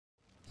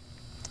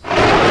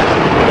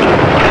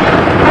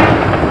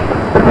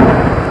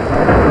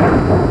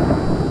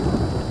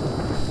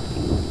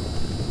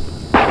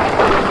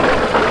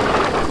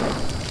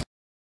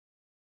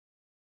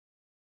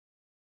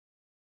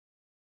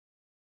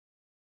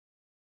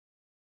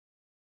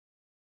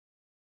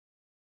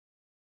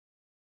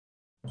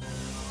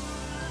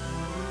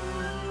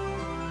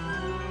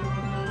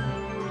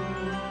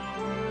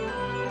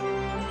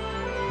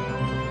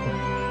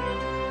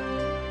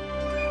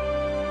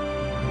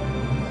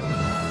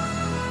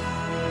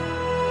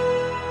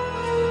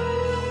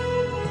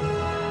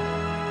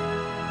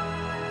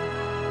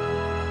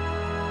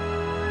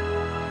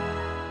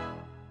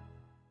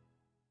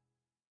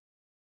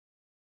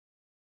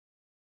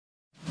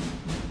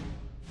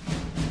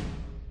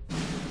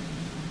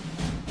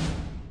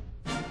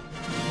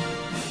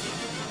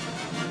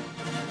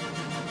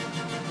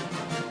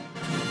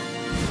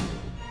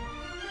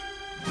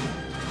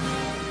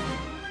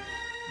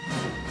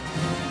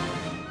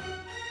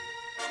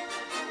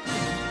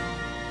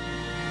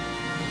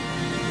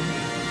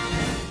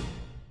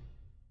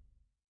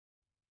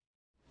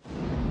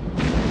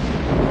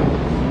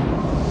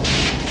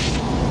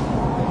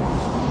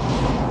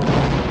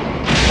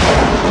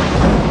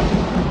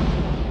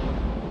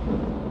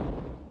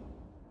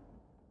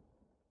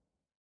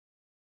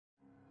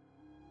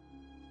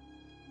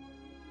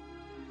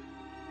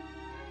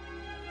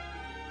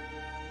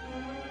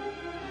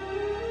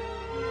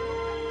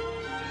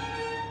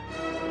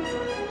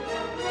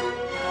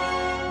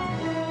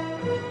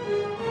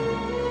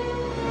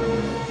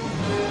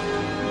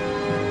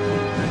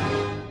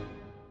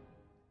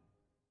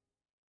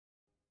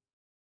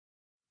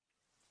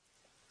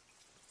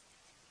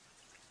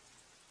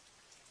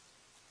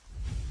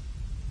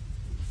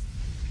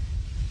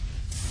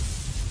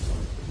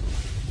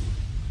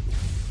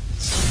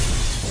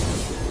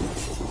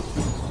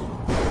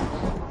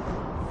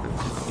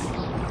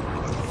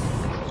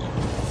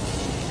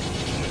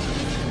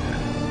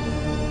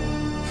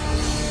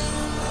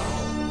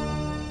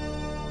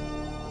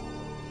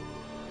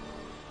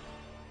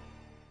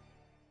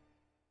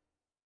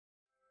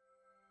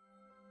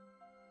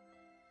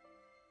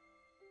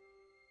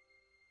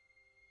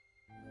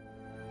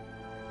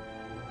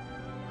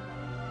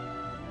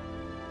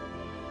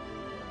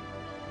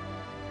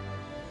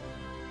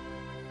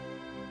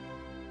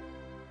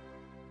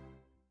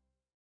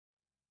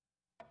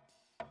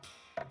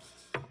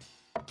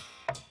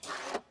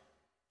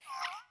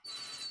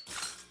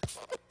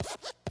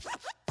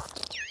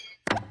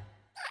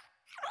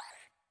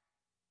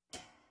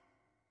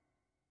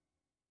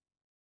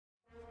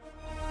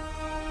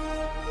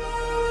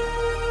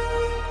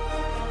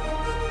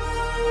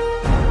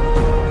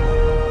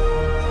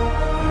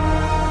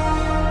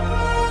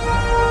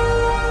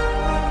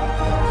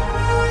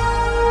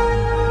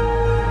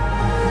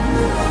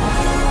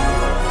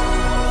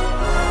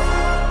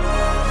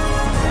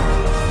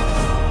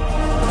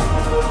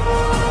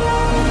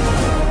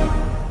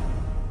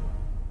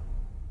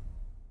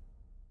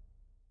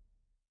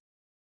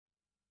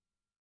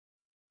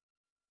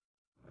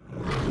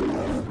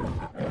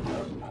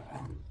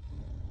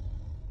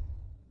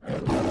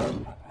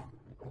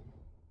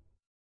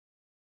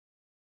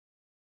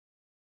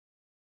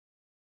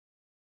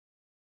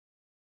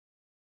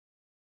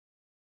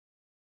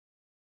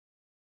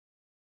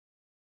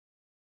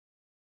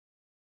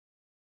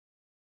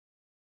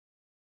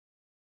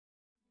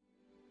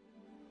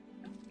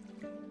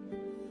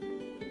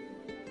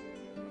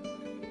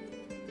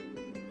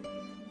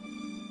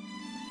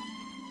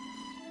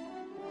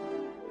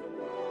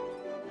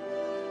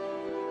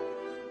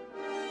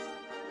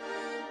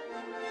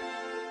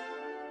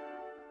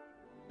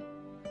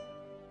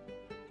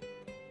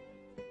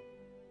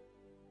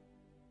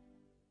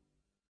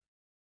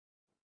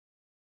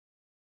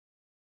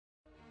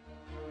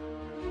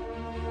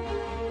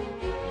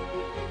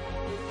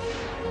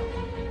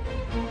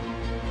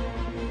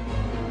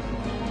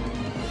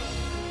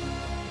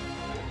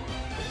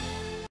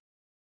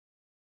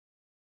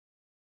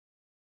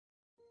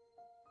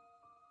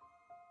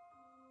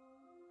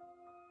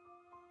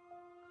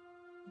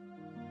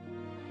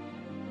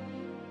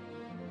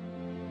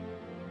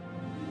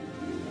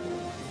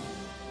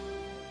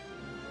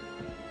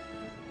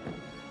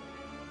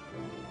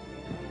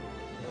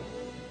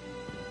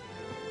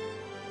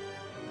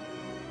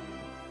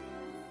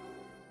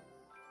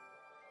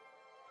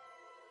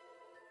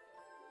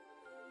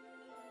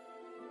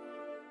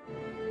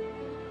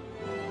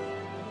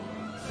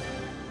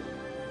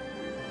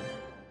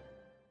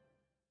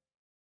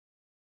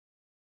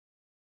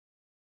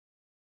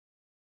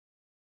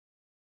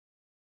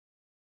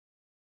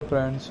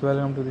Friends,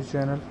 welcome to the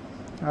channel.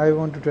 I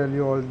want to tell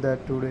you all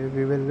that today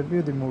we will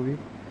review the movie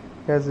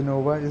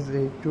Casanova. Is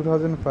a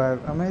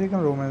 2005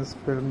 American romance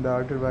film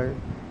directed by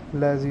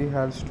Lazi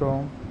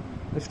Hallstrom,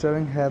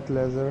 starring Heath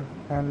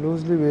and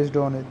loosely based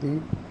on the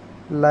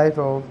life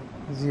of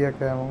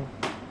Giacomo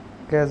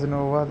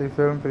Casanova. The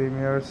film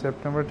premiered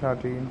September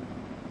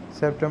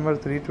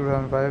 3,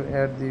 2005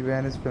 at the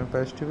Venice Film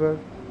Festival.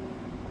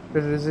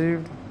 It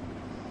received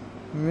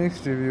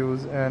mixed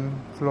reviews and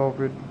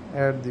flopped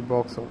at the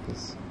box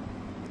office.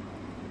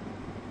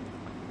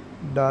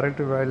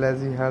 Directed by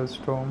Lazi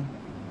Hallstrom,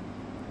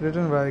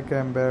 written by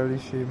Camberly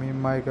Shimi,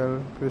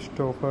 Michael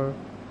Christopher,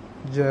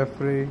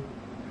 Jeffrey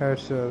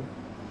Herschel,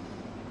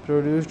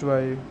 produced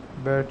by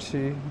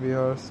Betsy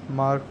Beers,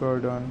 Mark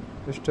Gordon,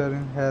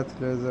 starring Heath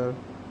Ledger,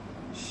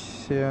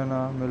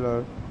 Sienna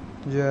Miller,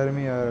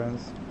 Jeremy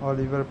Irons,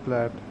 Oliver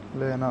Platt,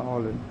 Lena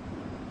Olin.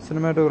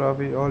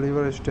 Cinematography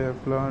Oliver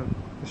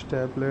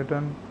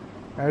Stapleton,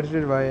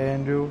 edited by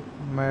Andrew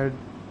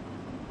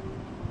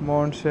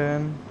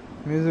Monson,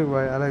 music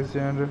by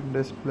Alexander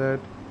Desplat,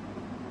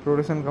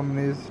 production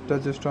companies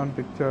Touchstone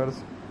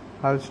Pictures,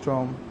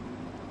 Hallstrom,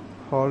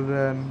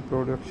 Holden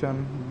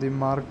Production, The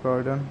Mark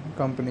Gordon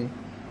Company,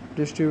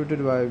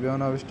 distributed by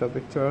Buena Vista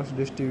Pictures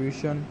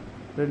Distribution,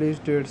 release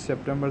date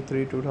September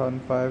 3,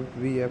 2005,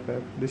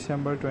 VFF,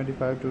 December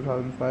 25,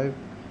 2005,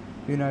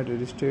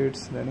 United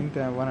States, running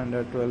time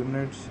 112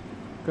 minutes,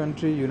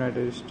 country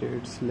United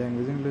States,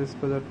 language English,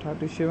 budget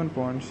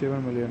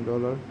 $37.7 million,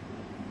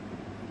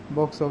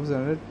 box office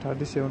generated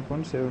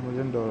 $37.7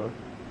 million.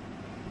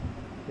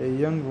 A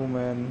young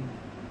woman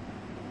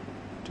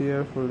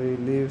tearfully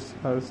leaves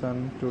her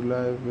son to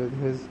live with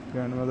his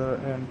grandmother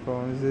and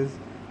promises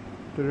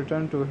to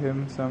return to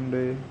him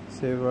someday.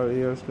 Several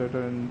years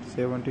later, in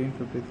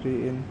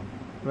 1753, in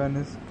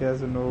Venice,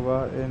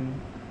 Casanova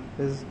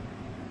is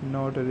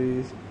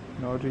notorious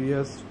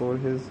for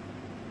his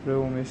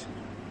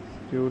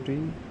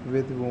promiscuity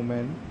with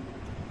women,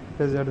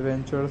 his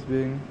adventures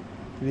being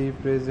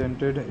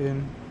represented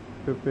in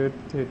puppet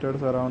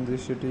theaters around the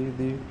city.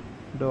 The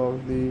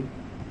dog, the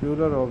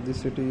ruler of the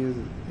city, is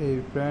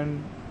a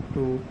friend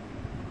to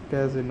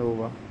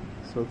Casanova.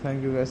 So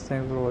thank you guys,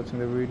 thanks for watching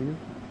the video.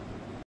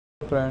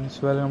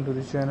 Friends, welcome to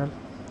the channel.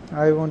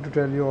 I want to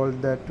tell you all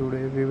that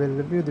today we will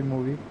review the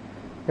movie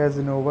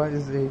Casanova.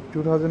 Is a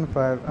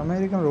 2005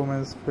 American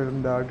romance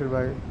film directed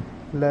by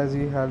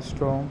Lazi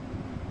Hallstrom,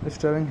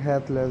 starring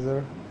Heath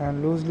Ledger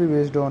and loosely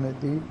based on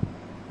the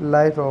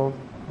life of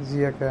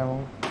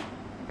Giacomo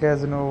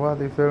Casanova.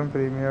 The film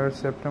premiered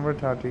September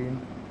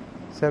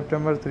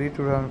 3,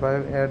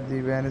 2005 at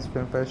the Venice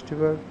Film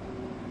Festival.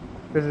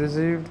 It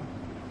received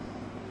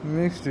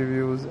mixed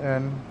reviews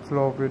and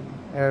flopped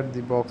at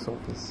the box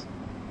office.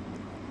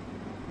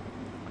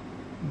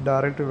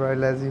 Directed by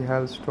Lazi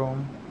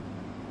Hallstrom,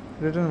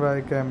 Written by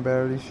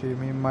Camberly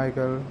Shimi,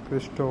 Michael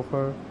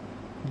Christopher,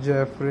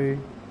 Jeffrey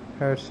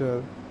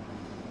Hetzer.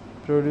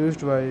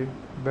 Produced by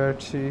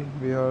Betsy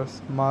Beers,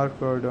 Mark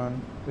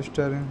Gordon,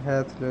 starring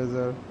Heath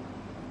Ledger,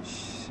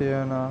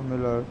 Sienna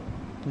Miller,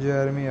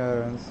 Jeremy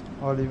Irons,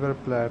 Oliver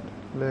Platt,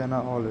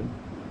 Lena Olin.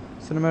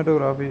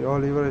 Cinematography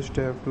Oliver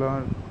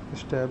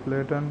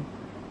Stapleton,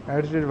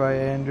 edited by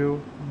Andrew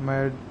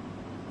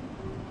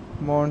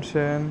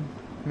Montshane,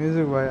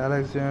 music by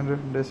Alexander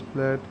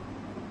Desplat,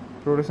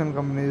 production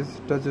companies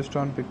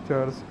Touchstone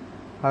Pictures,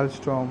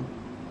 Hallstrom,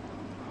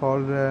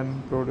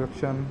 Holden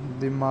Production,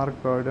 The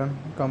Mark Gordon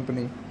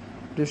Company.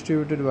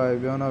 Distributed by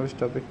Buena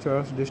Vista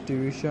Pictures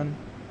Distribution.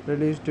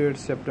 Release date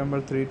September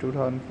 3,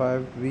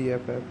 2005.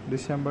 VFF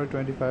December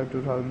 25,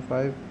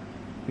 2005.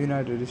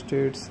 United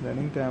States.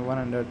 Running time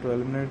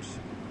 112 minutes.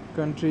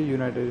 Country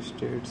United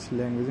States.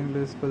 Language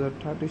English. Budget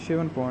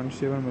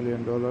 $37.7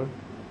 million.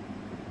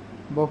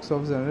 Box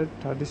office generate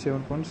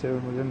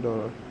 $37.7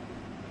 million.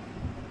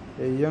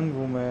 A young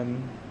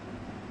woman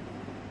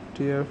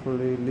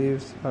tearfully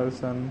leaves her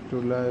son to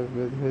live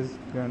with his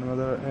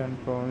grandmother and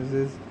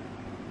promises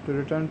to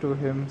return to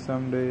him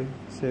someday.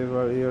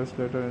 Several years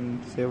later,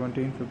 in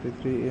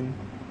 1753, in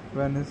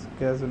Venice,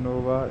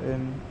 Casanova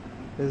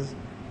is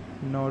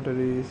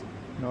notorious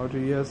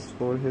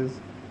for his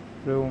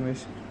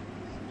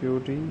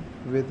promiscuity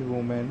with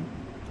women,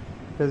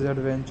 his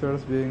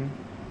adventures being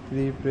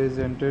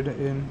represented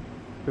in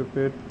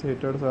puppet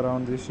theaters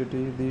around the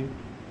city. The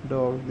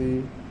dog,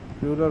 the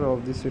ruler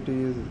of the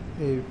city, is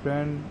a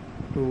friend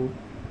to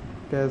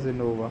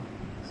Casanova.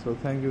 So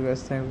thank you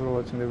guys, thanks for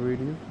watching the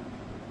video.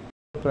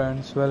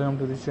 Friends, welcome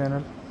to the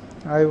channel.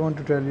 I want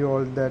to tell you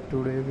all that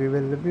today we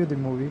will review the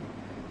movie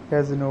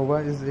Casanova.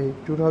 Is a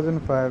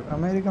 2005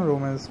 American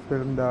romance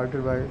film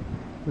directed by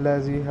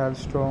Lazi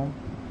Hallstrom,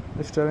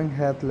 starring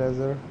Heath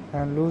Ledger,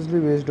 and loosely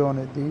based on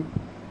the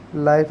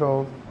life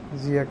of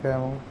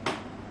Giacomo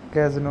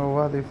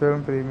Casanova. The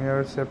film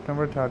premiered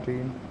September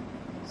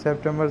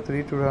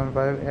 3,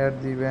 2005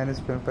 at the Venice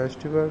Film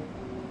Festival.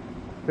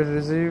 It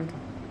received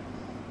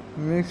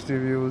mixed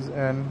reviews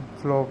and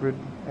flopped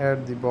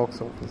at the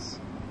box office.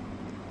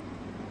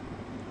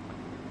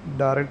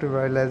 Directed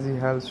by Lazi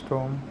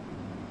Hallstrom.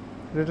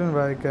 Written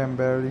by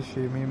Camberly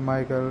Shimi,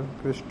 Michael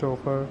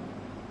Christopher,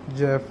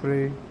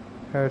 Jeffrey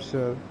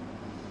Hetzer.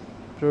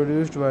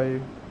 Produced by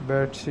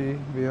Betsy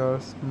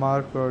Beers,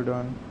 Mark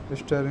Gordon,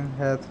 starring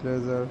Heath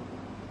Ledger,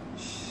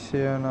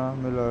 Sienna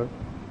Miller,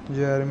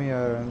 Jeremy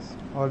Irons,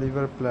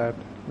 Oliver Platt,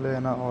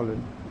 Lena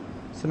Olin.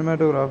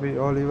 Cinematography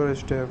Oliver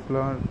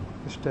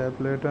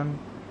Stapleton,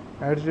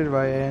 edited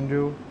by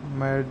Andrew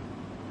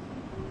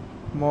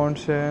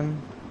Montshane,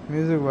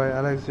 music by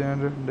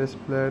Alexander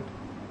Desplat,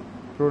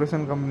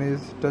 production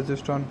companies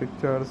Touchstone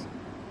Pictures,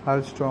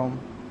 Hallstrom,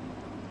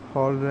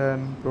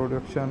 Holden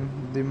Production,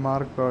 The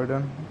Mark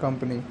Gordon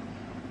Company.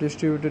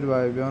 Distributed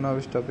by Buena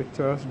Vista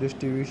Pictures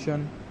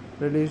Distribution.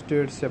 Release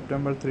date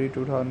September 3,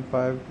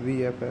 2005.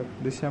 VFF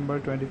December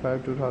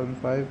 25,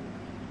 2005.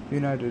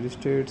 United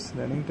States.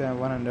 Running time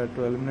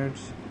 112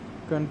 minutes.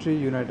 Country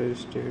United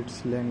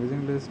States. Language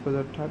English.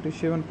 Budget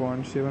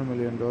 $37.7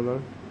 million.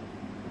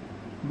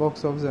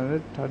 Box office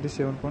generate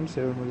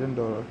 $37.7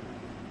 million.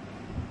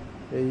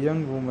 A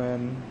young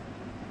woman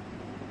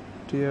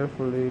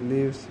tearfully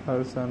leaves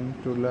her son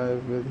to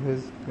live with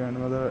his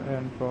grandmother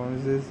and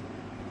promises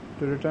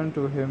to return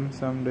to him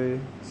someday.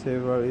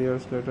 Several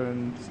years later,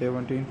 in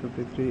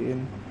 1753,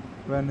 in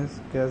Venice,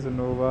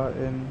 Casanova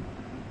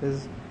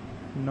is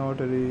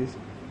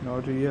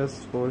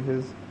notorious for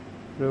his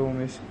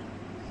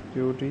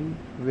promiscuity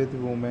with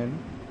women,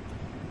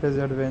 his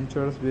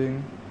adventures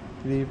being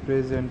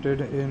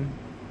represented in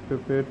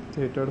puppet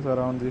theaters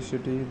around the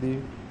city.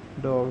 The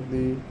dog,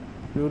 the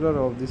ruler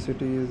of the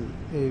city, is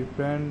a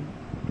friend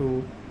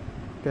to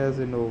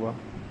Casanova.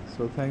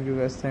 So thank you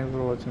guys, thanks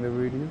for watching the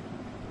video.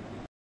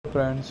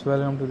 Friends,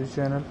 welcome to the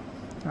channel.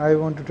 I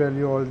want to tell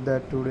you all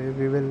that today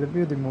we will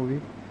review the movie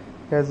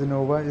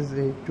Casanova. Is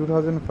a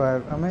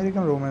 2005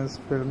 American romance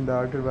film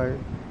directed by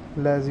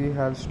Lazi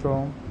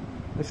Hallstrom,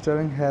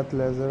 starring Heath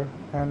Ledger,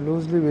 and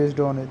loosely based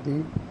on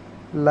the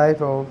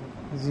life of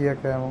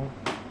Giacomo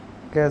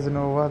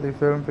Casanova. The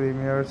film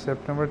premiered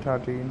September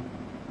 3,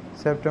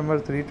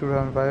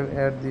 2005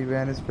 at the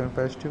Venice Film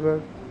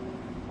Festival.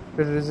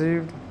 It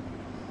received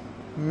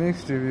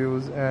mixed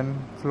reviews and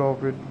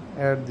flopped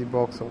at the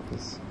box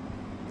office.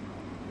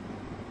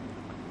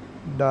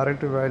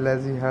 Directed by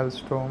Lazi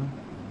Hallstrom.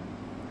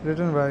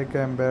 Written by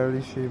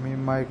Camberly Shimi,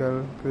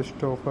 Michael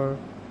Christopher,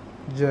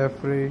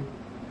 Jeffrey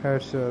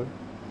Hetzer.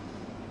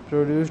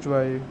 Produced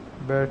by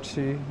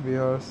Betsy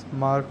Beers,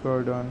 Mark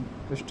Gordon,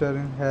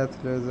 starring Heath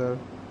Ledger,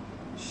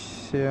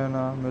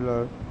 Sienna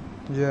Miller,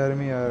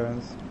 Jeremy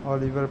Irons,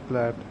 Oliver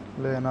Platt,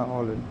 Lena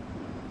Olin.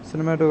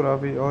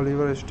 Cinematography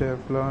Oliver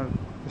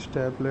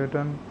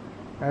Stapleton,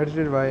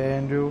 edited by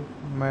Andrew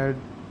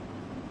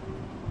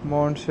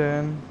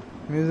Montshane,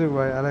 music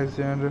by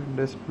Alexander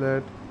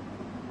Desplat,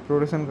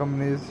 production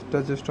companies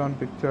Touchstone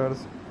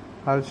Pictures,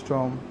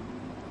 Hallstrom,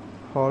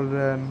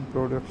 Holden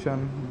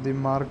Production, The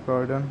Mark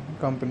Gordon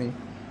Company.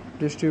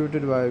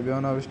 Distributed by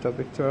Buena Vista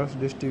Pictures.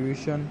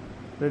 Distribution.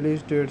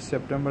 Release date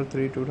September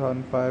 3,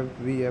 2005.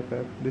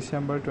 VFF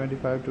December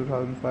 25,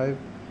 2005.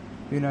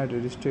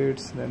 United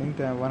States. Running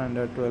time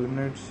 112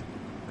 minutes.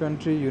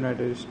 Country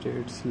United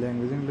States.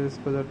 Language English.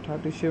 Budget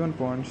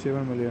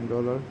 $37.7 million.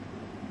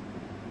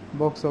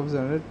 Box office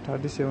generate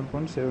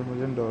 $37.7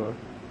 million.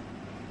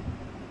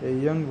 A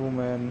young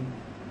woman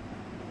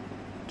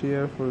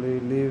tearfully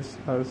leaves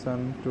her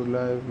son to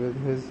live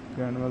with his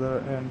grandmother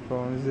and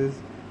promises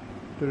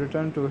to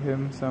return to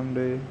him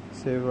someday.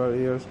 Several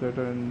years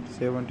later, in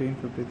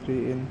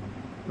 1753, in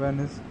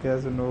Venice,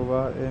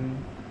 Casanova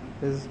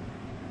is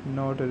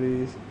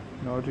notorious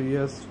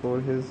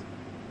for his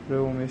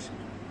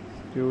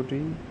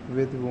promiscuity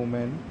with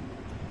women,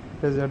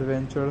 his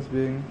adventures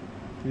being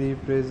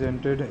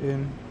represented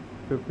in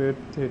puppet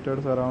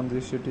theaters around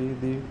the city.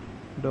 The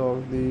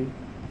dog, the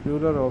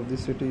ruler of the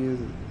city, is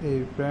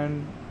a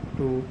friend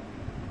to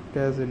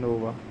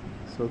Casanova.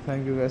 So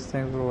thank you guys,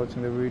 thanks for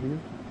watching the video.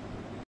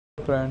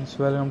 Friends,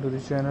 welcome to the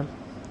channel.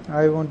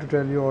 I want to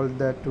tell you all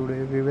that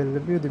today we will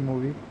review the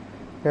movie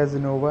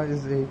Casanova.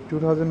 Is a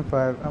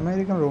 2005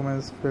 American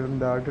romance film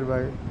directed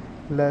by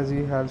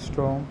Lazy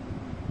Hallstrom,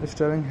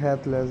 starring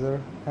Heath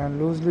and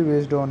loosely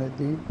based on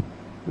the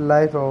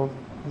life of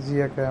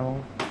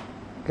Giacomo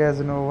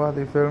Casanova.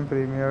 The film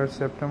premiered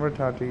September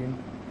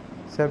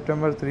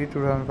 3,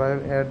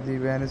 2005 at the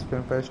Venice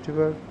Film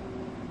Festival.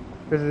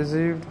 It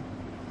received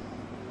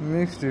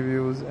mixed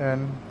reviews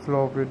and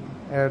flopped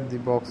at the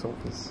box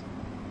office.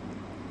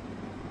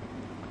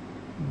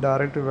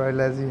 Directed by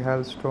Lazy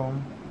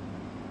Hallstrom,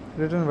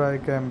 written by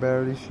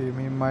Camberly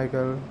Shimi,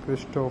 Michael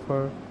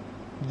Christopher,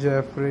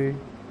 Jeffrey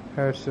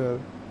Hetzer,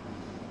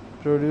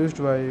 produced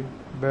by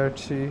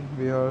Betsy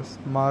Beers,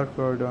 Mark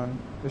Gordon,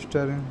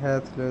 starring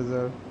Heath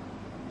Ledger,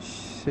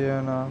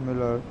 Sienna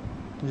Miller,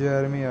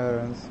 Jeremy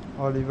Irons,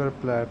 Oliver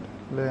Platt,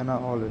 Lena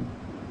Olin.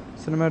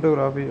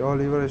 Cinematography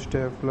Oliver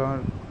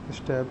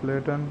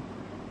Stapleton,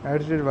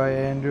 edited by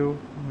Andrew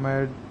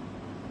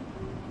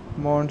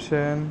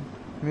Monson,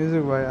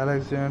 music by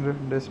Alexander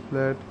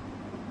Desplat.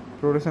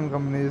 Production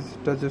companies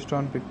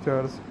Touchstone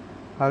Pictures,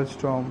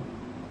 Hallstrom,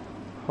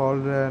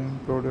 Holden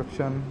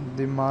Production,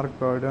 The Mark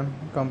Gordon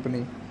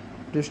Company.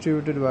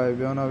 Distributed by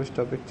Buena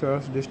Vista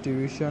Pictures.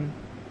 Distribution.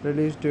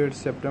 Release date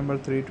September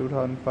 3,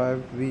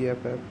 2005.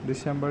 VFF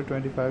December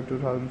 25,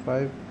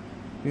 2005.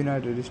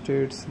 United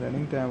States.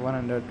 Running time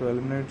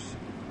 112 minutes.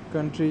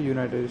 Country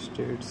United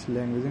States.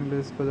 Language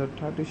English. Budget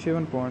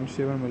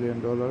 $37.7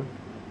 million.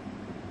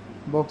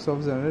 Box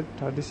office generate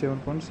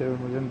 $37.7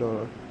 million.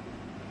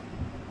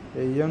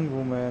 A young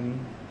woman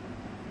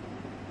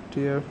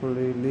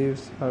tearfully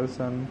leaves her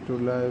son to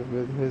live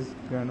with his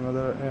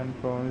grandmother and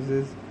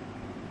promises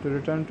to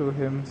return to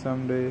him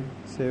someday.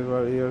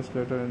 Several years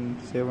later, in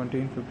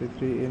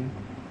 1753, in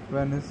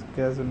Venice,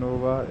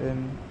 Casanova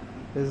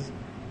is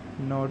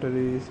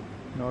notorious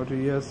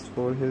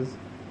for his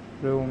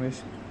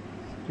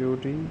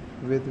promiscuity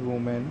with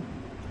women,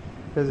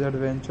 his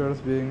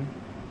adventures being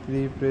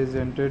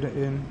represented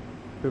in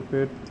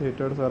puppet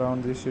theaters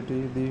around the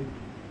city. The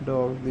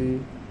dog, the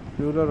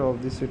ruler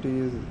of the city,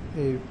 is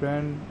a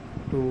friend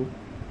to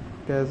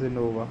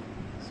Casanova.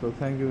 So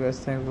thank you guys,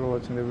 thanks for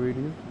watching the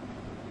video.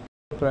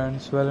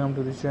 Friends, welcome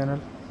to the channel.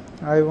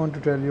 I want to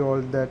tell you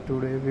all that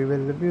today we will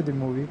review the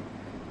movie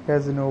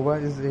Casanova.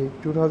 Is a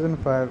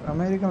 2005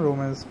 American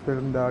romance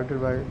film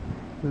directed by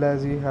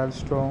Lazy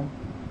Hallstrom,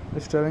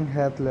 starring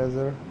Heath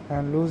Ledger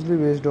and loosely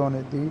based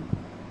on the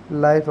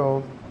life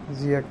of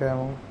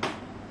Giacomo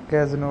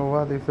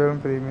Casanova. The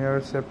film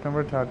premiered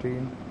September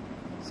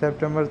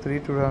 3,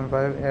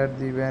 2005 at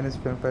the Venice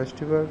Film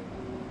Festival.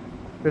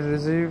 It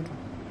received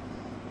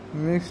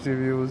mixed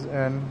reviews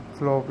and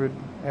flopped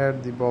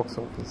at the box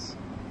office.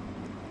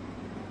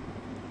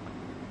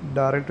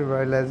 Directed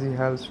by Lazy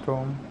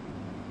Hallstrom,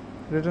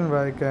 written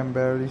by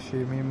Camberly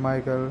Shimi,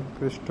 Michael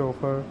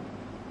Christopher,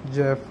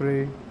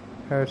 Jeffrey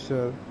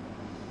Hetzer,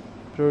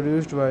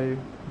 produced by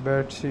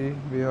Betsy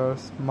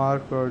Beers,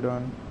 Mark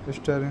Gordon,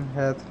 starring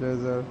Heath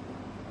Ledger,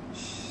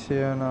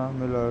 Sienna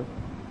Miller,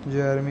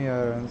 Jeremy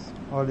Irons,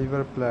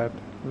 Oliver Platt,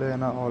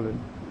 Lena Olin.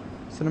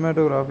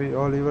 Cinematography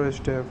Oliver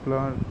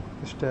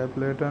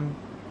Stapleton,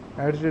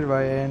 edited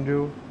by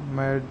Andrew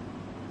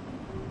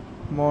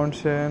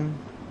Monson,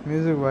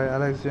 music by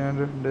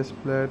Alexander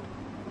Desplat.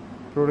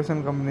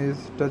 Production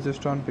companies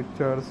Touchstone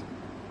Pictures,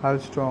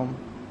 Hallstrom,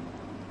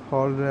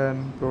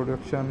 Holden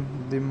Production,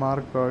 The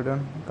Mark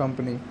Gordon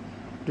Company.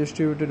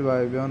 Distributed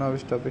by Buena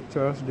Vista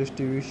Pictures.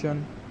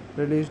 Distribution.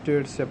 Release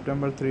date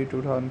September 3,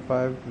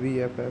 2005.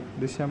 VFF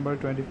December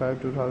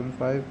 25,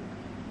 2005.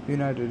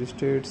 United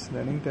States.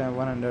 Running time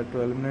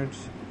 112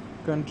 minutes.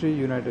 Country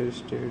United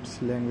States.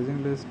 Language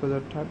English.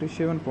 Budget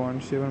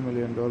 $37.7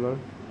 million.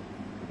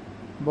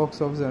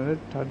 Box office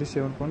generate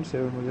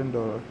 $37.7 million.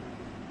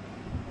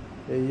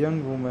 A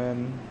young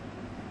woman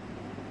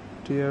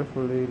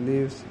tearfully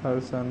leaves her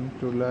son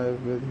to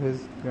live with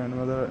his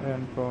grandmother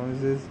and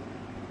promises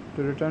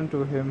to return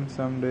to him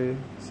someday.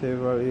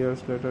 Several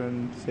years later,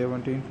 in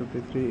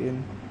 1753,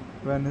 in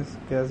Venice,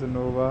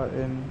 Casanova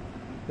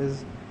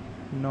is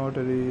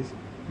notorious,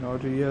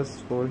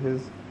 notorious for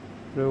his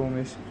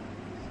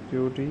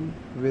promiscuity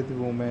with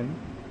women,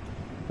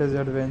 his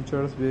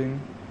adventures being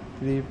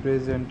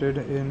represented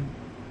in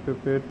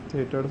puppet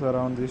theaters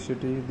around the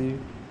city. The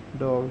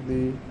dog,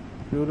 the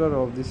ruler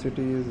of the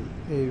city, is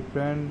a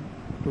friend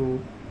to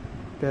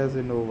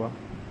Casanova.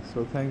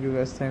 So thank you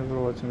guys, thanks for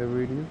watching the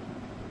video.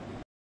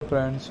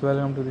 Friends,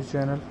 welcome to the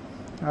channel.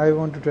 I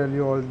want to tell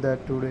you all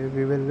that today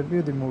we will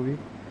review the movie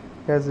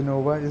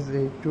Casanova. Is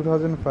a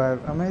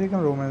 2005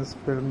 American romance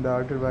film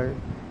directed by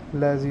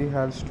Lazy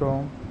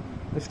Hallstrom,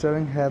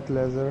 starring Heath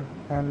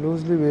and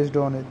loosely based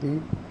on the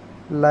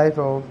life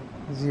of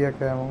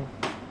Giacomo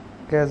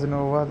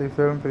Casanova. The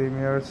film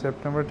premiered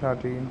September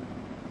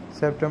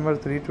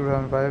 3,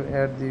 2005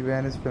 at the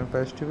Venice Film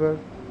Festival.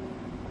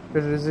 It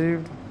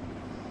received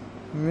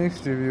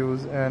mixed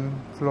reviews and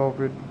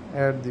flopped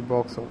at the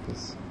box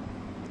office.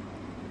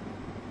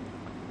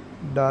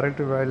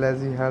 Directed by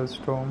Lazy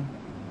Hallstrom,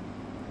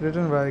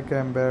 written by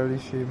Camberly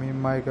Shimi,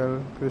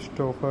 Michael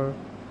Christopher,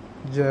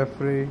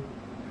 Jeffrey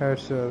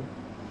Herschel,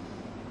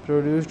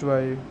 produced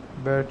by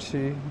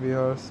Betsy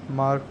Beers,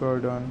 Mark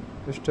Gordon,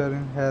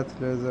 starring Heath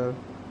Ledger,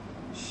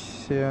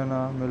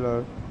 Sienna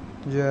Miller,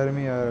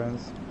 Jeremy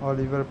Irons,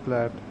 Oliver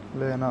Platt,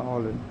 Lena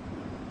Olin.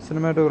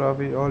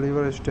 Cinematography: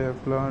 Oliver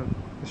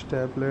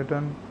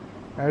Stapleton,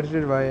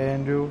 edited by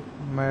Andrew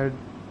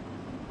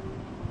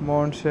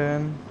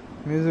Monson.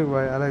 Music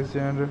by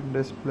Alexander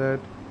Desplat.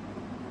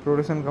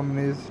 Production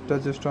companies: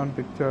 Touchstone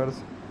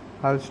Pictures,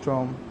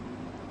 Hallstrom,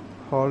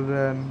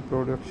 Holden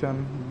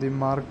Production, The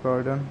Mark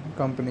Gordon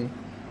Company.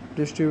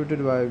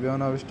 Distributed by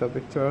Buena Vista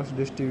Pictures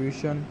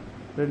Distribution.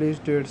 Release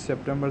date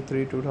September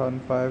 3,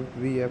 2005.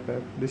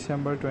 VFF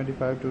December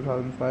 25,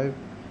 2005.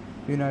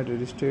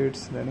 United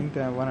States. Running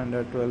time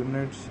 112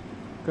 minutes.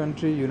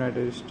 Country: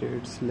 United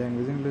States.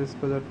 Language: English.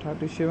 Budget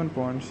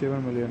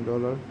 $37.7 million.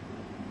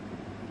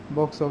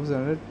 Box office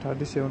generated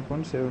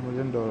 $37.7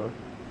 million.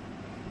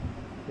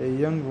 A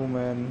young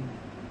woman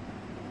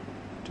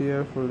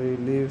tearfully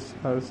leaves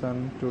her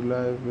son to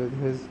live with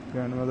his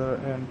grandmother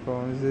and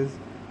promises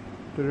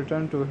to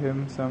return to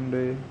him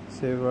someday.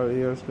 Several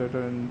years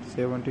later, in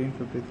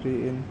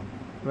 1753, in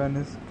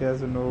Venice,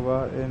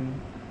 Casanova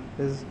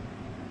is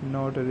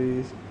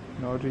notorious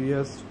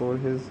for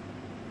his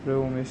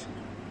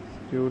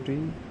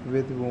promiscuity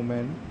with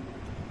women,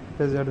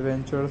 his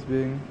adventures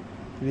being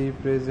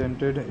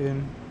represented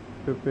in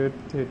puppet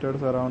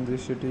theaters around the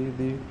city.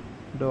 The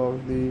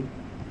dog, the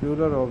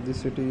ruler of the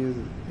city, is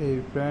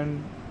a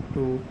friend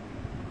to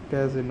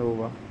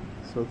Casanova.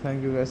 So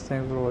thank you guys,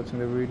 thanks for watching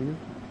the video.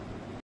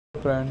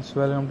 Friends,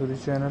 welcome to the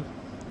channel.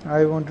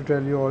 I want to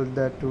tell you all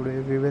that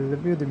today we will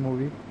review the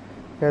movie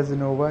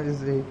Casanova.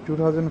 Is a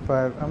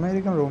 2005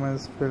 American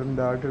romance film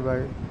directed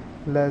by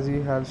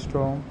Lazy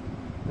Hallstrom,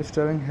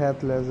 starring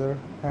Heath Ledger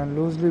and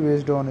loosely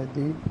based on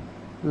the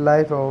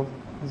life of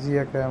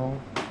Giacomo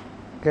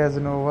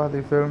Casanova.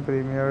 The film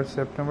premiered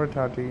September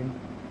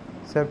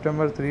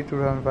 3,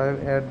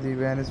 2005 at the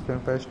Venice Film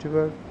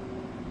Festival.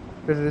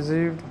 It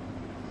received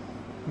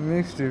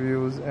mixed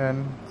reviews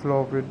and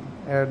flopped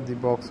at the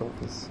box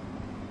office.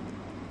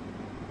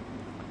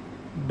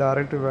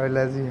 Directed by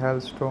Lazy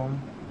Hallstrom,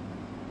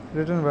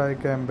 written by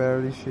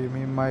Camberly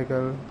Shimi,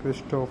 Michael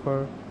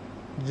Christopher,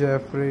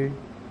 Jeffrey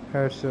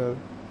Herschel,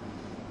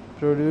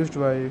 produced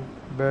by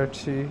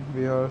Betsy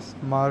Beers,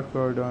 Mark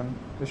Gordon,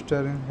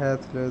 starring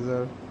Heath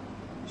Ledger,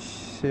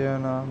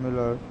 Sienna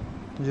Miller,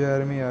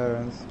 Jeremy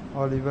Irons,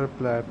 Oliver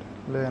Platt,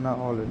 Lena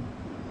Olin.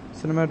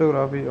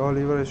 Cinematography: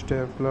 Oliver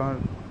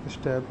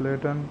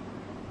Stapleton,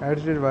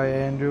 edited by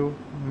Andrew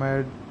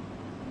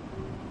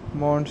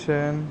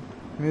Monson.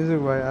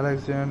 Music by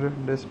Alexander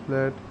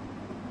Desplat.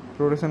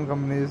 Production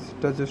companies: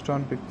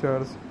 Touchstone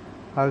Pictures,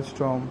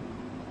 Hallstrom,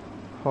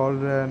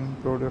 Holden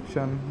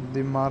Production,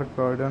 The Mark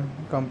Gordon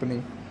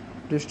Company.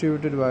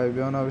 Distributed by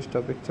Buena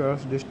Vista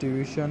Pictures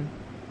Distribution.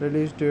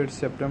 Release date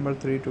September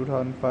 3,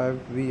 2005.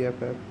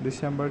 VFF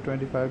December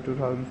 25,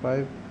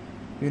 2005.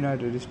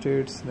 United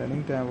States.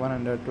 Running time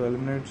 112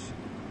 minutes.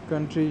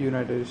 Country: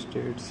 United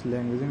States.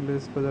 Language: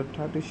 English. Budget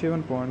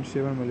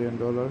 $37.7 million.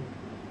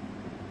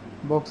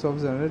 Box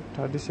office generated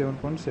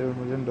 $37.7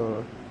 million.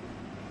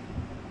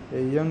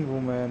 A young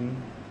woman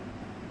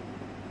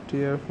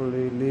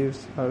tearfully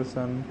leaves her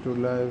son to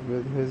live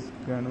with his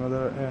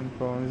grandmother and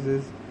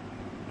promises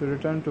to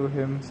return to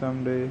him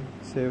someday.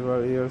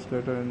 Several years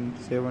later, in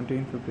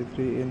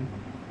 1753, in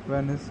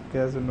Venice,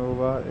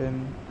 Casanova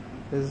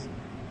is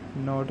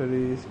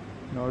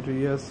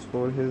notorious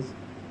for his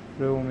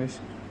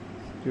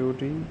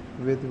promiscuity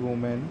with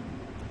women,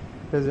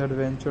 his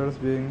adventures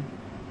being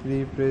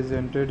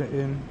represented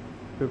in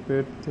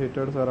puppet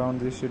theaters around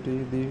the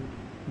city. The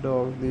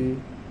dog, the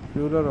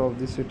ruler of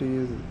the city,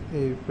 is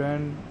a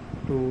friend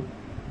to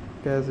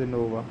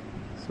Casanova.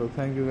 So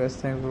thank you guys,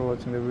 thanks for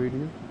watching the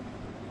video.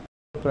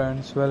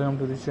 Friends, welcome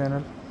to the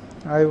channel.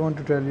 I want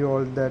to tell you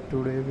all that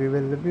today we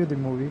will review the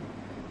movie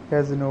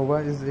Casanova.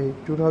 Is a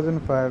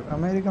 2005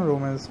 American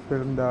romance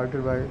film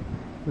directed by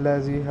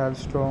Lazy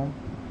Hallstrom,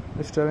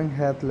 starring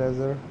Heath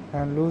Ledger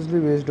and loosely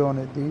based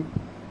on the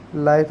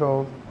life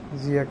of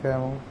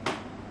Giacomo.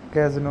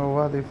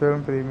 Casanova, the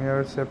film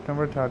premiered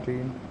September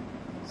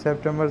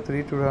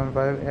 3,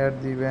 2005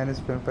 at the Venice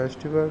Film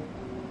Festival.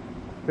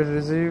 It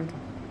received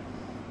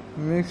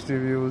mixed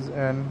reviews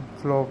and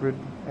flopped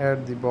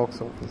at the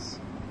box office.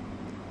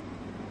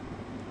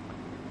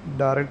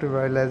 Directed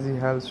by Leslie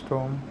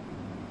Hellstrom,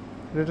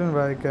 written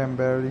by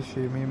Camberly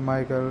Shimi,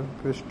 Michael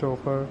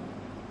Christopher,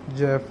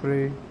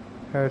 Jeffrey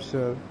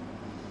Herschel,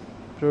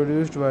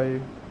 produced by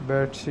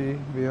Betsy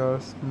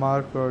Beers,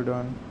 Mark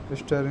Gordon,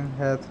 starring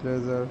Heath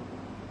Ledger,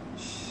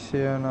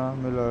 Sienna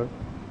Miller,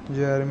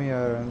 Jeremy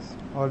Irons,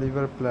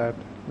 Oliver Platt,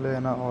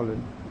 Lena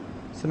Olin.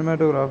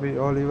 Cinematography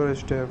Oliver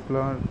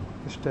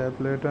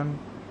Stapleton,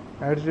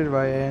 edited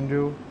by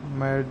Andrew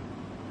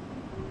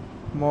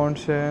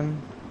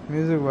Monson,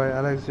 music by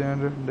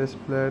Alexander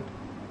Desplat,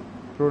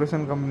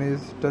 production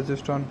companies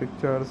Touchstone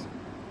Pictures,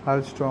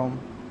 Hellstrom,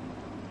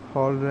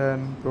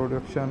 Holden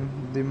Production,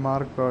 The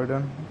Mark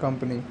Gordon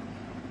Company,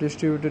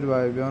 distributed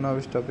by Buena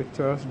Vista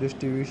Pictures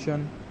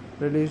Distribution,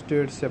 release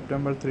date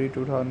September 3,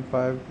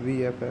 2005,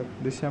 VFF,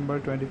 December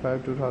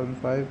 25,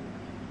 2005,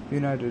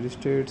 United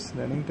States,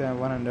 running time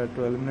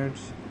 112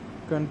 minutes,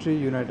 country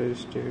United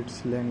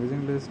States, language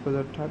English,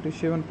 budget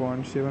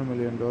 $37.7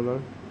 million,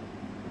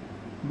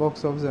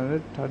 box office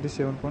generate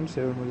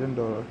 $37.7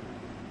 million.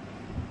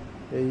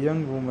 A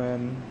young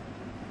woman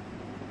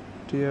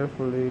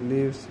tearfully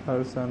leaves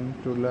her son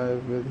to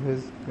live with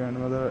his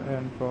grandmother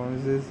and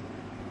promises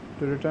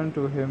to return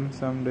to him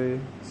someday.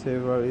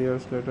 Several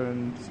years later,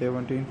 in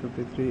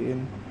 1753,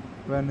 in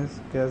Venice,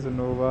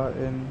 Casanova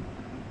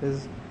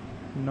is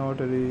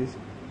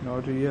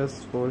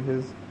notorious for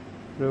his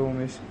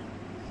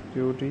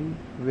promiscuity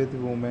with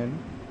women,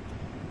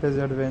 his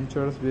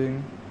adventures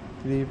being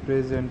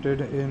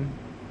represented in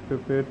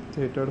puppet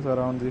theaters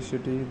around the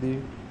city. The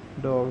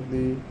dog,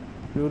 the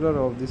ruler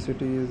of the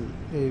city, is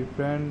a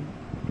friend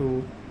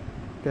to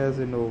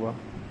Casanova.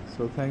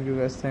 So thank you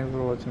guys, thanks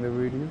for watching the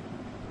video.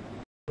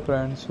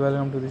 Friends,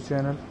 welcome to the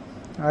channel.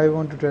 I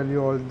want to tell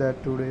you all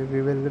that today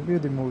we will review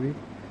the movie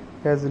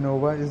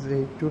Casanova. Is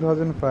a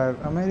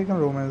 2005 American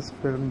romance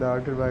film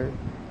directed by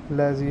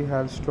Leslie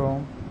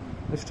Hellstrom,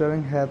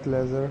 starring Heath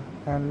Ledger,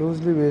 and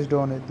loosely based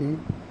on the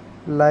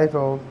life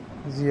of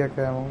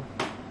Giacomo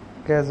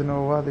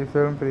Casanova. The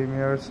film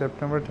premiered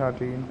September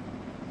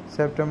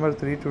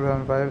 3,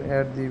 2005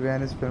 at the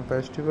Venice Film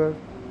Festival.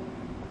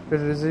 It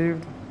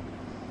received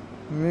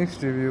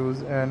mixed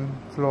reviews and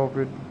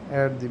flopped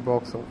at the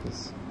box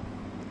office.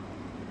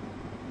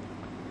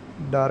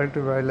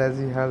 Directed by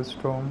Leslie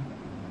Hellstrom,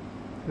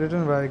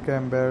 written by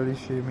Camberly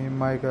Shimi,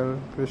 Michael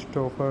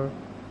Christopher,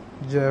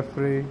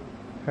 Jeffrey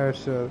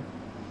Herschel,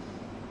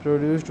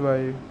 produced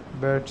by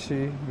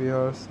Betsy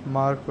Beers,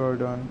 Mark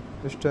Gordon,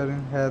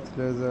 starring Heath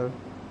Ledger,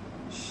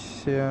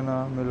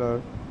 Sienna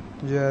Miller,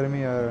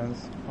 Jeremy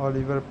Irons,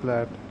 Oliver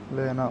Platt,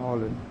 Lena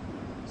Olin.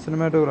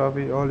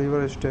 Cinematography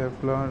Oliver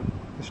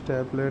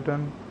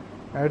Stapleton,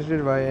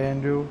 edited by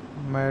Andrew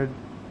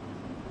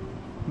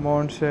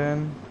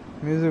Monson,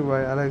 music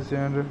by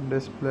Alexander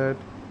Desplat,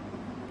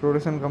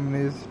 production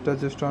companies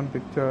Touchstone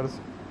Pictures,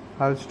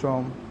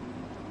 Hellstrom,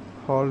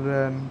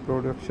 Holden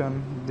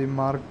Production, The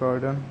Mark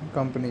Gordon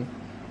Company,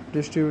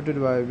 distributed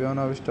by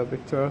Buena Vista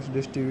Pictures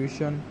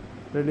Distribution,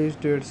 release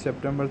date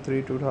September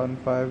 3,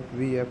 2005,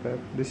 VFF,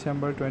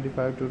 December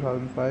 25,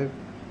 2005,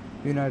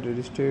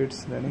 United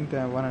States, running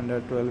time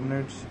 112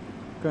 minutes,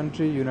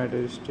 country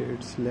United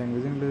States,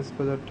 language English,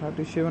 budget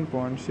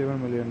 $37.7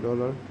 million,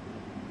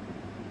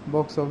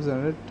 box office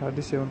generate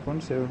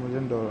 $37.7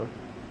 million.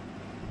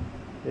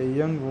 A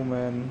young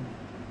woman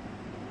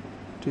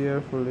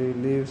tearfully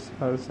leaves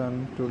her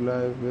son to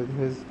live with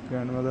his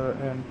grandmother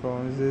and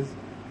promises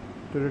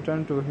to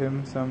return to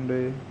him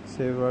someday.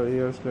 Several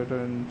years later,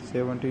 in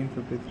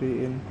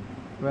 1753, in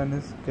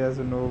Venice,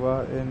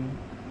 Casanova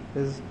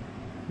is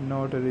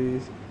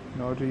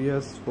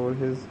notorious for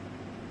his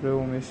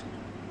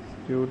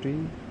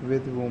promiscuity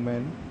with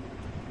women,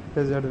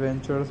 his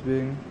adventures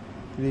being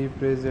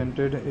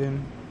represented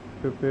in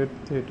puppet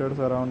theaters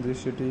around the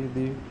city.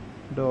 The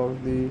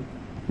dog, the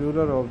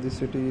ruler of the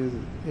city, is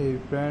a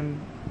friend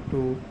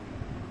to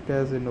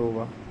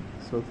Casanova.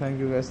 So thank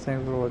you guys,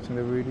 thanks for watching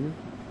the video.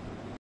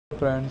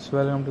 Friends,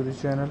 welcome to the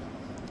channel.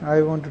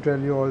 I want to tell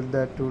you all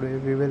that today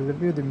we will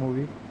review the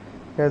movie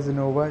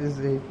Casanova. Is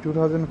a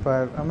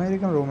 2005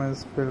 American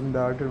romance film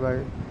directed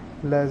by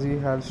Leslie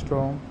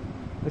Hellstrom,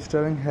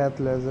 starring Heath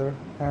Ledger,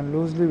 and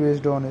loosely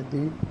based on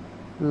the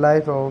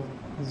life of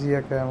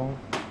Giacomo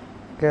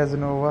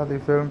Casanova. The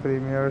film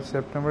premiered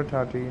September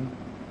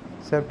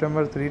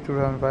 3,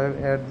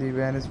 2005 at the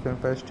Venice Film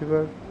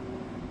Festival.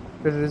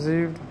 It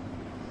received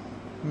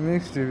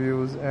mixed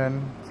reviews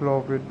and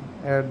flopped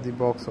at the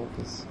box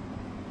office.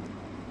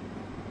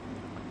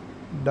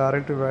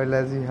 Directed by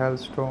Leslie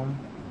Hellstrom,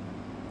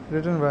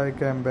 written by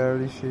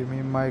Camberly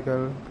Shimi,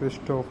 Michael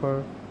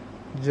Christopher,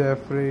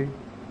 Jeffrey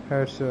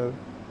Herschel,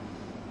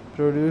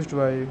 produced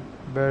by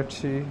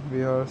Betsy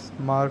Beers,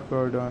 Mark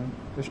Gordon,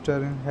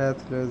 starring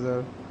Heath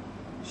Ledger,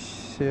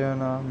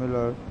 Sienna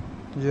Miller,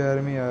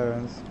 Jeremy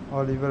Irons,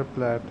 Oliver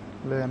Platt,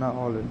 Lena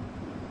Olin.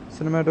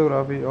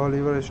 Cinematography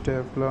Oliver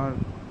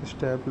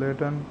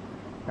Stapleton.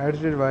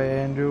 Edited by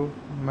Andrew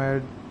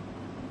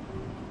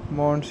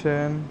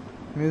Montchan.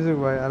 Music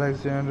by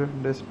Alexander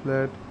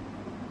Desplat.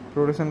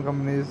 Production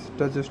companies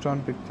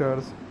Touchstone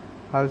Pictures,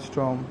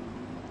 Hallstrom,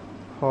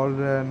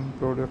 Holden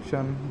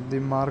Production, The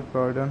Mark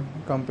Gordon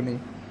Company.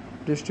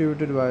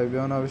 Distributed by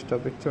Buena Vista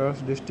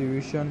Pictures.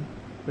 Distribution.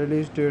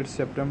 Release date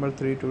September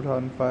 3,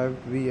 2005.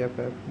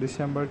 VFF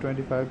December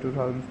 25,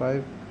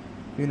 2005.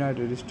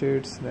 United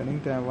States. Running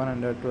time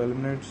 112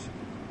 minutes.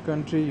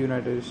 Country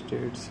United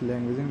States.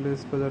 Language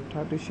English. Budget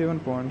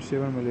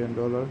 $37.7 million.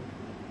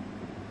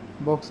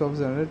 Box office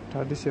generated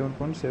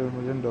 $37.7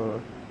 million.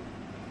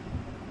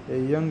 A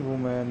young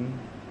woman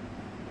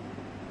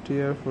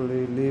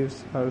tearfully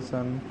leaves her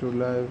son to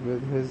live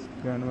with his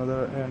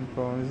grandmother and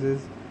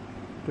promises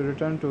to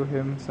return to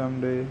him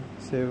someday.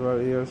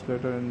 Several years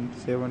later, in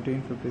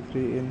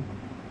 1753, in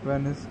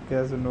Venice,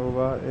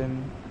 Casanova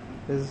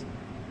is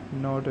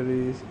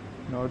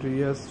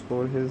notorious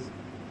for his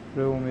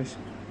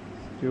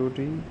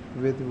promiscuity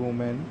with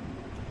women,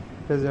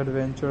 his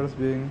adventures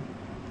being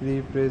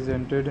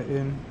represented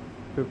in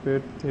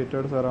puppet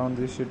theaters around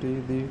the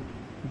city. The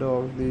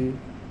dog, the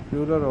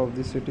ruler of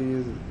the city,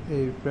 is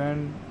a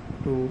friend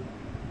to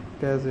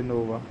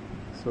Casanova.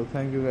 So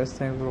thank you guys,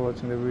 thanks for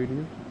watching the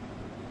video.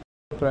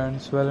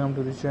 Friends, welcome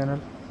to the channel.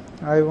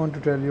 I want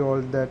to tell you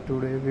all that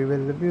today we will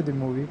review the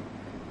movie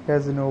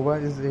Casanova.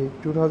 Is a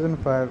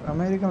 2005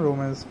 American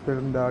romance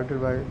film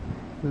directed by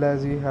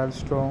Lazi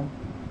Hallstrom,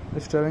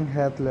 starring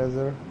Heath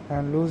Ledger,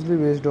 and loosely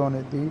based on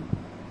the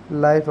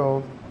life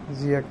of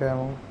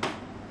Giacomo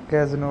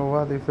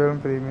Casanova. The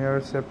film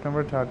premiered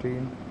September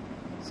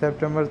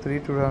 3,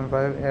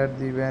 2005 at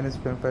the Venice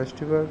Film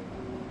Festival.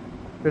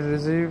 It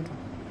received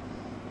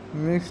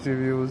mixed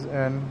reviews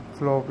and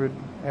flopped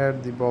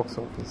at the box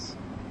office.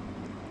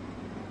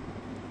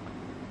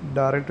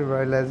 Directed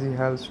by Lazi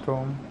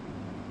Hallstrom,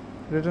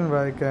 written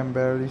by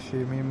Kimberly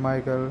Shimi,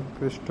 Michael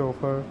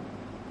Christopher,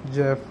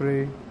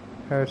 Jeffrey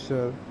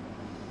Hetzer,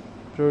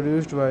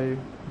 produced by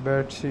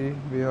Betsy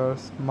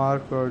Beers,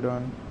 Mark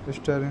Gordon,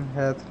 starring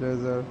Heath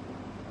Ledger,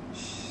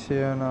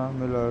 Sienna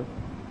Miller,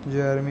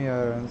 Jeremy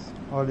Irons,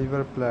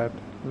 Oliver Platt,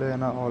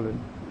 Lena Olin.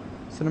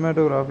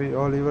 Cinematography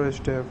Oliver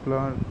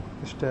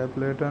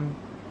Stapleton.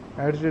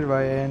 Edited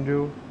by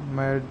Andrew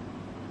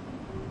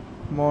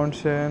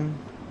Montchan.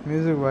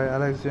 Music by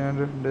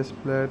Alexander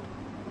Desplat.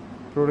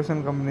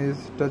 Production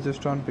companies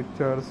Touchstone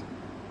Pictures,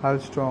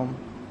 Hallstrom,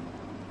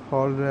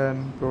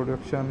 Holden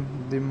Production,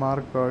 The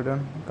Mark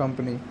Gordon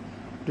Company.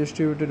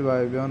 Distributed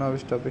by Buena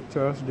Vista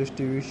Pictures.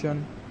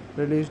 Distribution.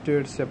 Release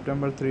date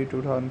September 3,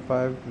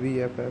 2005.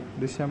 VFF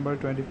December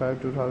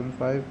 25,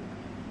 2005.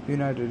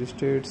 United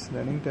States.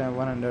 Running time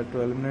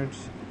 112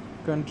 minutes.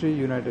 Country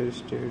United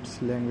States.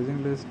 Language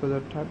English.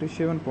 Budget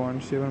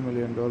 $37.7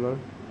 million.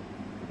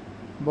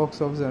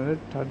 Box office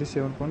generated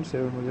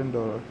 $37.7 million.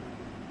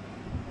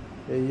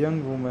 A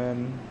young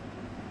woman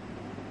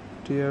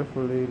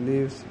tearfully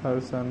leaves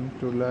her son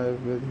to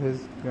live with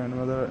his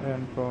grandmother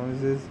and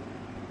promises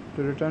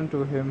to return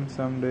to him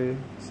someday.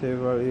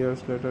 Several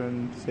years later,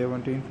 in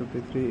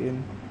 1753,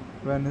 in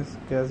Venice,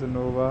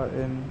 Casanova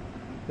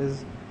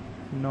is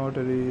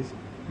notorious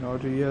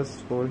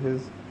for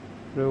his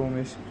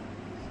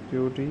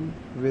promiscuity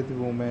with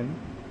women,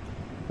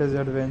 his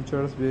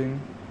adventures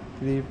being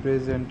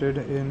represented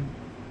in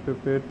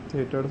puppet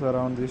theaters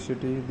around the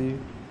city. The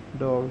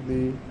dog,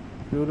 the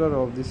ruler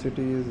of the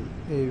city, is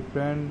a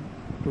friend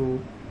to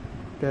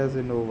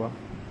Casanova.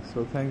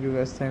 So thank you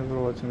guys, thanks for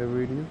watching the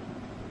video.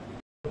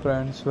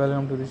 Friends,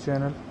 welcome to the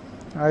channel.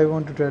 I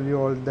want to tell you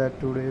all that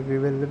today we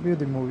will review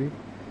the movie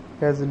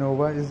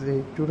Casanova. Is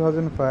a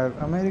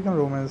 2005 American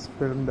romance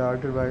film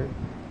directed by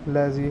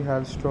Lazi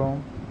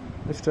Hallstrom,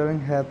 starring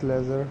Heath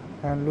Ledger,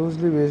 and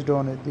loosely based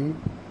on the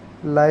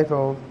life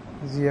of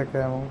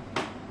Giacomo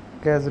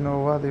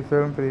Casanova. The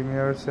film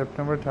premiered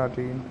September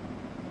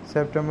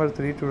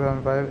 3,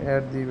 2005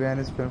 at the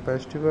Venice Film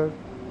Festival.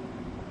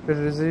 It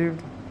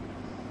received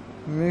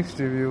mixed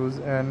reviews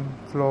and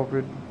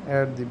flopped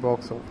at the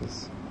box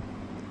office.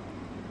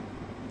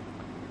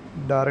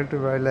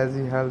 Directed by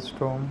Lazi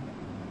Hallstrom,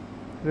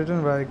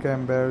 written by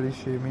Kimberly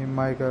Shimi,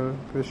 Michael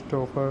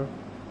Christopher,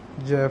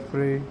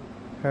 Jeffrey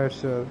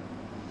Hetzer,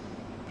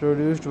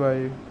 produced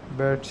by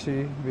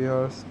Betsy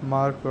Beers,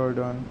 Mark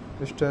Gordon,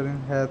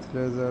 starring Heath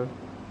Ledger,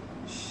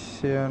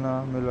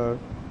 Sienna Miller,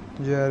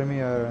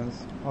 Jeremy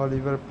Irons,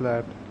 Oliver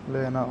Platt,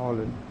 Lena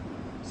Olin.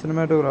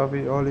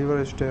 Cinematography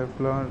Oliver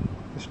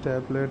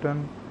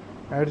Stapleton.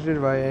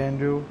 Edited by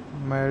Andrew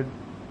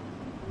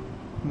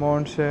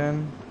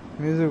Montchan.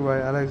 Music by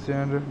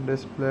Alexander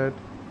Desplat.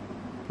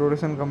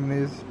 Production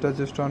companies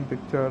Touchstone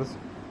Pictures,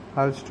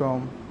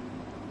 Hallstrom,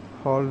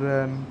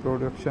 Holden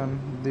Production,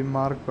 The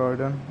Mark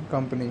Gordon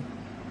Company.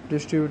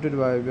 Distributed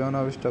by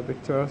Buena Vista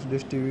Pictures.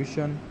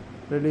 Distribution.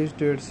 Release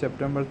date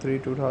September 3,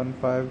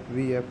 2005.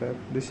 VFF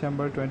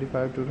December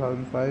 25,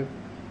 2005.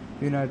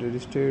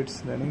 United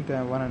States. Running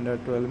time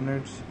 112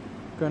 minutes.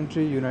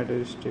 Country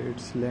United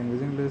States.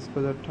 Language English.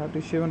 Budget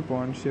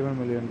 $37.7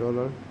 million.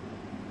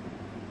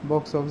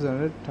 Box office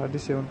generated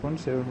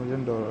 $37.7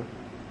 million.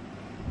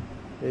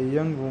 A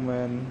young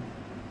woman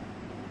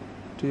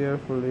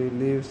tearfully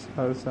leaves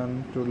her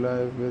son to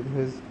live with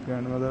his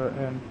grandmother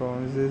and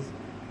promises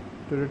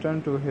to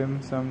return to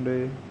him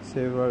someday.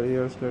 Several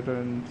years later,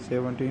 in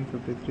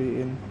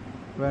 1753, in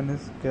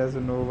Venice,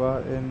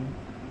 Casanova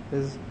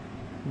is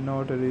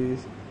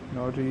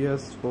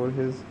notorious for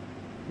his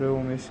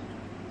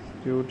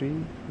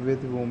promiscuity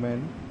with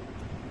women,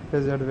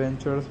 his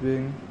adventures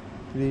being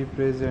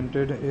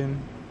represented in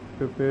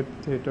puppet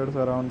theaters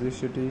around the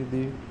city.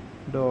 The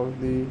dog,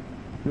 the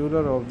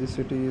ruler of the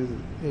city, is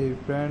a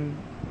friend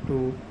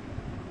to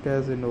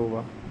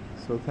Casanova.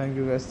 So thank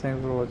you guys,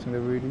 thanks for watching the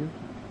video.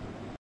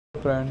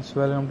 Friends,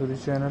 welcome to the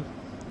channel.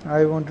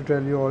 I want to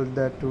tell you all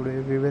that today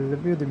we will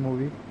review the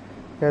movie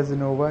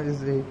Casanova.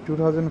 Is a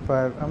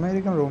 2005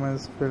 American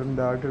romance film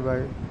directed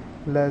by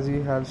Lazy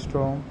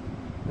Hallstrom,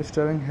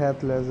 starring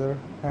Heath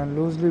and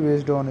loosely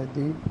based on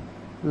the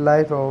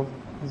life of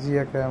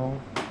Giacomo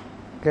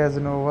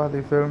Casanova.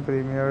 The film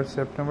premiered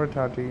September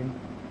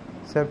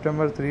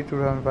 3,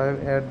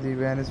 2005 at the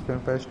Venice Film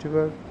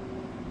Festival.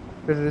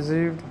 It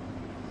received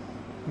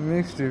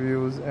mixed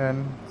reviews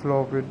and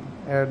flopped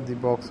at the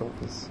box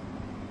office.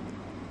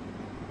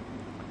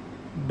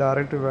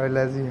 Directed by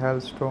Lazy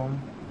Hallstrom,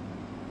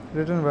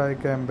 written by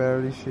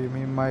Camberly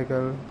Shimi,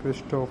 Michael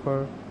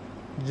Christopher,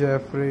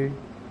 Jeffrey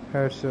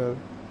Hetzer,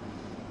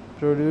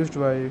 produced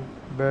by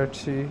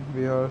Betsy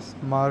Beers,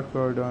 Mark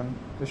Gordon,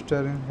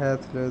 starring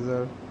Heath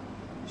Ledger,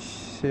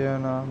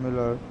 Sienna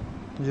Miller,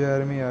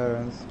 Jeremy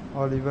Irons,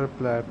 Oliver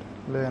Platt,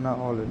 Lena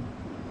Olin.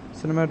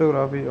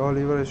 Cinematography: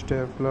 Oliver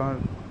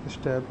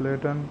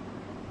Stapleton,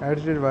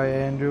 edited by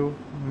Andrew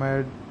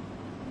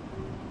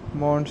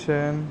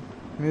Monson,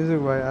 music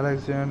by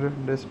Alexander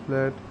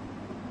Desplat.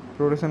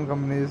 Production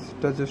companies: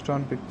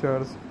 Touchstone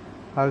Pictures,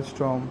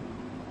 Hallstrom,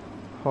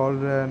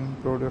 Holden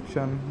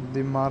Production,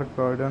 The Mark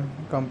Gordon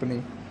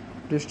Company.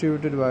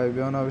 Distributed by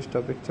Buena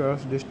Vista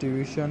Pictures.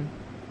 Distribution.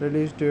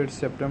 Release date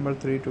September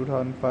 3,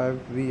 2005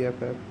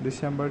 VFF.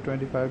 December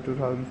 25,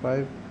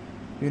 2005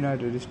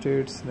 United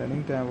States.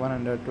 Running time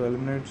 112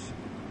 minutes.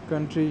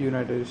 Country: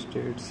 United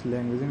States.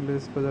 Language: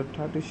 English. Budget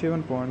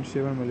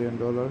 $37.7 million.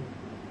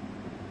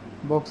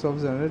 Box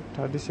office generated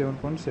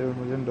 $37.7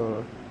 million.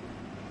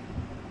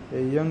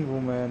 A young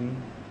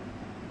woman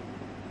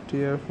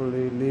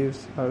tearfully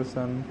leaves her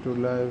son to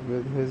live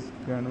with his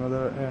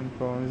grandmother and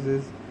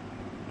promises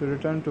to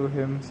return to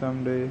him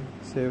someday.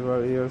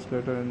 Several years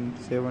later, in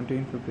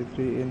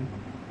 1753, in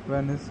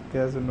Venice,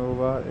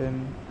 Casanova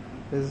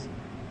is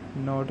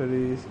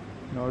notorious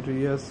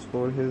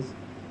for his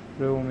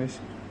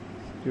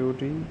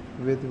promiscuity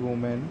with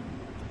women,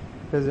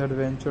 his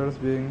adventures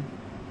being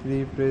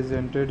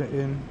represented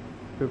in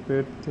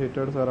puppet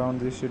theaters around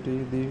the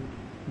city. The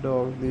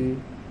dog, the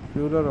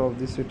ruler of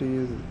the city,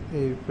 is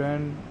a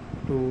friend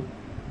to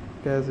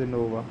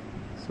Casanova.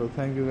 So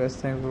thank you guys,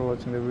 thanks for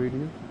watching the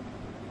video.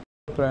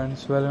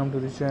 Friends, welcome to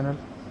the channel.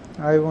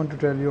 I want to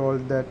tell you all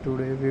that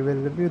today we will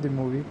review the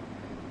movie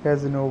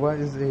Casanova.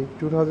 Is a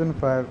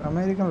 2005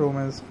 American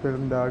romance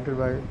film directed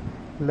by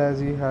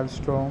Lazy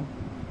Hallstrom,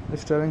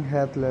 starring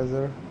Heath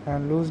Ledger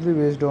and loosely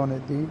based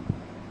on the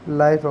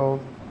life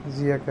of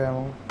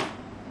Giacomo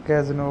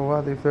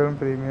Casanova. The film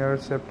premiered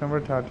September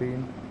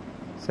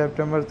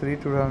 3,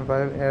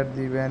 2005 at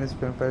the Venice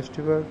Film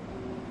Festival.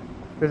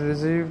 It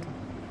received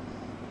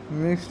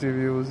mixed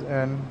reviews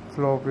and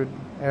flopped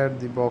at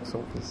the box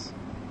office.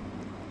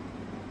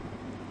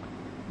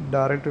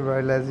 Directed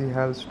by Lazy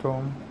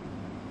Hallstrom,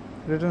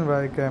 written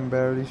by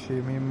Camberly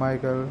Shimi,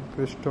 Michael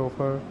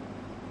Christopher,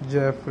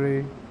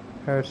 Jeffrey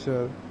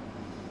Hetzer,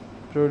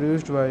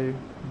 produced by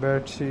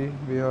Betsy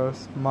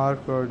Beers,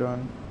 Mark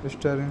Gordon,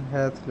 starring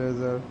Heath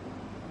Ledger,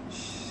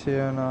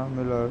 Sienna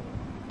Miller,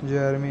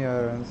 Jeremy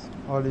Irons,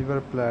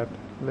 Oliver Platt,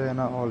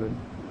 Lena Olin.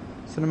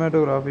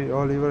 Cinematography: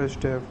 Oliver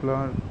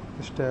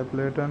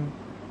Stapleton,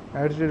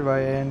 edited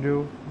by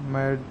Andrew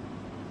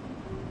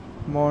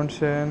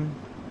Monson,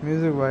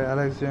 music by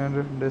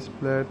Alexander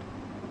Desplat.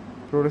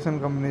 Production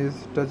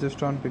companies: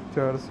 Touchstone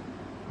Pictures,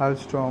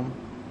 Hallstrom,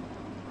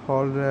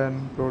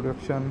 Holden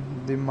Production,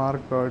 The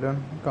Mark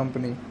Gordon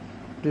Company.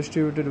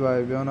 Distributed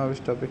by Buena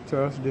Vista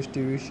Pictures.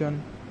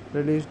 Distribution.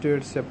 Release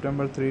date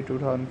September 3,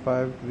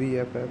 2005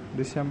 VFF.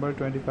 December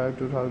 25,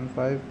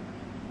 2005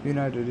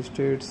 United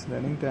States.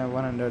 Running time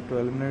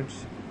 112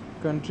 minutes.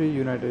 Country: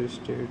 United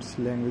States.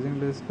 Language: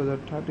 English.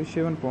 Budget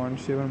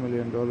 $37.7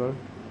 million.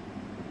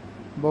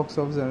 Box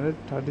office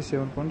generated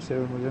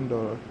 $37.7 million.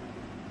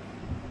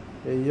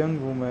 A young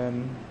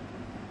woman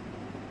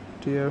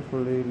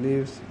tearfully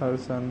leaves her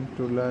son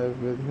to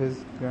live with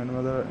his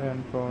grandmother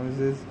and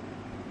promises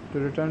to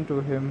return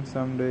to him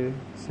someday.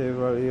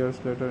 Several years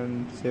later,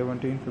 in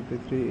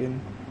 1753,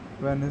 in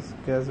Venice,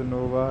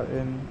 Casanova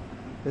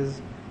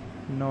is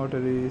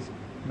notorious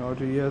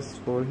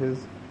for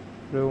his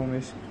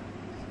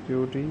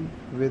promiscuity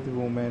with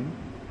women,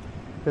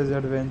 his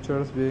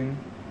adventures being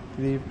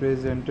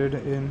represented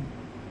in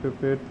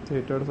puppet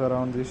theaters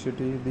around the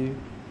city. The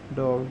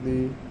dog,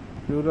 the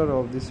ruler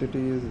of the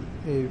city, is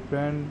a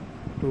friend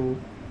to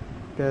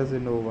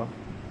Casanova.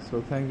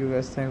 So thank you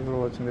guys, thanks for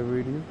watching the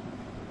video.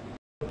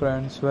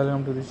 Friends,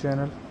 welcome to the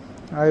channel.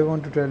 I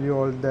want to tell you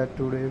all that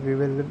today we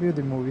will review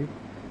the movie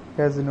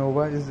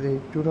Casanova. Is a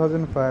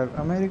 2005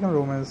 American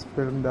romance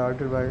film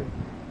directed by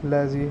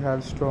Lazi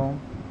Hallstrom,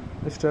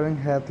 starring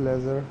Heath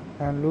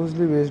and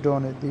loosely based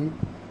on the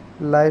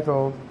life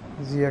of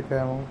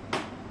Giacomo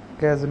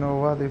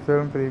Casanova. The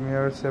film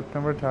premiered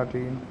September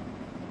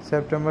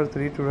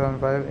 3,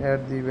 2005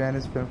 at the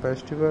Venice Film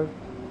Festival.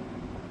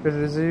 It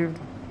received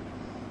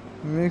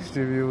mixed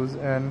reviews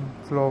and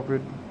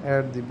flopped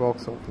at the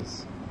box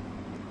office.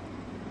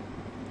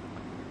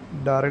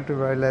 Directed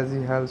by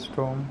Lazi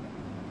Hallstrom,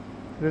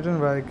 written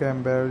by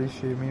Camberly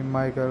Shimi,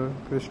 Michael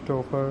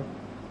Christopher,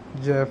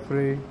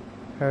 Jeffrey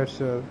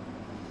Herschel,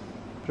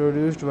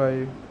 produced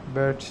by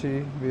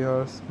Betsy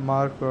Beers,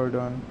 Mark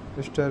Gordon,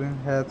 starring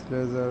Heath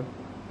Ledger,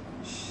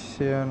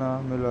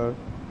 Sienna Miller,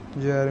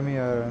 Jeremy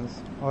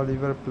Irons,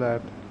 Oliver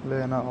Platt,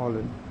 Lena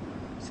Olin.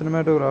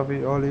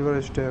 Cinematography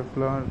Oliver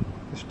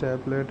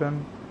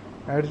Stapleton,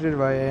 edited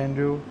by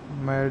Andrew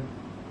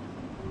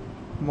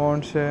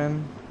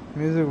Monson,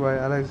 music by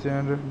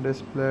Alexander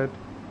Desplat.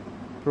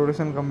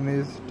 Production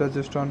companies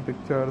Touchstone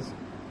Pictures,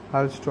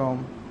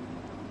 Hallstrom,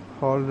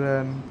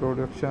 Holden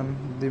Production,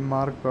 The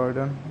Mark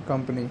Gordon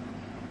Company.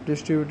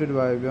 Distributed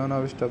by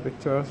Buena Vista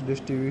Pictures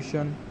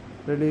Distribution.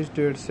 Release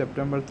date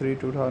September 3,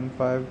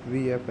 2005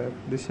 VFF.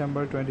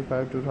 December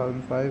 25,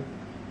 2005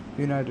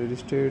 United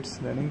States.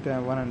 Running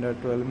time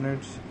 112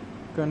 minutes.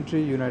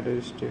 Country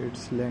United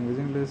States. Language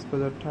English.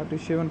 Budget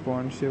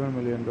 $37.7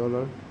 million.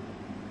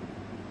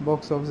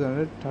 Box office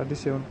generated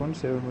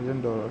 $37.7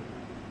 million.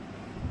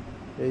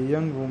 A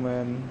young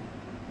woman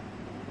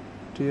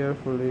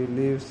tearfully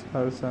leaves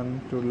her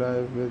son to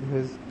live with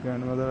his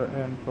grandmother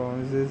and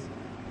promises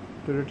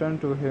to return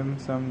to him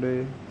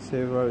someday.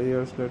 Several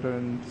years later,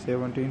 in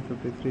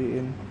 1753,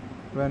 in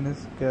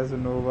Venice,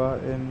 Casanova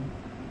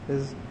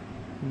is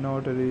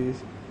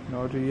notorious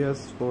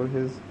for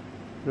his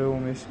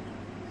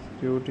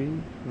promiscuity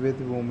with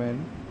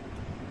women,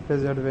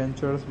 his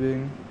adventures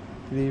being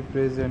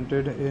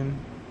represented in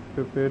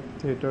puppet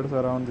theaters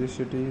around the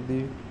city.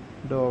 The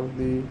dog,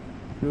 the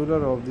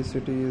ruler of the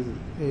city, is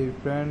a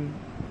friend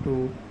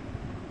to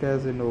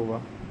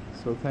Casanova.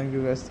 So thank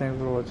you guys, thanks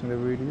for watching the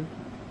video.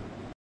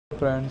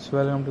 Friends,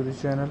 welcome to the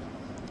channel.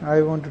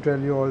 I want to tell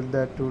you all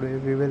that today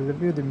we will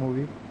review the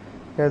movie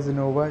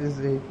Casanova. Is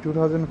a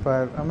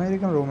 2005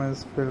 American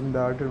romance film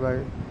directed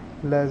by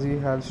Lazi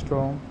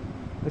Hallstrom,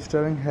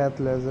 starring Heath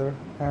Ledger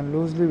and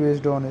loosely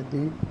based on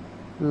the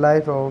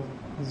life of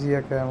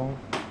Giacomo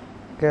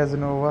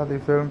Casanova. The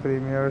film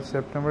premiered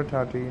September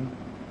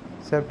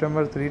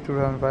 3,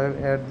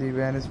 2005 at the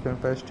Venice Film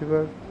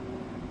Festival.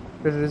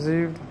 It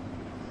received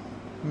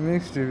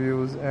mixed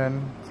reviews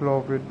and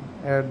flopped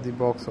at the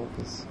box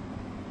office.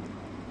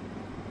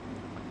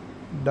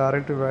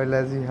 Directed by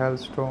Lazi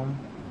Hallstrom,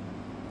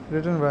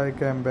 written by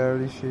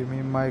Camberly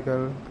Shimi,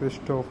 Michael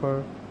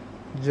Christopher,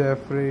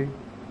 Jeffrey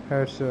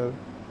Herschel,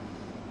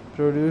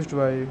 produced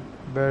by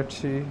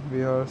Betsy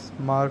Beers,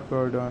 Mark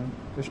Gordon,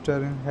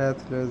 starring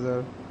Heath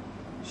Ledger,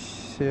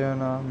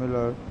 Sienna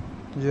Miller,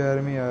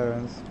 Jeremy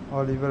Irons,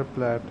 Oliver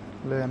Platt,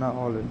 Lena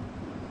Olin.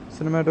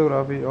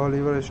 Cinematography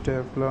Oliver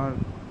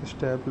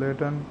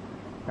Stapleton,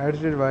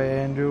 edited by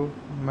Andrew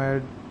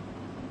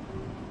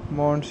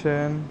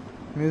Monson,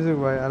 music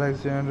by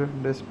Alexander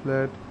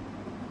Desplat.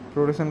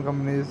 Production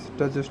companies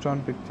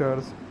Touchstone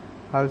Pictures,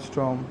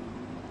 Hallstrom,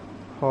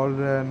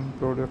 Holden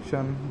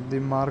Production, The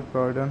Mark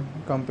Gordon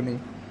Company.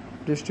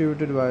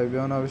 Distributed by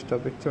Buena Vista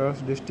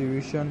Pictures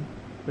Distribution.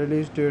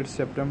 Release date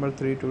September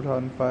 3,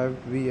 2005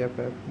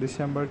 VFF.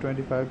 December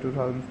 25,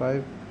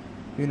 2005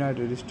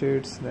 United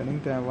States. Running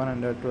time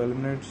 112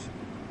 minutes.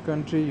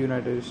 Country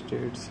United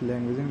States.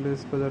 Language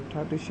English. Budget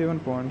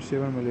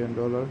 $37.7 million.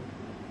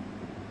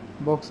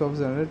 Box office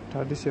generated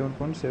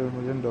 $37.7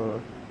 million.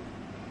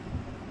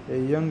 A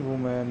young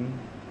woman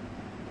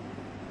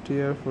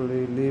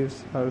tearfully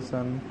leaves her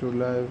son to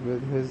live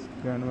with his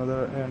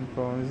grandmother and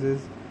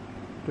promises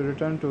to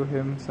return to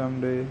him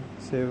someday.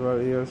 Several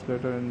years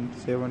later, in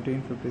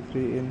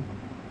 1753, in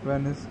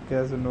Venice,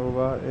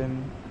 Casanova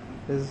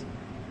is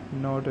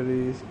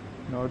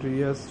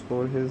notorious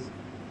for his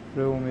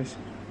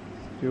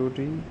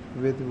promiscuity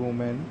with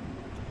women,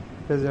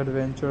 his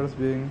adventures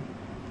being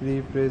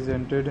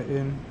represented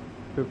in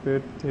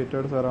puppet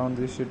theaters around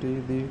the city.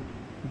 The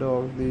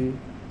dog, the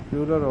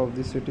ruler of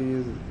the city,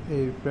 is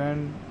a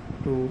friend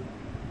to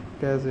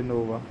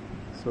Casanova.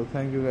 So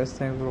thank you guys,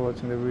 thanks for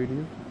watching the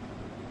video.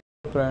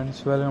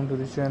 Friends, welcome to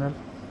the channel.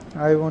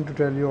 I want to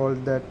tell you all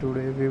that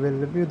today we will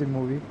review the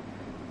movie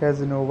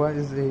Casanova.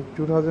 Is a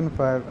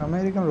 2005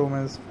 American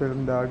romance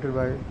film directed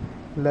by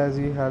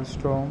Lazi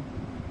Hallstrom,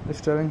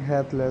 starring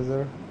Heath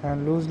Ledger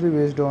and loosely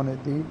based on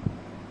the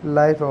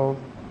life of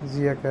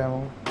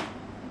Giacomo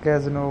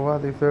Casanova.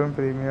 The film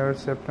premiered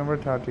September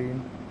 3,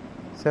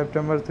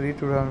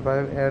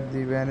 2005 at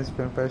the Venice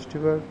Film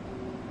Festival.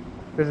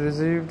 It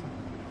received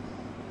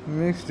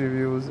mixed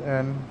reviews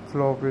and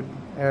flopped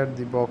at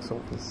the box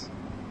office.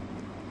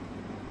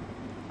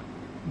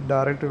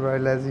 Directed by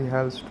Leslie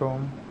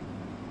Hellstrom,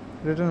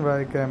 written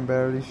by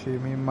Camberly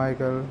Shimi,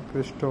 Michael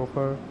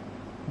Christopher,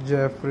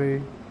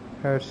 Jeffrey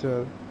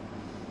Herschel,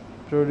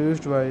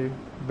 produced by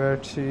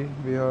Betsy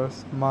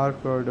Beers,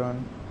 Mark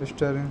Gordon,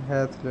 starring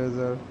Heath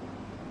Ledger,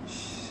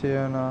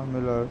 Sienna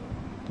Miller,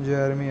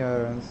 Jeremy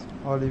Irons,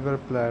 Oliver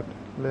Platt,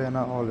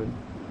 Lena Olin.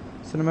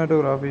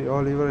 Cinematography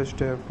Oliver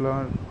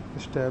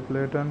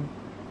Stapleton,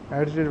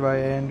 edited by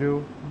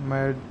Andrew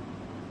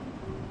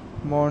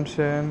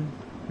Monson,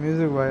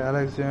 music by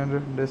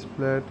Alexander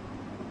Desplat,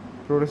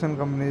 production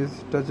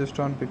companies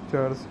Touchstone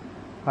Pictures,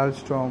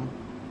 Hellstrom,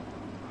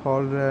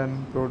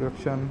 Holden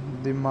Production,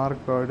 The Mark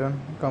Gordon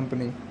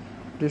Company,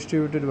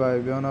 distributed by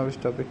Buena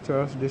Vista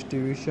Pictures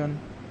Distribution,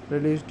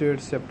 release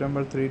date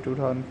September 3,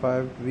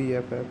 2005,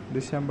 VFF,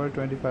 December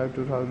 25,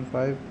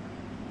 2005,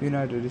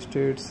 United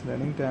States,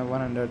 running time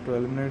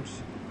 112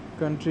 minutes,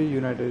 country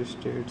United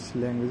States,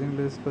 language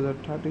English,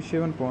 budget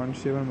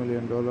 $37.7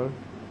 million,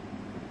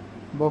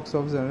 box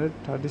office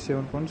generate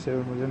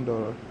 $37.7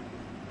 million.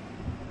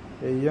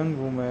 A young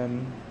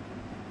woman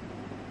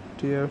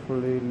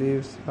tearfully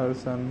leaves her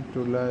son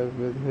to live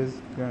with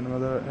his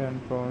grandmother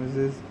and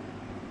promises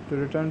to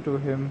return to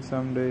him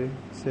someday.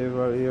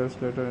 Several years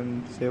later,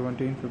 in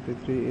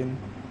 1753, in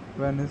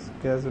Venice,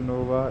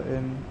 Casanova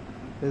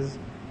is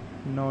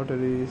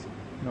notorious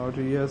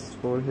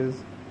for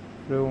his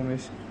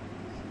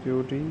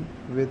promiscuity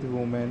with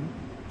women,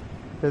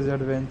 his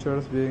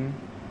adventures being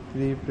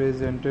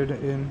represented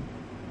in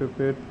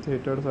puppet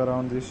theaters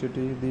around the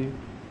city. The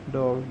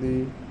dog,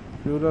 the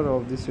ruler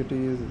of the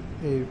city, is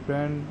a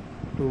friend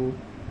to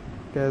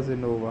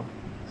Casanova.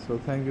 So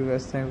thank you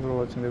guys, thanks for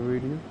watching the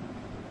video.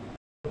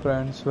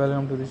 Friends,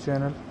 welcome to the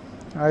channel.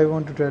 I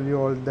want to tell you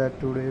all that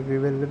today we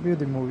will review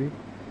the movie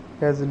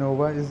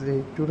Casanova. Is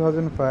a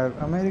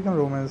 2005 American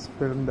romance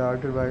film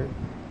directed by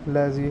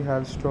Leslie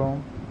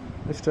Hellstrom,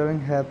 starring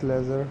Heath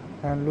Ledger,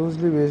 and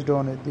loosely based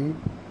on the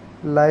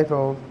life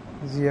of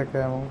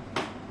Giacomo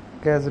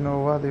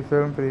Casanova. The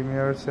film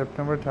premiered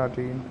September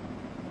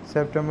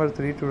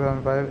 3,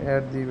 2005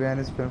 at the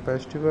Venice Film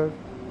Festival.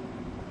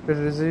 It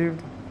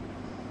received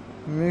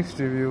mixed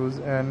reviews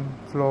and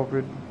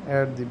flopped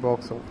at the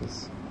box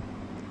office.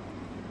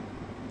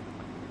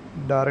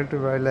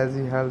 Directed by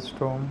Leslie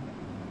Hellstrom,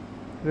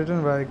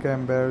 written by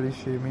Camberly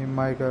Shimi,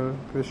 Michael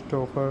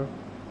Christopher,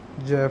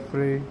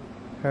 Jeffrey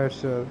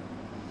Herschel,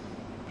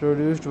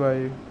 produced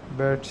by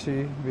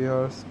Betsy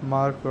Beers,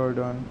 Mark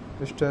Gordon,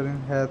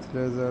 starring Heath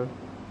Ledger,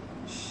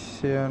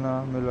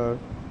 Sienna Miller,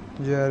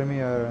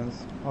 Jeremy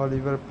Irons,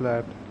 Oliver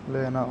Platt,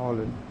 Lena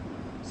Olin.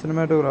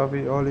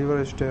 Cinematography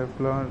Oliver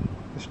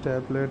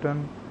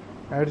Stapleton,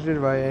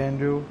 edited by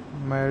Andrew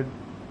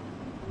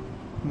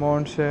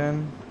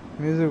Monson,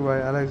 music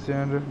by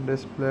Alexander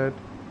Desplat,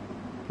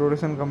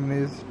 production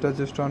companies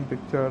Touchstone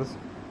Pictures,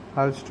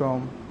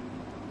 Hellstrom,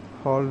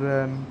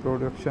 Holden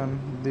Production,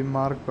 The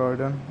Mark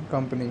Gordon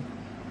Company,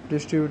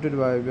 distributed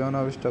by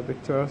Buena Vista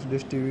Pictures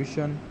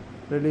Distribution,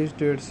 release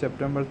date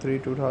September 3,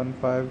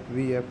 2005,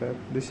 VFF,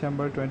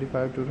 December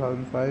 25,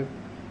 2005,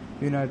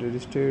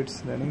 United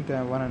States, running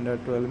time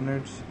 112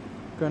 minutes,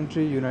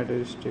 country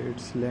United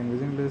States,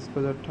 language English,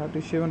 budget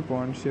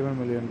 $37.7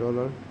 million,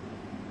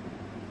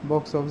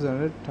 box office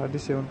generate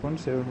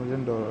 $37.7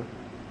 million.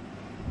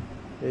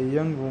 A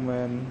young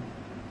woman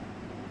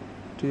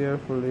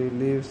tearfully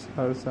leaves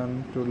her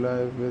son to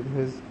live with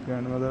his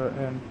grandmother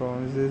and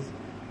promises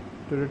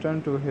to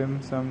return to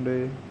him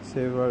someday.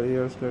 Several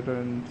years later,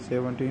 in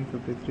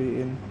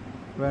 1753, in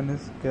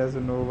Venice,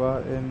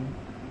 Casanova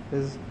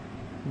is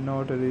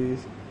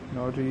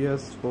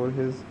notorious for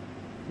his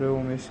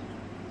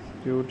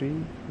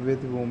promiscuity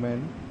with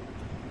women,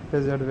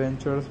 his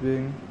adventures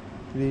being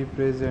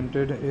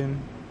represented in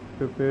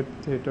puppet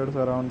theaters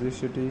around the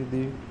city.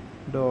 The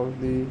dog,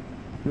 the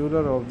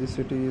ruler of the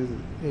city, is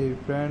a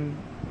friend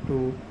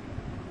to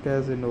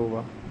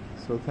Casanova.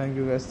 So thank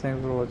you guys,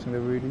 thanks for watching the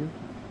video.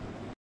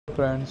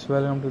 Friends,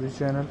 welcome to the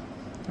channel.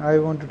 I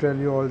want to tell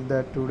you all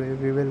that today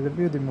we will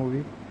review the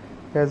movie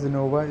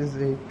Casanova. Is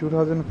a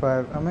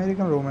 2005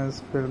 American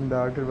romance film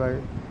directed by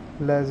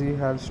Leslie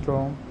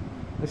Hellstrom,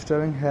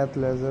 starring Heath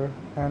Ledger,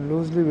 and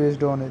loosely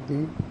based on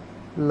the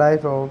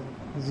life of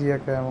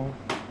Giacomo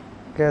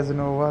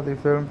Casanova. The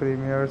film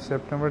premiered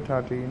September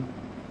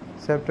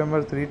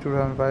 3,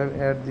 2005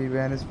 at the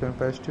Venice Film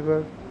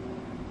Festival.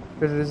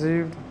 It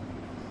received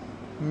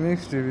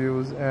mixed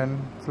reviews and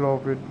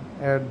flopped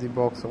at the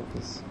box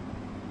office.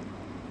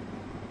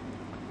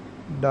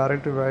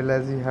 Directed by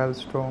Leslie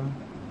Hellstrom,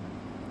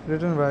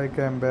 written by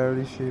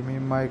Camberly Shimi,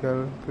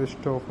 Michael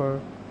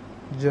Christopher,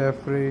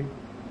 Jeffrey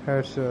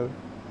Herschel,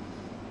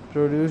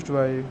 produced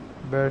by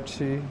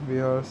Betsy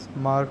Beers,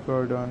 Mark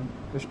Gordon,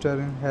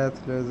 starring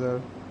Heath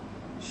Ledger,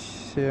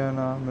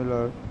 Sienna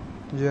Miller,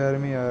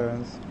 Jeremy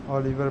Irons,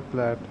 Oliver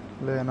Platt,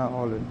 Lena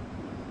Olin.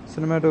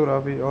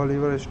 Cinematography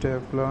Oliver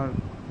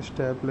Stapleton,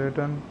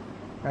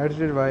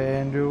 edited by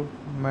Andrew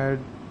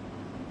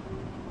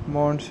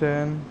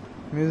Monson,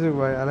 music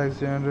by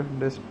Alexander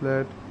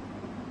Desplat,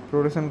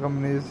 production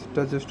companies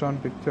Touchstone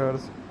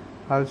Pictures,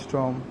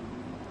 Hellstrom,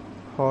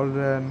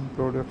 Holden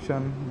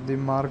Production, The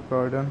Mark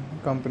Gordon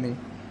Company.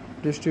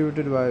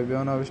 Distributed by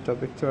Buena Vista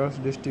Pictures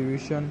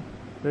Distribution.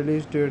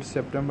 Release date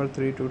September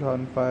 3,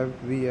 2005.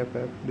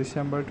 VFF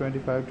December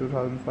 25,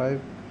 2005.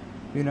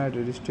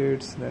 United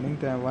States. Running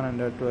time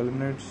 112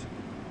 minutes.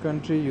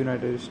 Country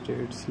United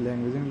States.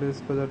 Language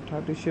English. Budget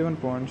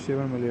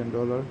 $37.7 million.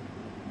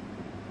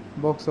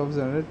 Box office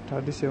generated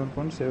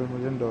 $37.7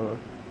 million.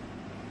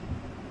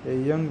 A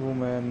young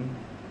woman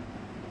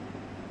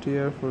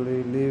tearfully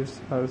leaves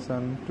her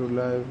son to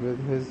live with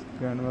his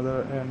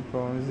grandmother and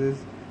promises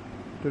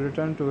to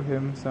return to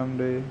him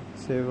someday.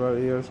 Several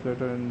years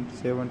later, in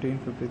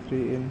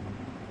 1753, in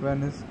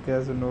Venice,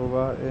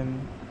 Casanova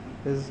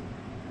is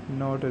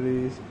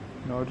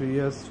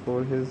notorious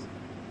for his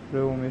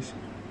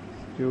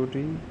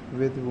promiscuity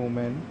with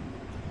women,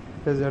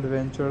 his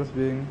adventures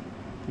being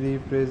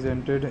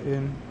represented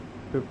in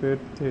puppet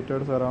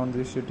theaters around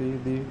the city.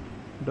 The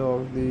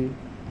dog, the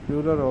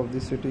ruler of the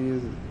city,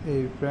 is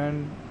a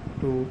friend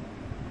to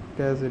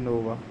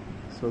Casanova.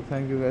 So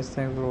thank you guys,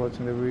 thanks for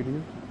watching the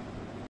video.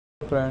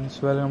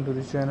 Friends, welcome to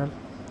the channel.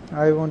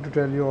 I want to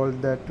tell you all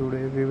that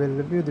today we will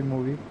review the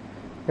movie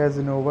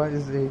Casanova.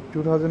 Is a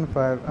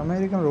 2005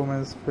 American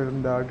romance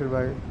film directed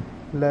by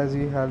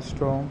Lazy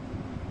Hallstrom,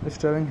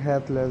 starring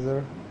Heath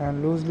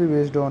and loosely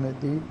based on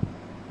the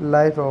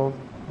life of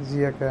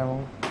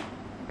Giacomo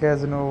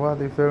Casanova.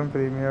 The film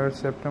premiered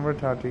September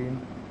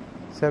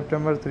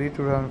 3,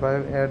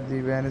 2005 at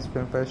the Venice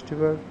Film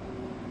Festival.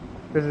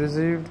 It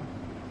received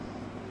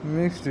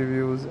mixed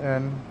reviews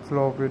and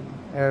flopped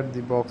at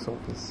the box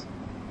office.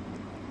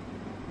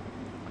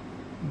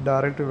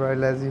 Directed by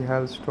Lazy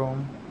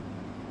Hallstrom,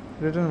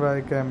 written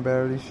by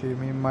Camberly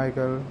Shimi,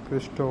 Michael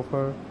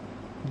Christopher,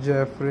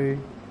 Jeffrey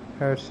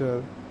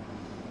Herschel,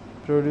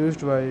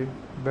 produced by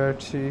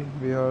Betsy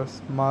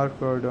Beers, Mark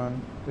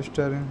Gordon,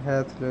 starring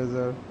Heath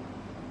Ledger,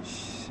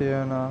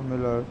 Sienna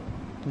Miller,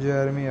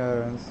 Jeremy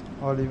Irons,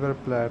 Oliver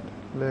Platt,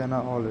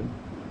 Lena Olin.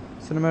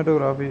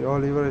 Cinematography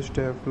Oliver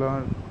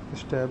Stapleton,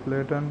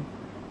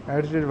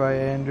 edited by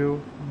Andrew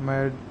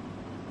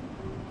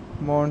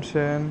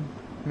Monson,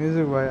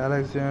 music by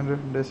Alexander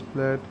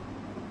Desplat.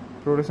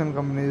 Production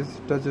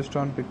companies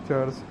Touchstone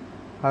Pictures,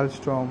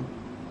 Hallstrom,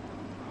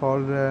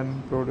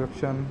 Holden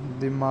Production,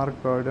 The Mark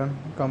Gordon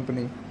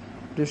Company.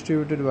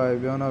 Distributed by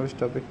Buena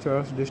Vista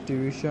Pictures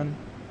Distribution.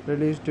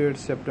 Release date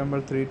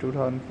September 3,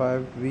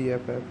 2005.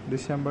 VFF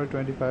December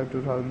 25,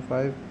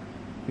 2005.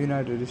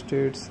 United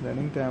States.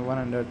 Running time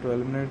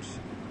 112 minutes.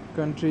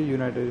 Country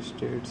United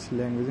States.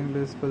 Language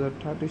English. Budget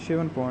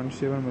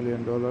 $37.7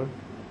 million.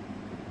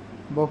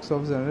 Box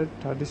office generated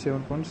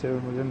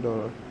 $37.7 million.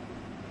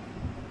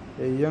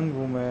 A young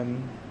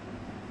woman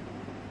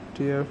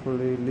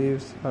tearfully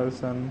leaves her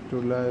son to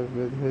live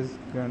with his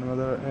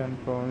grandmother and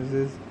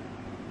promises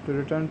to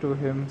return to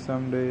him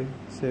someday.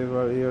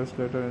 Several years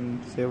later, in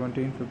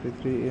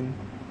 1753, in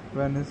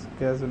Venice,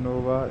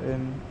 Casanova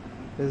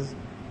is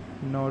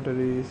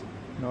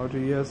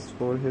notorious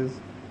for his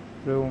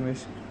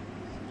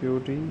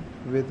promiscuity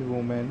with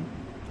women,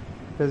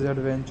 his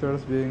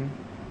adventures being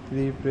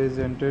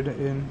represented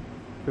in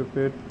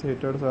puppet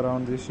theaters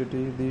around the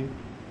city. The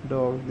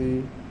dog,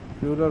 the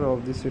ruler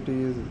of the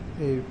city, is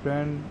a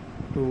friend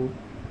to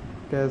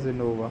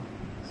Casanova.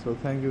 So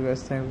thank you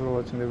guys, thanks for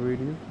watching the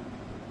video.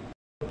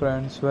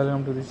 Friends,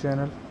 welcome to the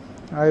channel.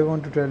 I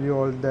want to tell you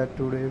all that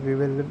today we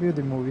will review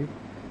the movie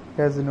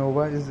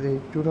Casanova. Is a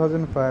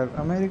 2005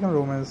 American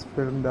romance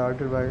film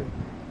directed by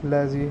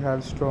Lazy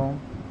Hallstrom,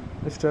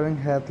 starring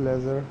Heath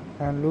Ledger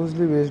and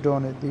loosely based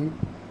on the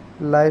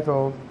life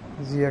of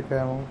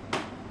Giacomo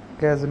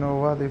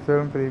Casanova. The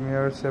film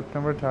premiered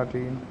September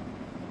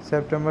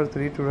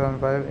 3,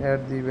 2005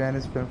 at the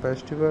Venice Film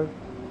Festival.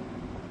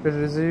 It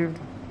received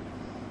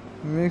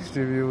mixed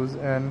reviews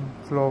and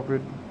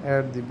flopped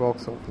at the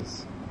box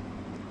office.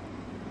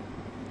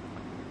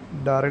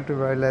 Directed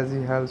by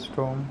Lazy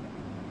Hallstrom,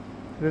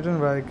 written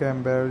by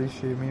Camberly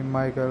Shimi,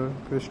 Michael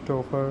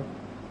Christopher,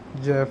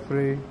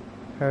 Jeffrey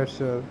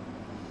Herschel,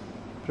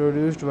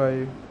 produced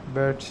by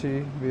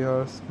Betsy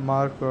Beers,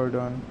 Mark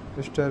Gordon,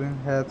 starring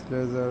Heath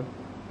Ledger,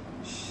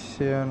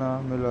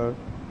 Sienna Miller,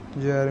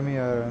 Jeremy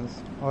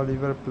Irons,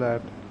 Oliver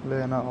Platt,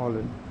 Lena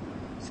Olin.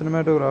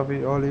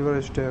 Cinematography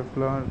Oliver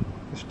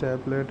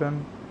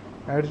Stapleton,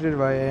 edited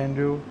by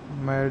Andrew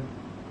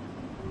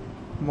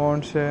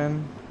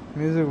Monson,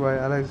 music by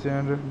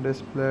Alexander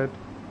Desplat.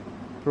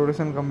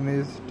 Production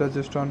companies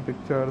Touchstone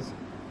Pictures,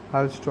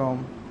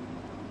 Hallstrom,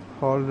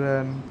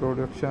 Holden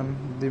Production,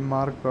 The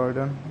Mark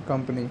Gordon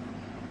Company.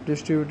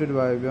 Distributed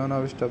by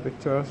Buena Vista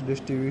Pictures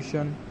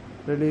Distribution.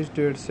 Release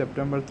date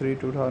September 3,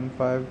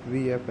 2005.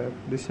 VFF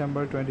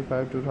December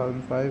 25,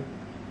 2005.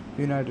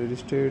 United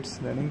States.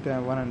 Running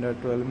time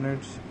 112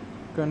 minutes.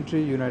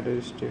 Country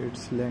United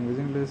States. Language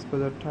English.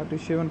 Budget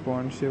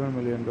 $37.7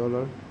 million.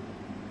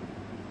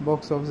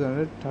 Box office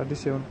generated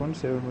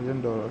 $37.7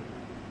 million.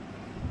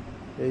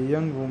 A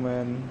young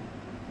woman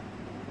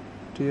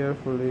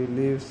tearfully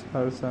leaves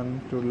her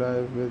son to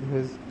live with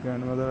his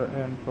grandmother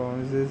and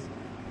promises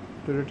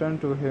to return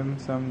to him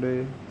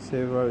someday.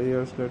 Several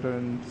years later,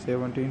 in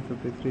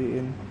 1753,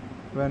 in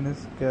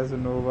Venice,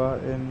 Casanova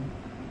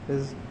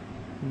is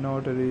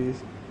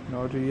notorious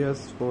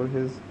for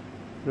his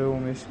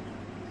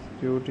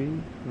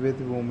promiscuity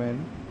with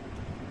women,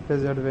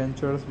 his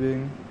adventures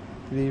being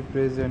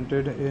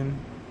represented in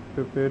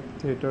puppet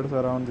theaters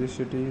around the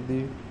city.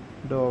 The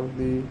dog,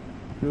 the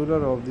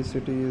ruler of the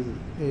city, is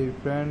a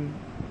friend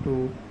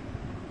to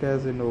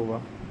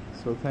Casanova.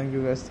 So thank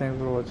you guys, thanks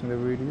for watching the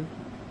video.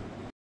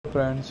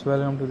 Friends,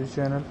 welcome to the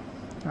channel.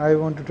 I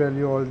want to tell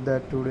you all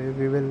that today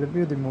we will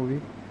review the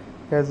movie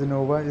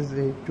Casanova. Is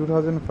a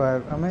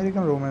 2005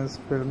 American romance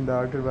film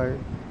directed by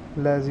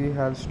Lazy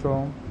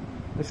Hallstrom,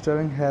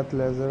 starring Heath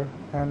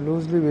and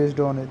loosely based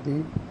on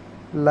the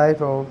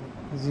life of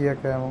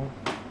Giacomo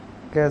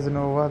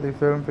Casanova. The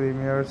film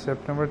premiered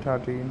September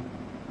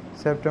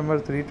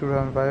 3,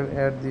 2005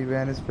 at the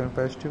Venice Film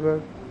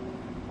Festival.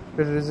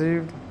 It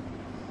received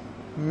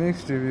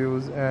mixed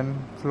reviews and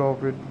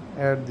flopped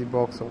at the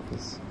box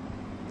office.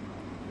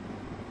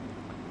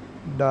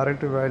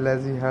 Directed by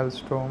Lazy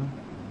Hallstrom,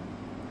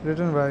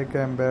 written by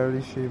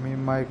Camberly Shimi,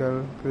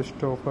 Michael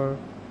Christopher,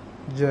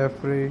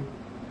 Jeffrey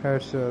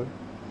Hetzel,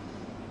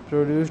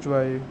 produced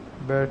by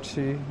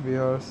Betsy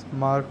Beers,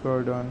 Mark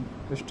Gordon,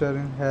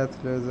 starring Heath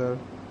Ledger,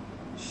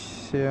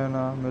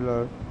 Sienna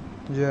Miller,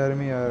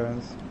 Jeremy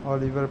Irons,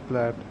 Oliver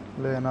Platt,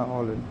 Lena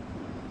Olin.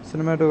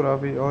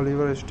 Cinematography: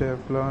 Oliver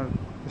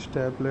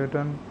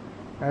Stapleton,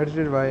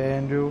 edited by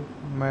Andrew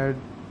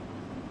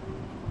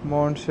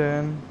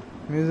Monsen,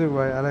 music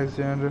by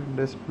Alexander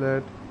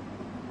Desplat.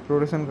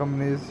 Production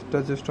companies: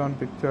 Touchstone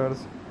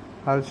Pictures,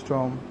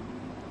 Hallstrom,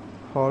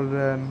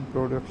 Holden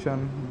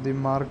Production, The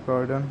Mark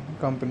Gordon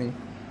Company.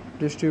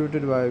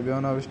 Distributed by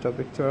Buena Vista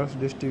Pictures.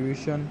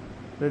 Distribution.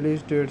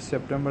 Release date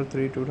September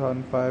 3,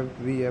 2005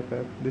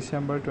 VFF.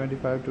 December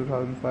 25,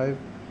 2005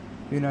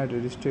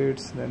 United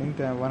States. Running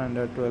time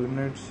 112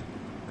 minutes.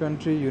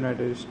 Country: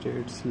 United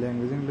States.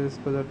 Language: English.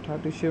 Budget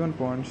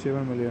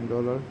 $37.7 million.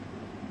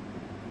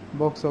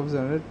 Box office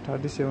generate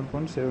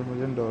 $37.7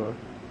 million.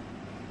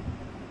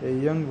 A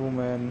young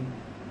woman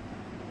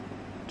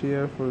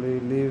tearfully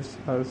leaves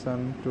her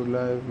son to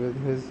live with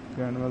his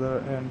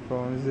grandmother and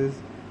promises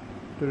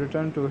to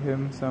return to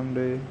him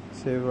someday.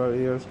 Several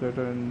years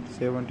later, in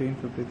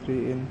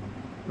 1753, in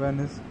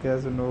Venice,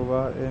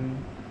 Casanova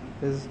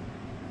is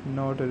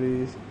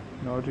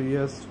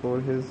notorious for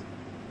his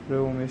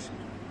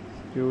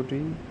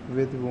promiscuity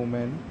with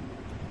women,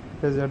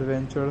 his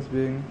adventures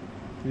being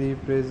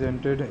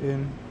represented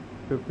in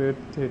puppet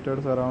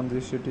theaters around the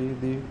city.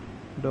 The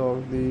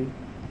dog, the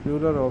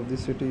ruler of the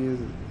city, is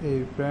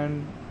a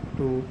friend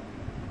to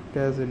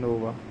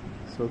Casanova.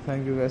 So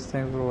thank you guys,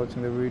 thanks for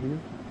watching the video.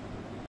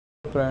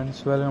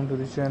 Friends, welcome to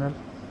the channel.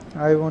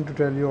 I want to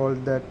tell you all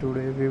that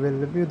today we will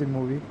review the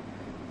movie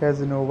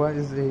Casanova.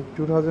 Is a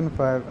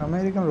 2005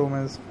 American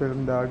romance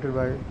film directed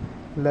by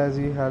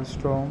Lazy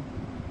Hallstrom,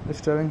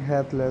 starring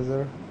Heath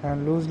Ledger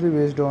and loosely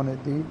based on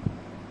the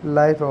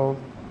life of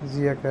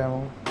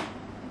Giacomo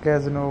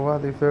Casanova.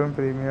 The film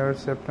premiered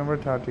September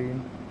 3,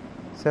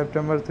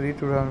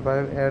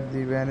 2005 at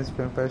the Venice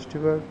Film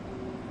Festival.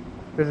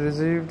 It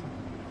received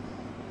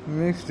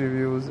mixed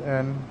reviews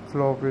and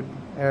flopped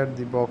at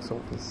the box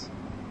office.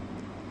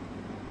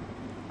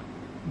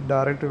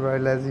 Directed by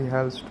Lazy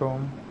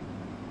Hallstrom,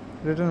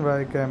 written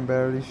by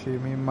Camberly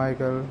Shimi,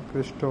 Michael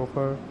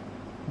Christopher,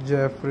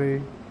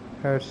 Jeffrey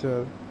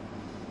Hetzel,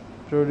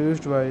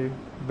 produced by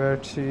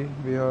Betsy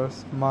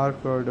Beers,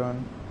 Mark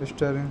Gordon,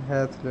 starring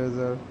Heath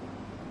Ledger,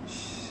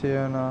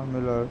 Sienna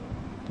Miller,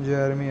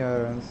 Jeremy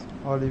Irons,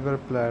 Oliver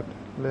Platt,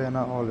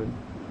 Lena Olin.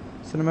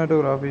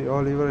 Cinematography: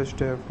 Oliver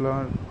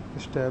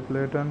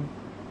Stapleton,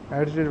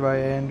 edited by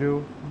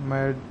Andrew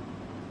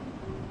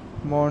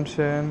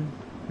Monsen,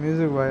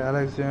 music by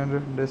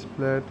Alexander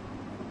Desplat.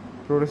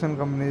 Production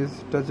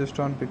companies: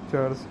 Touchstone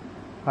Pictures,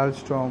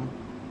 Hallstrom,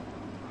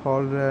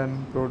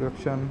 Holden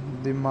Production,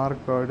 The Mark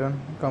Gordon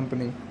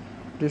Company.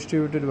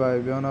 Distributed by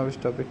Buena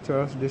Vista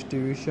Pictures.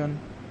 Distribution.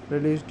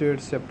 Release date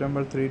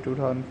September 3,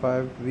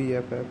 2005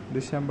 VFF.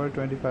 December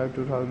 25,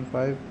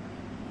 2005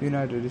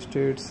 United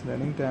States.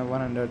 Running time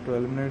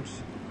 112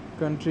 minutes.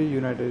 Country: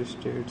 United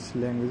States.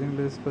 Language: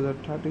 English.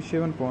 Budget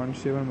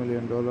 $37.7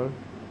 million.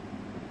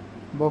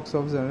 Box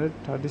office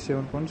generate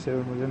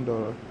 $37.7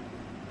 million.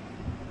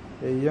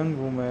 A young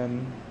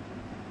woman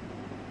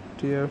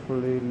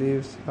tearfully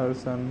leaves her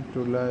son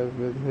to live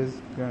with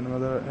his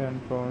grandmother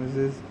and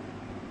promises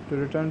to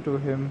return to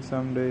him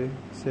someday.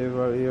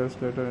 Several years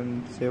later,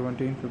 in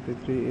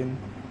 1753, in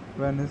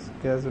Venice,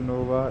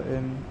 Casanova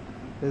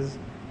is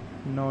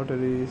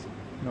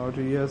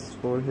notorious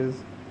for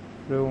his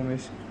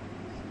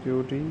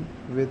promiscuity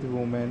with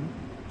women,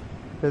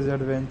 his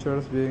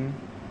adventures being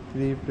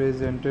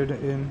represented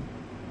in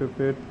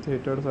puppet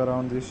theaters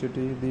around the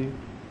city. The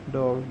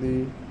dog,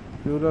 the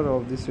ruler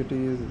of the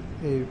city, is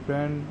a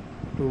friend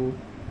to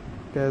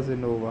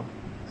Casanova.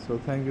 So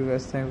thank you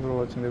guys, thanks for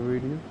watching the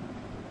video.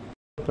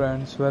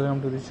 Friends,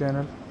 welcome to the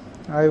channel.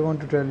 I want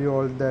to tell you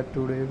all that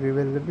today we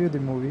will review the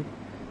movie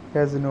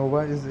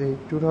Casanova is a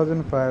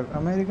 2005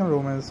 American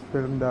romance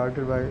film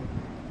directed by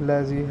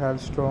Lazi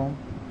Hallstrom,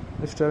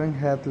 starring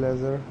Heath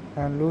Ledger,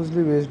 and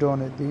loosely based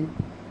on the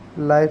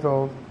life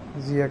of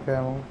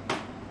Giacomo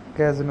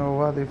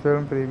Casanova. The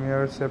film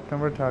premiered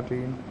September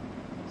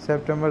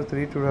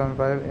 3,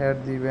 2005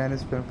 at the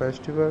Venice Film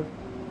Festival.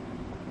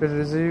 It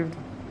received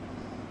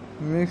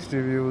mixed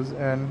reviews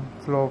and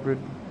flopped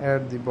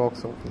at the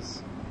box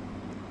office.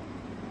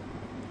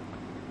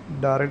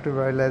 Directed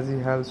by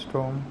Lazi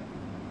Hallstrom,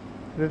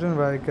 written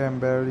by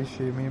Camberly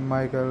Shimi,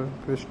 Michael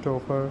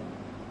Christopher,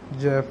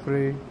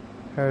 Jeffrey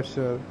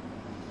Herschel,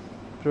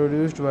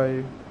 produced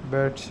by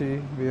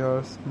Betsy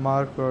Beers,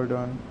 Mark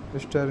Gordon,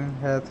 starring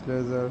Heath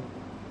Ledger,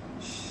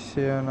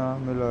 Sienna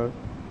Miller,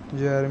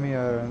 Jeremy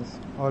Irons,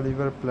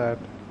 Oliver Platt,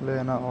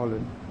 Lena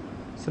Olin.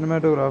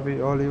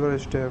 Cinematography Oliver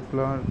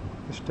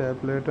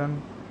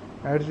Stapleton,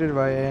 edited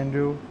by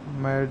Andrew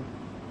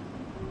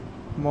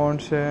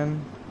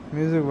Montshan,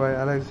 music by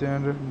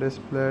Alexander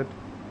Desplat.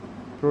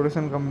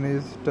 Production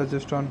companies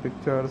Touchstone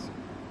Pictures,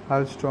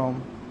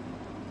 Hallstrom,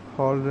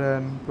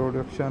 Holden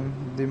Production,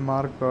 The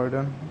Mark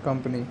Gordon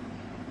Company.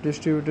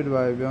 Distributed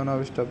by Buena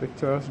Vista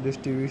Pictures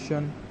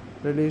Distribution.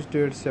 Release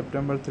date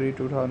September 3,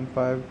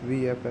 2005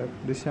 VFF.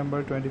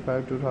 December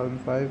 25,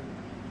 2005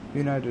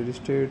 United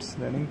States.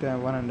 Running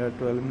time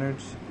 112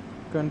 minutes.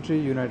 Country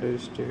United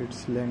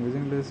States. Language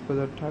English.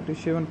 Budget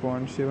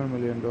 $37.7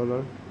 million.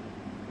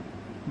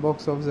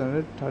 Box office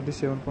generated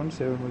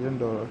 $37.7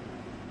 million.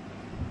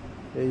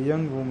 A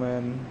young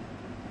woman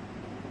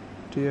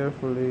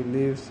tearfully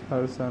leaves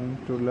her son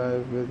to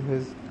live with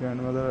his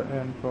grandmother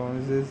and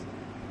promises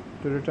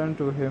to return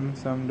to him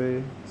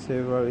someday.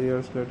 Several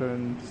years later,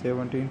 in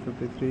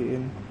 1753,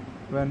 in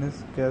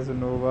Venice,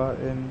 Casanova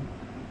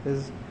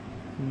is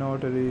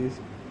notorious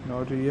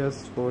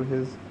for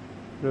his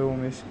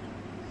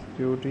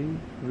promiscuity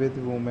with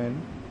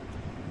women,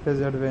 his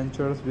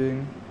adventures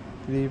being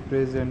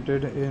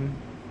represented in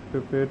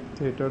puppet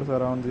theaters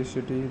around the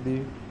city.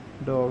 The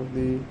dog,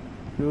 the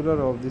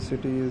ruler of the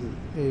city, is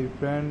a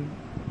friend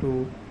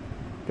to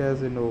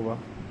Casanova.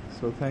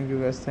 So thank you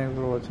guys, thanks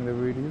for watching the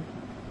video.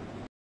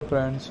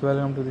 Friends,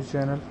 welcome to the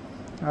channel.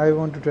 I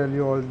want to tell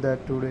you all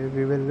that today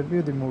we will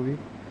review the movie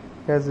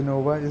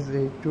Casanova. Is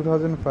a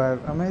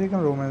 2005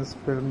 American romance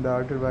film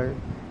directed by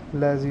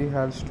Lazi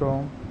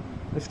Hallstrom,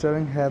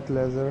 starring Heath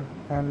Ledger,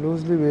 and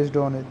loosely based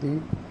on the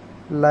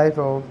life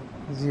of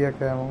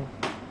Giacomo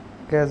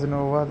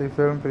Casanova. The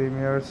film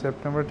premiered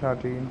September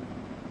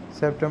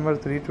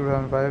 3,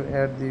 2005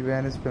 at the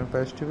Venice Film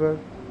Festival.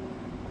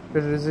 It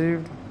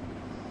received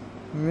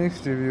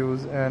mixed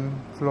reviews and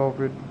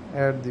flopped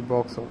at the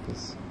box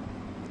office.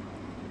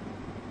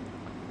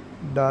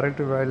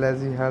 Directed by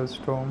Lazi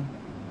Hallstrom,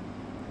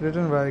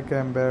 written by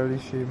Camberly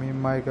Shimi,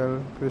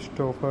 Michael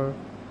Christopher,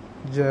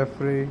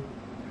 Jeffrey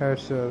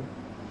Herschel,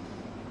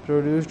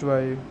 produced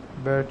by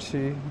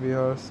Betsy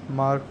Beers,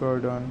 Mark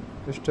Gordon,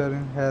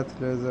 starring Heath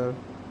Ledger,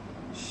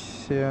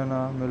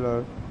 Sienna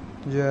Miller,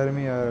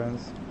 Jeremy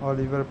Irons,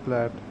 Oliver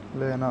Platt,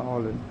 Lena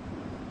Olin.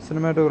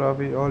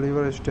 Cinematography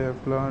Oliver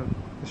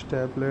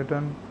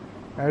Stapleton,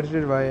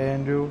 edited by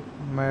Andrew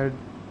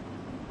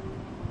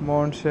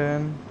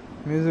Montshan,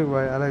 music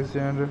by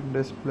Alexander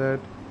Desplat.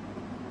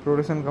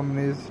 Production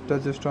companies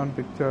Touchstone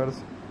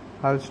Pictures,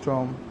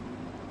 Hallstrom,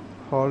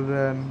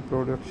 Holden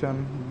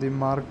Production, The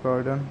Mark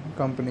Gordon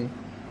Company.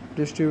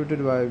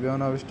 Distributed by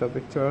Buena Vista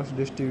Pictures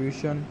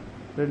Distribution.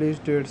 Release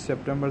date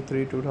September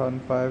 3,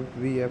 2005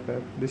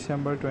 VFF.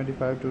 December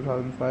 25,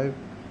 2005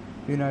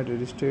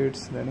 United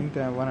States. Running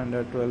time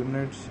 112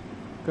 minutes.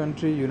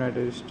 Country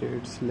United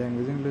States.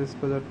 Language English.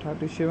 Budget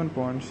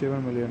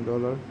 $37.7 million.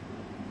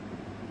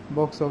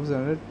 Box office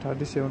generated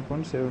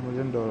 $37.7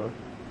 million.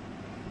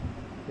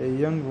 A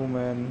young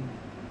woman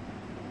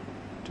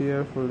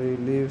tearfully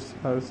leaves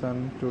her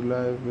son to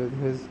live with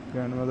his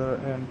grandmother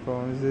and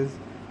promises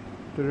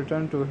to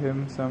return to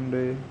him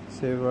someday.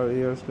 Several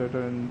years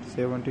later, in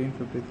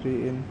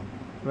 1753, in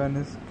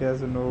Venice,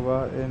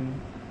 Casanova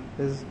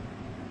is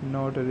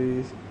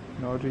notorious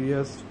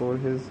for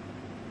his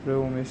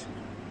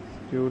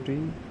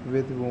promiscuity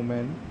with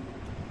women,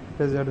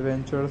 his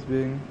adventures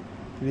being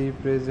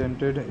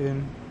represented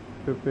in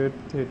puppet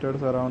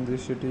theaters around the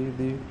city.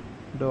 The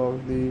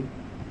dog, the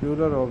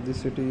ruler of the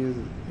city, is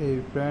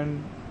a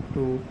friend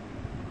to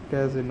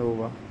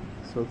Casanova.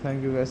 So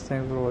thank you guys,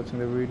 thanks for watching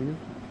the video.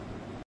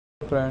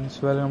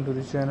 Friends, welcome to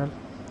the channel.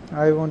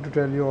 I want to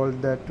tell you all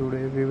that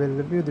today we will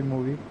review the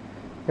movie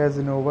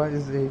Casanova.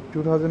 Is a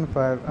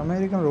 2005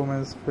 American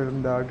romance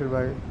film directed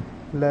by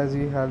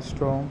Lazi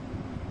Hallstrom,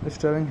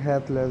 starring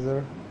Heath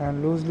Ledger,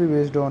 and loosely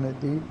based on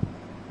the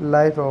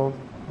life of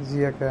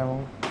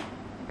Giacomo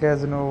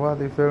Casanova.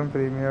 The film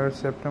premiered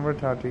September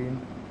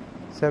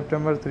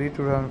 3,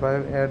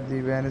 2005 at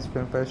the Venice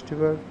Film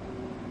Festival.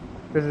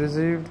 It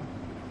received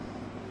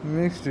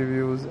mixed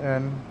reviews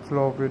and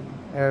flopped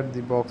at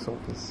the box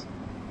office.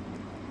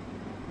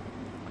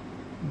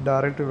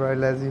 Directed by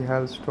Lazi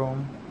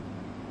Hallstrom,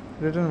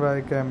 written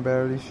by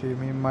Camberly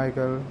Shimi,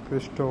 Michael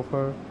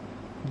Christopher,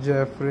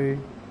 Jeffrey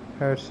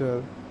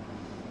Herschel,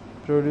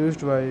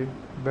 Produced by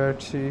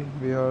Betsy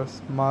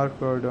Beers, Mark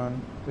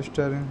Gordon,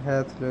 starring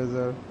Heath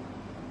Ledger,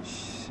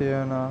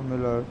 Sienna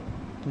Miller,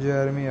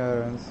 Jeremy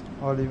Irons,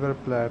 Oliver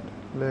Platt,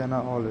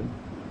 Lena Olin.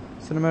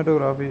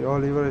 Cinematography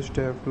Oliver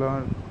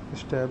Stapleton,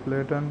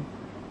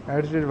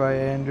 edited by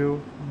Andrew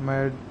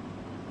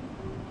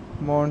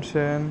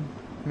Montchan,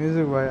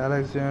 music by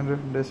Alexander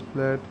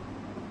Desplat,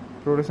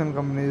 production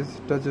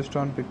companies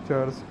Touchstone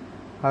Pictures,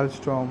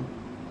 Hellstrom,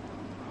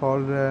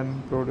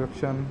 Holden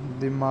Production,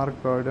 The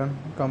Mark Gordon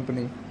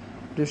Company.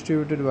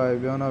 Distributed by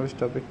Buena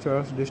Vista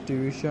Pictures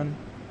Distribution.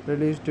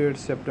 Release date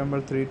September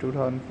 3,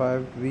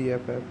 2005.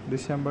 VFF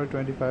December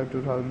 25,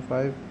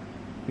 2005.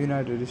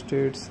 United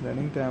States.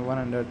 Running time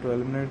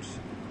 112 minutes.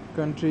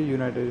 Country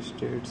United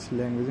States.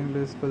 Language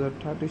English. Budget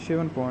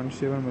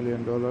 $37.7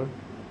 million.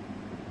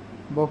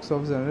 Box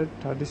office generated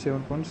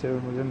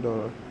 $37.7 million.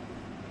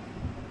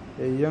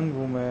 A young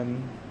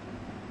woman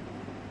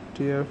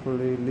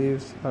tearfully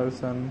leaves her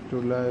son to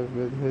live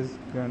with his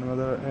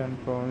grandmother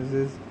and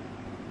promises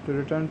to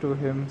return to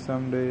him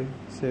someday.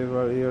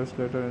 Several years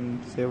later, in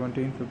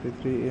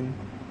 1753, in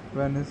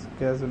Venice,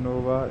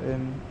 Casanova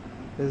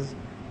is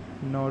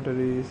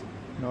notorious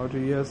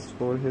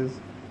for his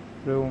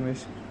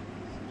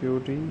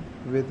promiscuity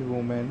with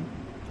women,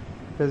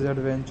 his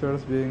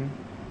adventures being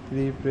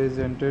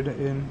represented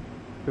in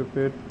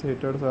puppet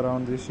theaters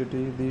around the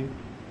city. The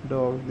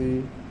dog,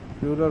 the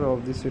ruler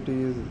of the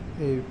city, is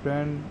a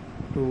friend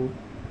to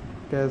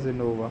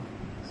Casanova.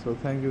 So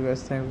thank you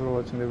guys, thanks for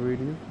watching the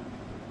video.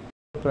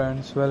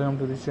 Friends, welcome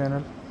to the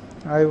channel.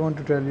 I want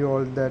to tell you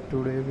all that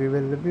today we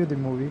will review the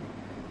movie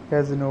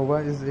Casanova.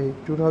 Is a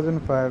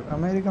 2005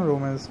 American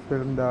romance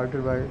film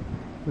directed by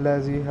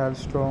Lazi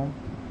Hallstrom,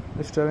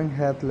 starring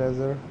Heath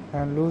Ledger,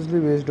 and loosely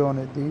based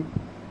on the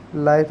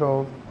life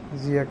of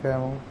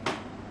Giacomo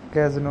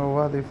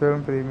Casanova. The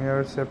film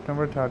premiered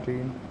September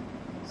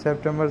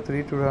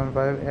 3,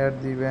 2005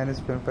 at the Venice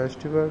Film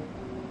Festival.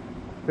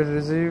 It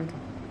received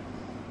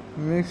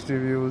mixed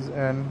reviews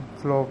and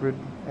flopped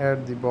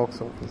at the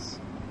box office.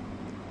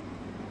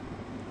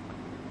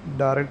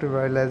 Directed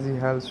by Lazi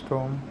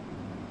Hallstrom,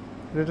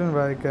 written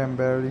by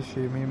Camberly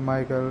Shimi,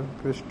 Michael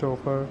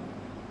Christopher,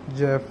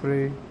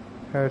 Jeffrey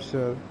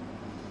Hetzer,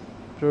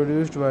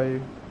 produced by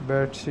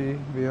Betsy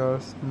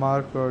Beers,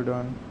 Mark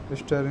Gordon,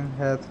 starring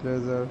Heath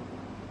Ledger,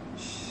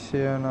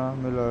 Sienna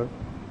Miller,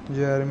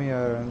 Jeremy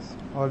Irons,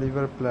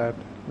 Oliver Platt,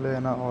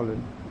 Lena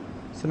Olin.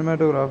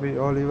 Cinematography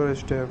Oliver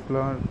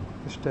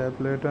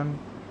Stapleton,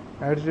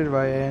 edited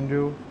by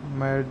Andrew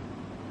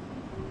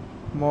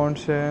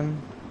Montchan,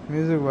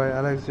 music by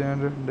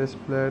Alexander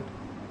Desplat,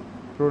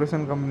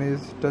 production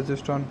companies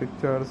Touchstone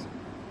Pictures,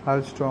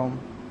 Hellstrom,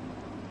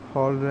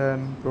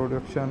 Holden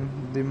Production,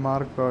 The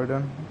Mark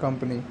Gordon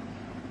Company.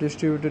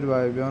 Distributed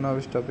by Buena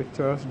Vista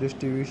Pictures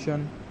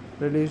Distribution.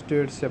 Release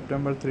date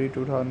September 3,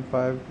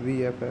 2005.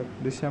 VFF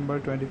December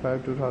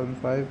 25,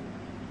 2005.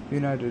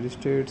 United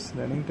States.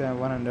 Running time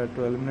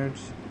 112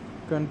 minutes.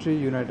 Country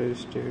United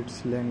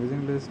States. Language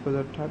English.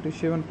 Budget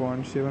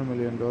 $37.7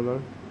 million.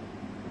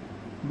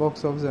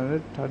 Box office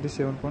generated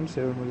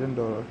 $37.7 million.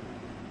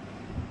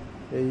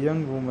 A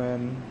young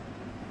woman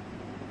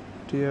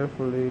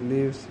tearfully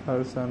leaves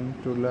her son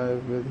to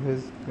live with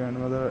his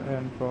grandmother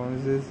and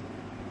promises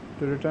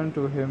to return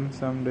to him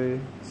someday.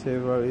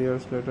 Several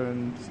years later,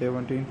 in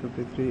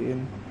 1753,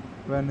 in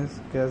Venice,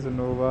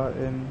 Casanova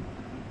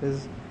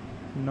is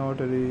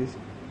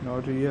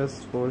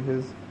notorious for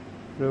his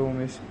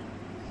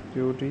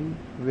promiscuity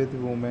with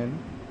women,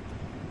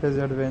 his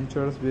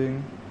adventures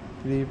being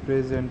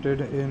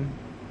represented in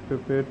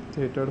puppet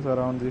theaters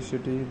around the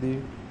city.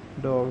 The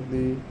dog,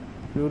 the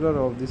ruler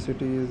of the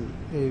city, is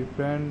a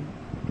friend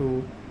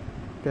to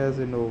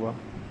Casanova.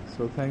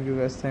 So thank you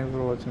guys, thanks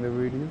for watching the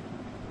video.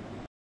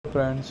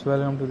 Friends,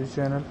 welcome to the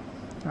channel.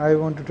 I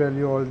want to tell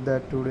you all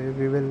that today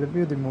we will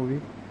review the movie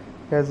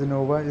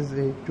Casanova. Is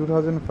a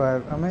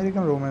 2005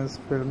 American romance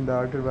film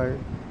directed by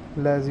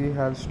Lazi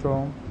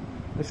Hallstrom,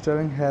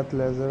 starring Heath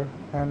Ledger,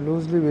 and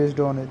loosely based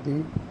on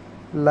the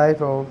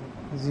life of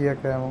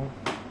Giacomo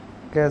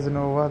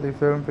Casanova. The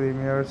film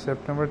premiered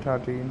September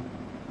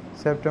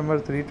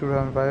 3,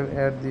 2005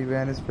 at the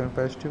Venice Film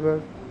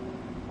Festival.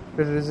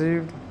 It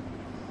received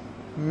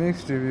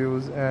mixed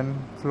reviews and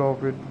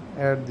flopped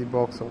at the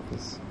box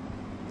office.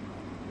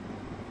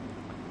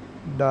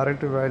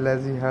 Directed by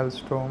Lazi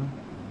Hallstrom,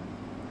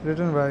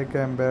 written by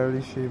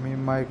Camberly Shimi,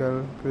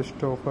 Michael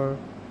Christopher,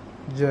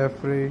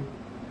 Jeffrey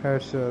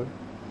Hetzer,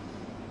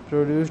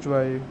 produced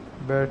by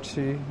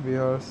Betsy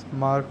Beers,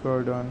 Mark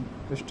Gordon,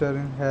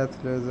 starring Heath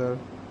Ledger,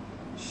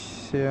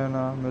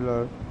 Sienna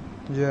Miller,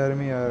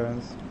 Jeremy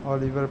Irons,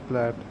 Oliver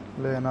Platt,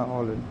 Lena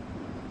Olin.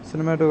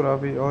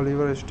 Cinematography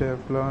Oliver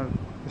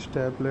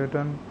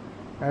Stapleton,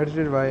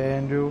 edited by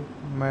Andrew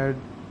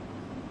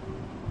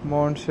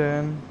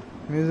Montchan,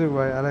 music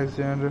by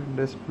Alexander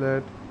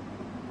Desplat,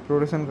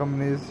 production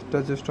companies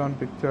Touchstone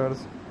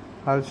Pictures,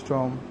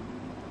 Hellstrom,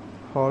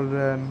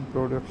 Holden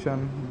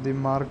Production, The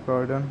Mark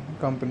Gordon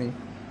Company.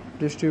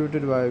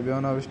 Distributed by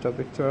Buena Vista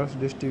Pictures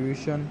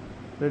Distribution.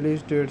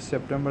 Release date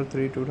September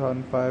 3,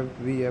 2005.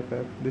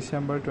 VFF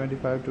December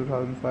 25,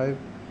 2005.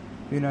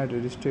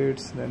 United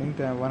States. Running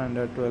time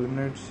 112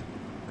 minutes.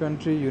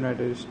 Country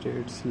United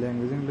States.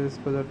 Language English.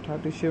 Budget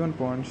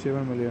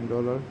 $37.7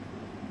 million.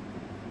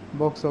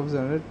 Box office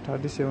generate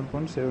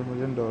 $37.7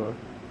 million.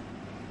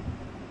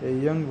 A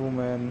young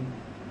woman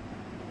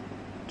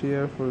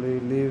tearfully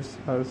leaves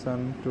her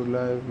son to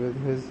live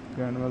with his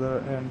grandmother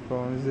and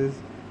promises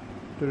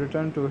to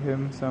return to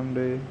him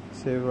someday.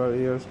 Several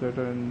years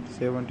later, in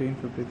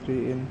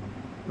 1753, in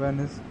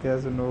Venice,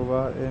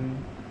 Casanova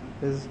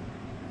is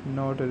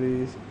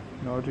notorious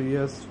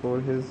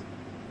for his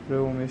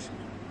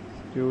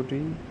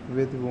promiscuity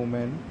with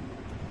women,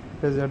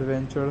 his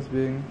adventures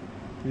being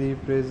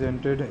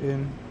represented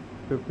in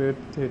puppet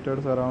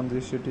theaters around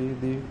the city.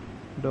 The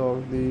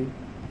dog, the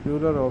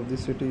ruler of the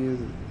city, is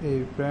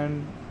a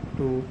friend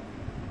to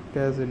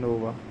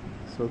Casanova.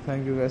 So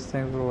thank you guys,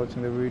 thanks for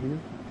watching the video.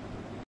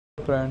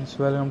 Friends,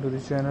 welcome to the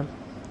channel.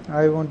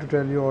 I want to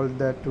tell you all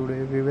that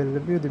today we will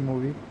review the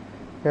movie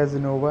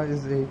Casanova.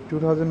 Is a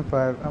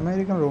 2005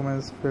 American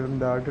romance film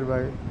directed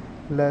by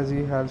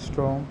Lazy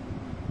Hallstrom,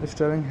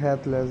 starring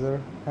Heath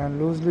and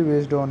loosely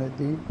based on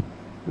the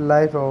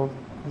life of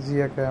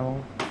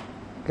Giacomo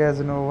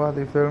Casanova.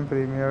 The film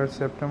premiered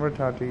September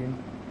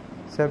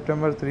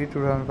 3,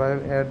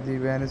 2005 at the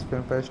Venice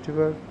Film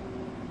Festival.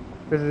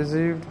 It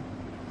received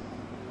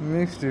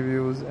mixed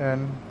reviews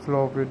and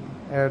flopped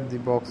at the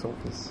box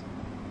office.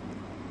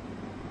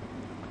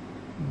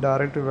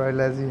 Directed by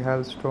Lazy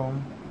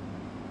Hallstrom,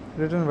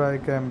 written by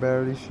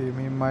Camberly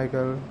Shimi,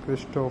 Michael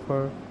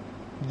Christopher,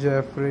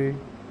 Jeffrey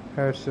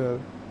Hetzer,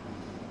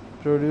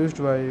 produced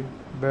by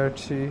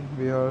Betsy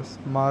Beers,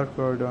 Mark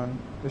Gordon,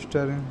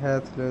 starring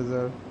Heath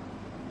Ledger,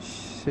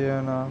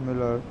 Sienna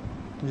Miller,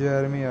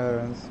 Jeremy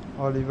Irons,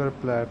 Oliver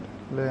Platt,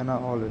 Lena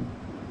Olin.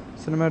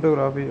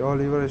 Cinematography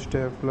Oliver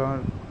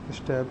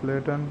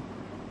Stapleton,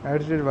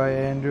 edited by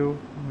Andrew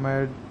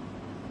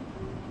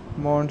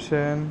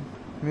Monson,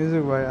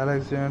 music by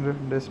Alexander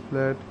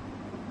Desplat.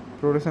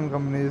 Production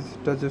companies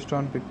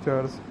Touchstone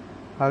Pictures,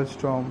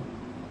 Hallstrom,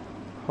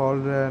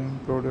 Holden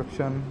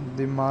Production,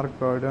 The Mark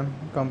Gordon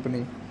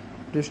Company.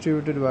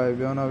 Distributed by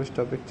Buena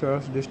Vista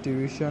Pictures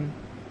Distribution.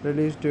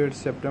 Release date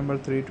September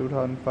 3,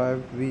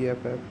 2005.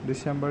 VFF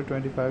December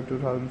 25,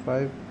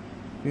 2005.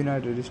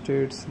 United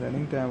States.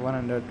 Running time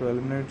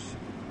 112 minutes.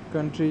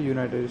 Country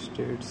United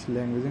States.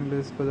 Language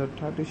English. Budget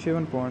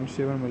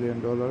 $37.7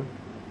 million.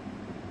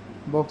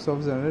 Box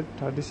office generate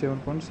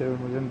 $37.7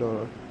 million.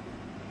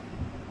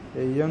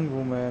 A young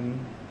woman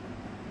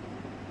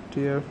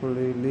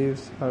tearfully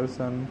leaves her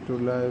son to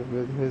live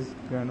with his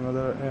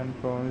grandmother and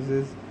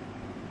promises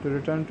to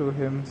return to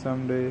him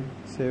someday.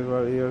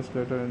 Several years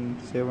later, in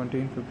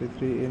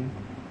 1753, in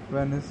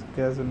Venice,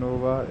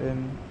 Casanova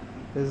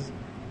is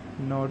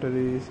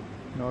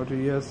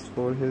notorious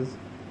for his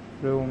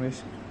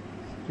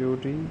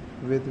promiscuity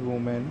with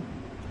women,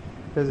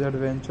 his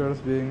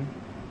adventures being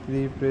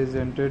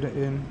represented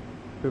in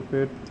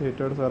puppet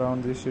theaters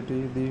around the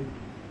city. The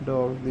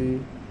dog, the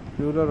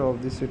ruler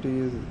of the city,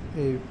 is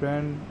a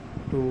friend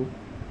to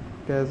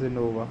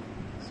Casanova.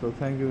 So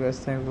thank you guys,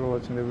 thanks for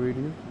watching the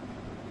video.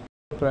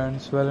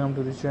 Friends, welcome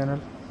to the channel.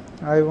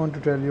 I want to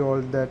tell you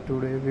all that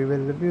today we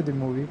will review the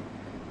movie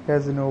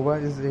Casanova.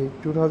 Is a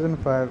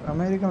 2005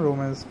 American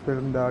romance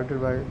film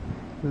directed by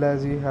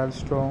Lazy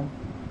Hallstrom,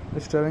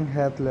 starring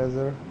Heath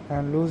Ledger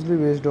and loosely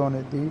based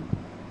on the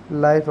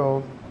life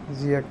of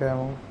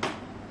Giacomo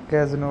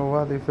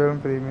Casanova. The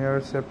film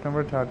premiered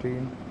September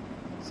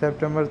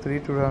 3,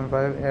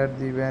 2005 at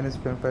the Venice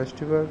Film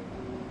Festival.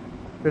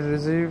 It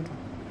received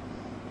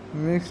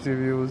mixed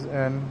reviews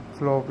and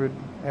flopped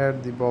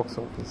at the box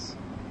office.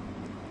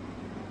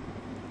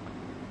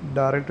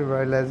 Directed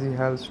by Lazy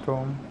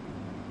Hallstrom,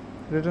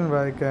 written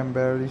by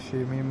Camberly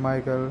Shimi,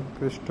 Michael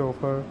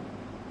Christopher,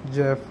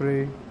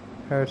 Jeffrey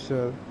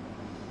Hetzer,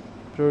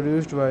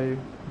 produced by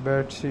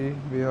Betsy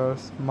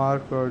Beers,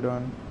 Mark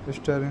Gordon,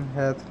 starring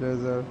Heath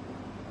Ledger,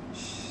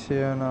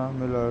 Sienna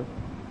Miller,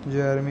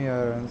 Jeremy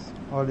Irons,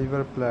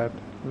 Oliver Platt,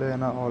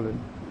 Lena Olin.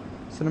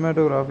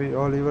 Cinematography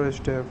Oliver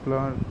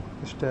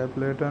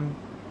Stapleton,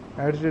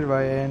 edited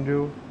by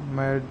Andrew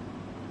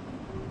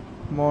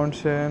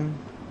Monson,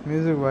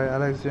 music by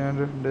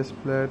Alexander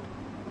Desplat.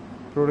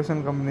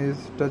 Production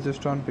companies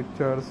Touchstone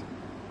Pictures,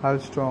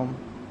 Hallstrom,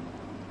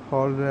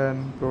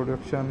 Holden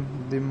Production,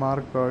 The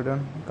Mark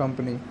Gordon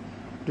Company.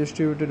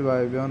 Distributed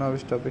by Buena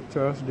Vista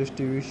Pictures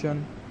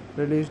Distribution.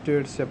 Release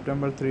date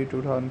September 3,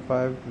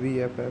 2005.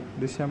 VFF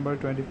December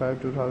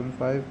 25,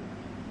 2005.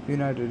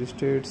 United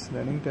States.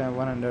 Running time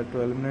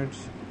 112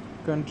 minutes.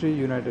 Country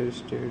United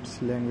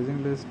States. Language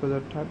English.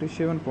 Budget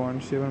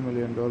 $37.7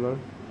 million.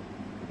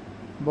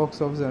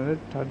 Box office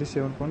generate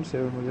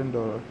 $37.7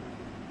 million.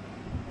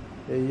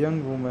 A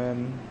young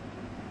woman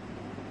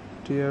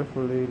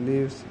tearfully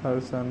leaves her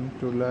son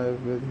to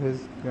live with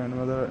his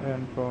grandmother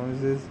and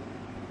promises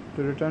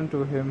to return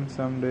to him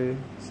someday.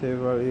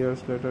 Several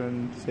years later,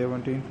 in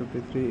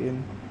 1753,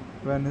 in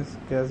Venice,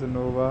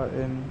 Casanova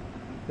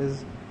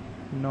is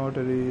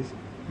notorious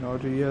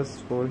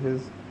for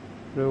his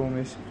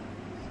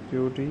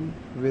promiscuity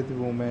with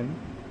women,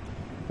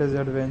 his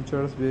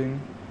adventures being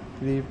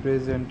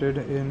represented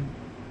in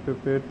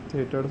puppet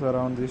theaters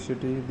around the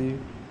city. The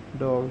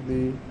dog,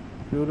 the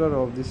ruler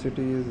of the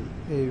city, is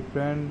a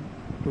friend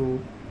to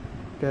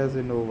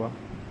Casanova.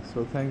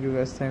 So thank you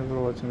guys, thanks for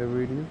watching the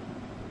video.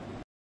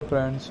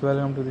 Friends,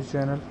 welcome to the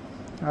channel.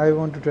 I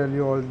want to tell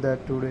you all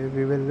that today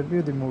we will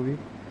review the movie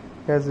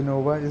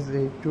Casanova. Is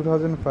a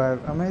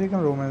 2005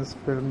 American romance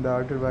film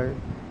directed by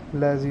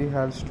Lazy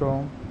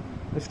Hallstrom,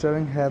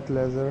 starring Heath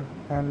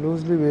and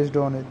loosely based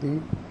on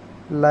the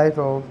life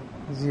of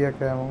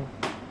Giacomo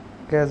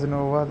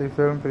Casanova. The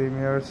film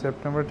premiered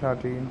September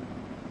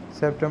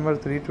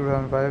 3,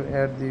 2005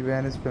 at the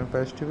Venice Film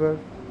Festival.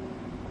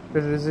 It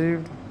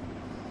received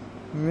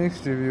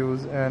mixed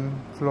reviews and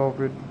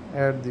flopped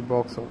at the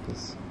box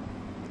office.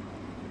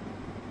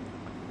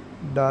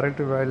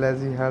 Directed by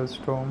Lazy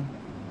Hallstrom,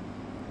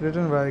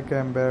 written by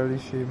Camberly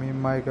Shimi,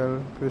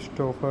 Michael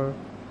Christopher,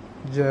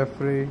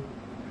 Jeffrey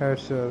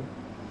Herschel,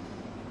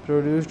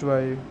 produced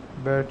by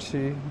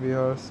Betsy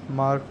Beers,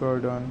 Mark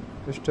Gordon,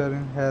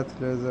 starring Heath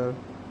Ledger,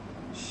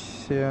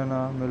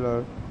 Sienna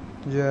Miller,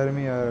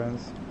 Jeremy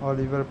Irons,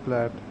 Oliver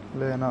Platt,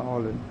 Lena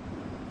Olin.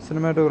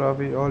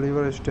 Cinematography: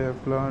 Oliver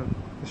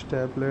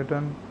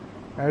Stapleton,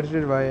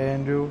 edited by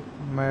Andrew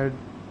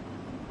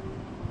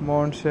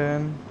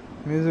Monson.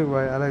 Music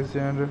by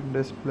Alexander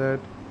Desplat.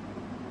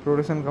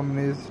 Production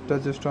companies: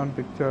 Touchstone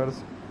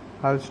Pictures,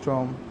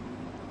 Hallstrom,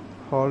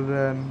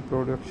 Holden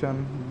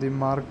Production, The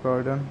Mark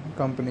Gordon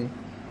Company.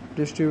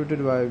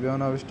 Distributed by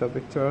Buena Vista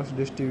Pictures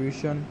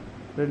Distribution.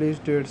 Release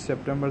date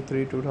September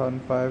 3,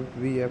 2005.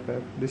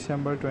 VFF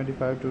December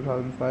 25,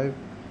 2005.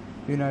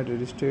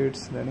 United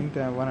States. Running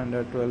time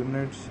 112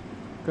 minutes.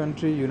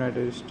 Country: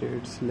 United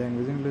States.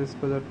 Language: English.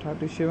 Budget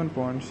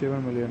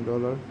 $37.7 million.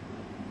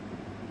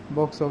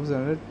 Box office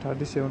generated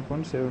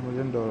 $37.7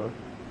 million.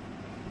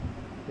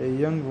 A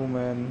young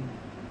woman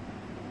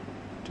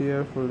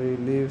tearfully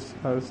leaves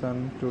her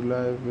son to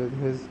live with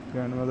his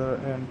grandmother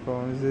and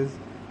promises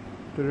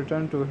to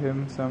return to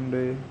him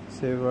someday.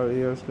 Several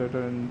years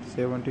later, in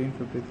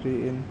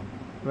 1753, in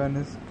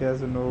Venice,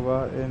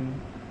 Casanova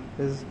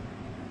is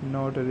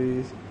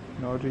notorious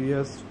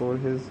for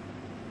his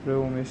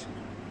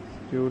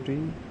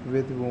promiscuity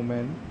with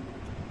women,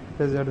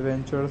 his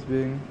adventures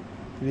being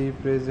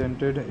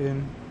represented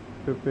in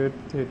puppet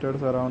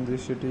theaters around the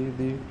city.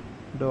 The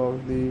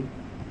dog, the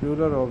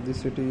ruler of the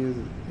city, is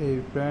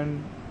a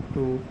friend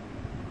to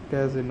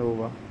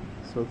Casanova.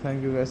 So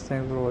thank you guys,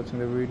 thanks for watching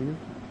the video.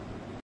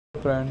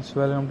 Friends,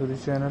 welcome to the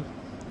channel.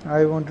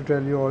 I want to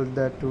tell you all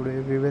that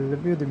today we will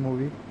review the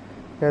movie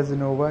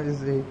Casanova.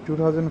 Is a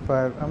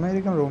 2005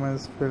 American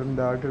romance film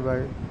directed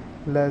by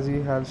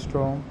Lazy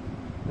Hallstrom,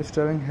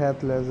 starring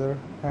Heath Ledger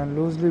and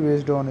loosely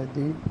based on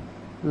the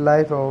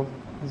life of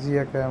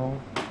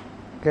Giacomo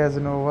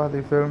Casanova.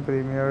 The film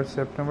premiered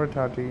September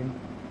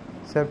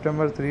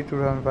 3,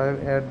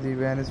 2005 at the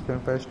Venice Film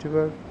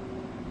Festival.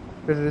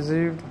 It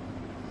received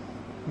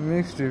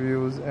mixed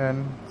reviews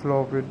and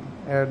flopped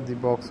at the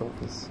box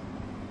office.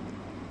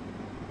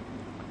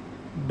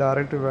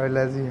 Directed by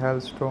Lazy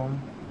Hallstrom,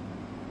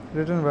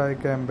 written by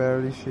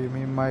Camberly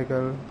Shimi,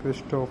 Michael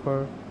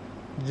Christopher,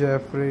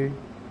 Jeffrey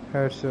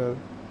Herschel,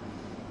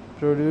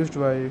 produced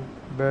by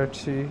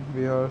Betsy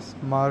Beers,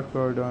 Mark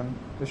Gordon,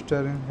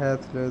 starring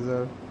Heath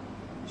Ledger,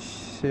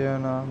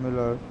 Sienna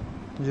Miller,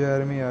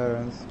 Jeremy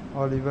Irons,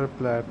 Oliver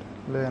Platt,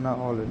 Lena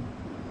Olin.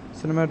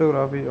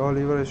 Cinematography: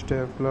 Oliver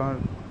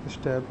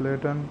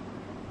Stapleton,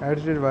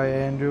 edited by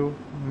Andrew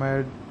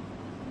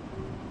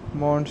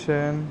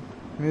Monson.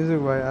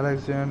 Music by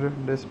Alexander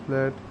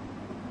Desplat.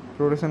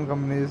 Production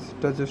companies: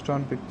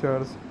 Touchstone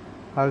Pictures,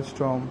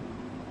 Hallstrom,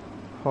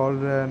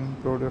 Holden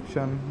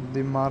Production,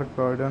 The Mark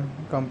Gordon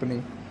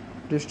Company.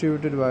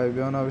 Distributed by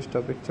Buena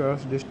Vista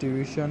Pictures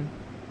Distribution.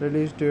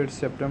 Release date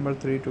September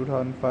 3,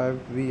 2005.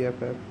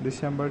 VFF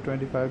December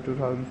 25,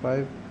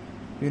 2005.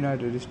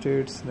 United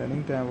States.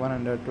 Running time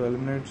 112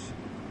 minutes.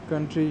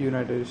 Country: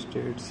 United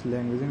States.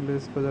 Language: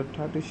 English. Budget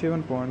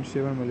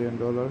 $37.7 million.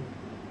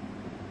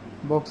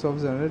 Box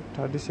office generated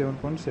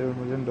 $37.7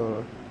 million.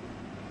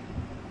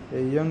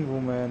 A young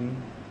woman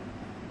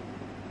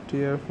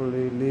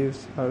tearfully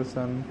leaves her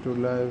son to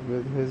live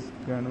with his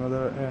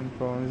grandmother and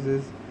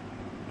promises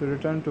to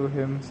return to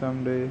him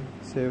someday.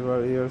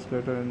 Several years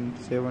later, in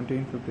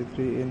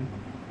 1753, in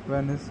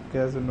Venice,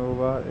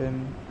 Casanova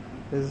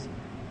is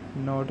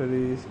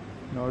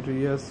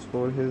notorious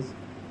for his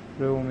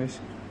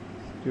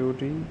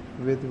promiscuity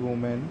with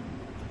women,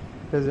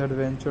 his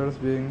adventures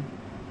being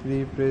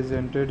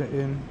represented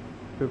in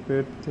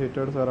puppet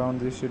theaters around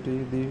the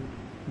city. The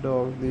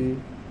dog, the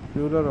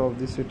ruler of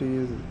the city,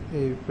 is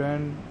a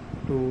friend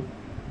to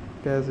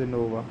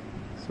Casanova.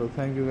 So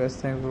thank you guys,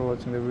 thanks for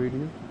watching the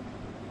video.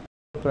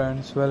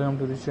 Friends, welcome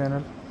to the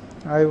channel.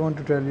 I want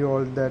to tell you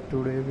all that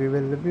today we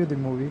will review the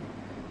movie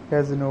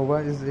Casanova.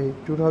 Is a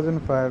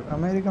 2005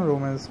 American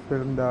romance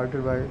film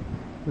directed by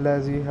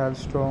Lazy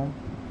Hallstrom,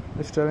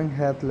 starring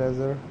Heath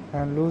Ledger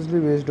and loosely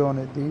based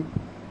on the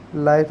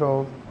life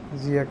of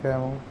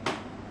Giacomo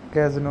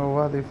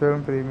Casanova, the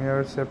film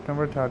premiered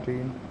September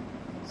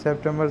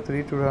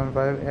 3,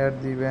 2005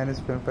 at the Venice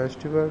Film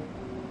Festival.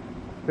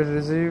 It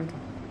received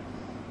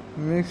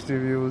mixed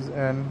reviews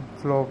and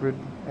flopped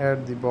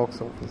at the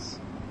box office.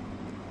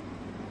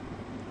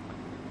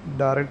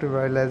 Directed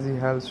by Leslie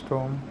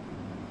Hellstrom,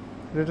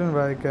 written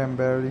by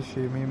Camberly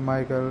Shimi,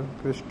 Michael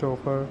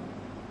Christopher,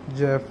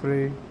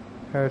 Jeffrey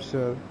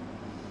Hetzer,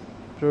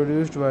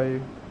 produced by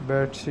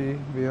Betsy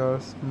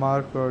Beers,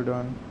 Mark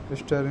Gordon,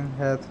 starring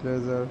Heath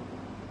Ledger,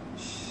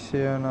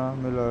 Sienna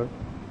Miller,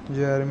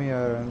 Jeremy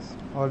Irons,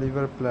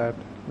 Oliver Platt,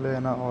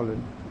 Lena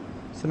Olin.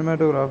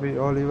 Cinematography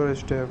Oliver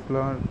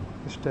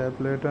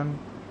Stapleton,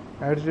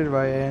 edited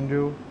by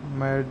Andrew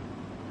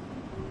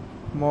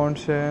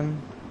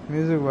Monson,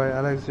 music by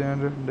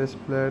Alexander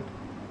Desplat,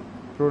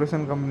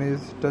 production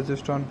companies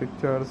Touchstone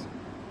Pictures,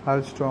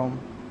 Hellstrom,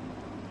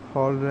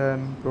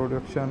 Holden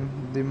Production,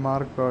 The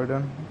Mark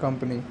Gordon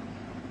Company,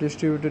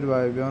 distributed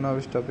by Buena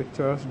Vista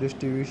Pictures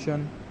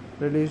Distribution,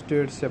 release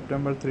date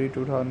September 3,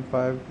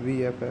 2005,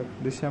 VFF,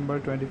 December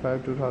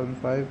 25,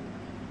 2005,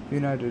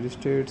 United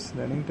States,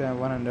 running time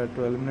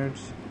 112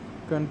 minutes,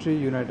 country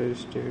United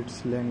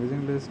States, language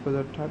English,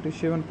 budget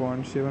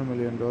 $37.7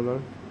 million,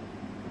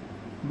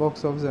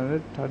 box office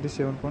generate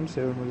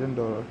 $37.7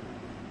 million.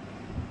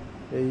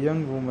 A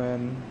young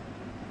woman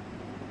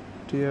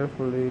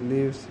tearfully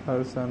leaves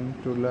her son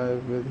to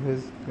live with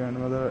his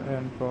grandmother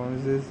and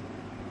promises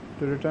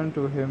to return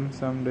to him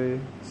someday.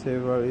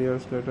 Several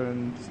years later,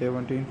 in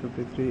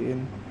 1753,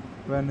 in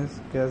Venice,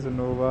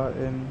 Casanova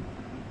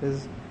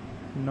is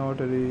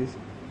notorious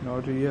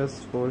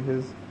for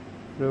his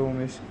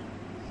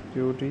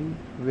promiscuity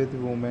with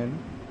women,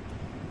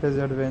 his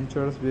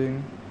adventures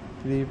being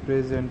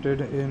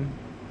represented in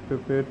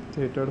puppet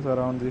theaters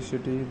around the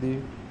city. The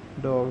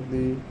dog,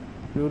 the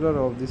ruler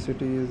of the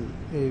city, is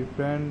a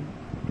friend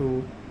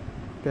to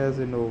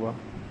Casanova.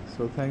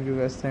 So thank you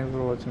guys, thanks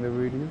for watching the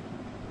video.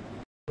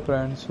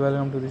 Friends,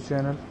 welcome to the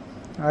channel.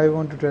 I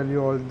want to tell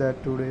you all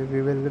that today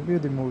we will review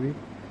the movie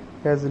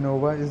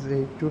Casanova. Is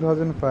a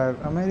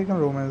 2005 American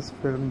romance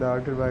film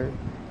directed by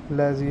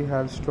Leslie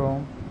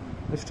Hellstrom,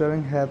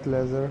 starring Heath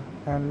Ledger,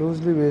 and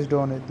loosely based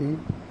on the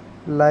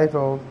life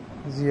of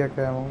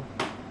Giacomo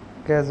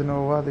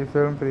Casanova. The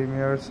film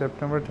premiered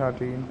September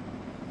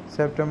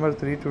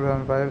 3,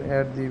 2005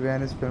 at the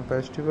Venice Film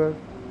Festival.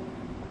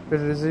 It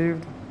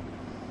received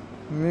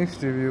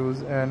mixed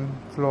reviews and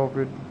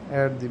flopped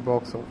at the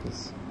box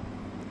office.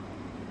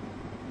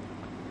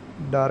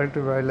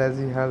 Directed by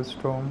Leslie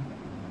Hellstrom,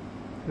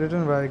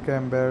 written by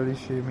Camberly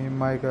Shimi,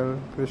 Michael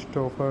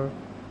Christopher,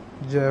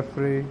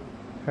 Jeffrey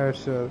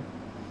Hetzer,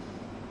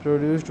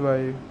 produced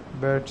by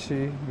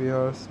Betsy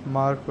Beers,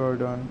 Mark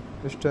Gordon,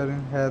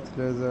 starring Heath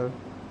Ledger,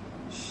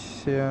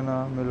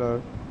 Sienna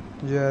Miller,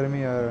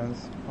 Jeremy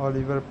Irons,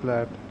 Oliver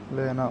Platt,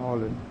 Lena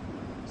Olin.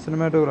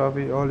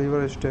 Cinematography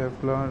Oliver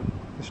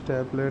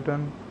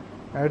Stapleton,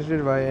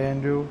 edited by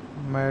Andrew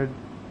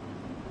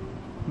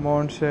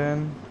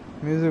Monson,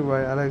 music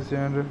by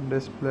Alexander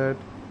Desplat,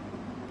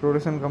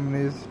 production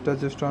companies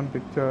Touchstone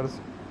Pictures,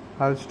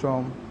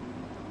 Hellstrom,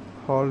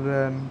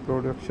 Holden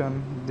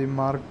Production, The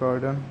Mark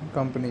Gordon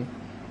Company,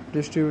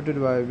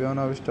 distributed by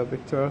Buena Vista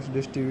Pictures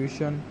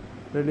Distribution,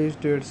 release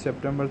date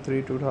September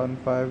 3,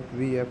 2005,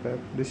 VFF,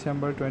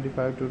 December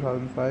 25,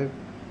 2005,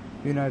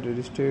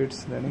 United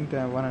States, running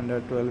time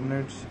 112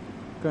 minutes,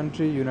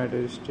 country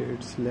United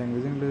States,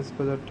 language English,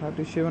 budget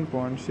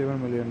 $37.7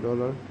 million,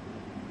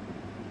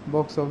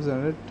 box office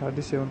generate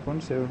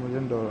 $37.7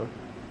 million.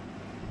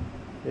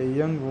 A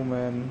young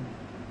woman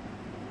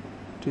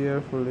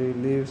tearfully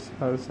leaves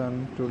her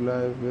son to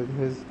live with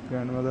his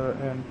grandmother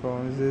and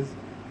promises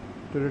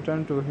to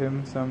return to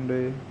him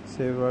someday.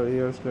 Several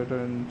years later,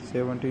 in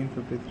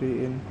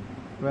 1753, in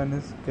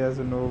Venice,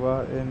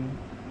 Casanova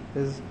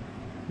is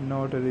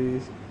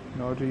notorious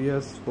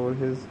for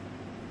his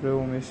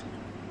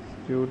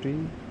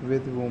promiscuity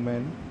with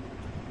women,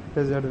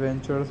 his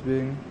adventures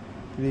being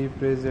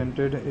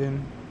represented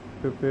in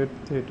puppet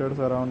theaters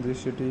around the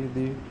city.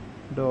 The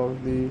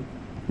dog, the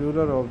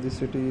ruler of the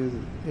city, is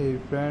a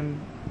friend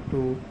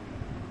to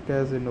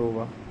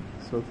Casanova.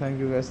 So thank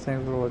you guys,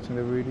 thanks for watching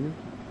the video.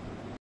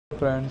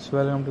 Friends,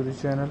 welcome to the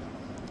channel.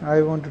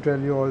 I want to tell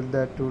you all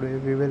that today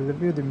we will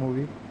review the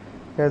movie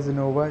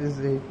Casanova. Is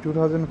a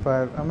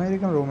 2005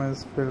 American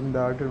romance film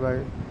directed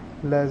by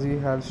Leslie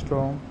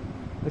Hellstrom,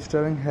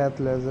 starring Heath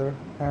Ledger,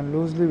 and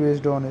loosely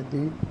based on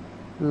the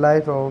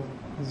life of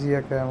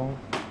Giacomo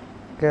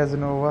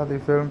Casanova. The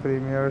film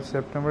premiered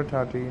September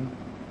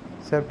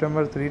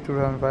 3,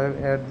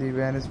 2005 at the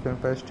Venice Film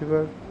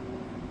Festival.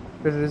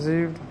 It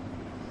received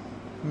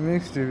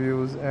mixed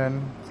reviews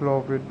and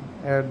flopped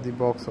at the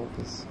box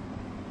office.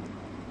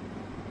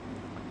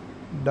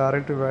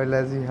 Directed by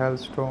Leslie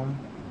Hellstrom,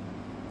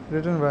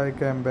 written by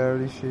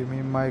Camberly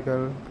Shimi,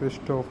 Michael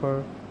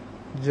Christopher,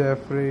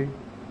 Jeffrey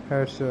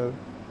Hetzer,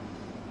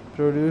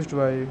 produced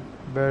by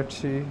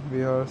Betsy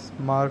Beers,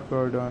 Mark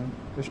Gordon,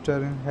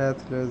 starring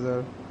Heath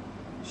Ledger,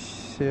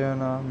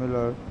 Sienna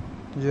Miller,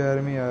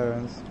 Jeremy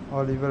Irons,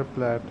 Oliver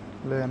Platt,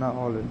 Lena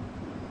Olin.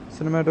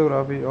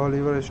 Cinematography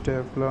Oliver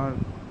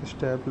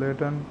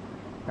Stapleton.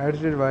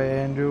 Edited by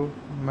Andrew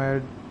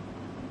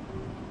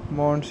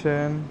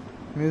Montchan.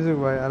 Music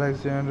by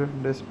Alexander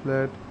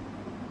Desplat.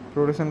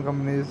 Production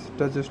companies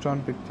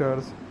Touchstone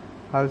Pictures,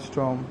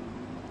 Hallstrom,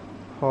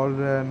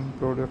 Holden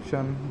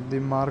Production, The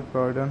Mark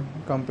Gordon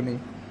Company.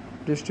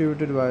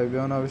 Distributed by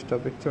Buena Vista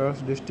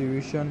Pictures.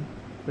 Distribution.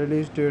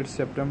 Release date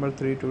September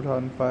 3,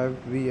 2005.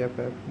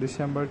 VFF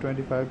December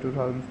 25,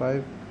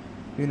 2005.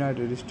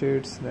 United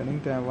States. Running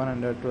time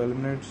 112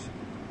 minutes.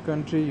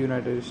 Country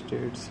United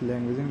States.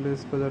 Language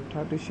English. Budget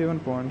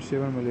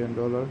 $37.7 million.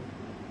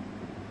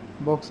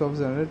 Box office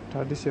generated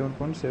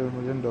 $37.7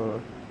 million.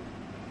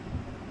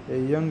 A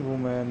young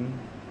woman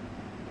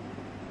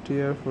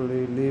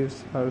tearfully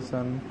leaves her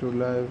son to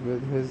live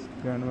with his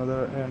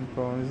grandmother and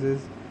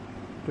promises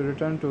to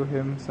return to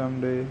him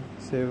someday.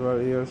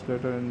 Several years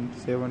later, in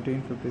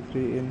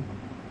 1753, in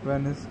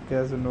Venice,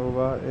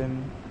 Casanova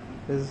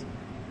is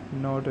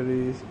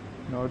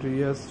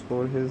notorious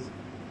for his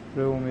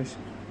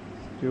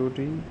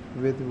promiscuity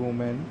with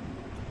women,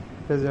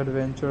 his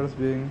adventures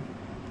being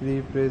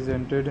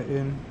represented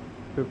in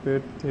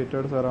puppet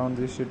theaters around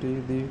the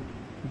city. The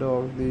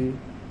dog, the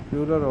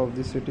ruler of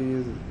the city,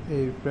 is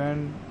a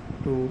friend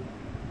to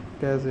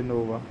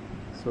Casanova.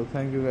 So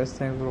thank you guys,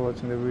 thanks for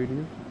watching the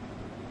video.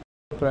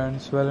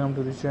 Friends, welcome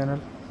to the channel.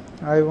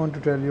 I want to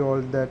tell you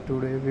all that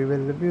today we will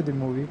review the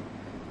movie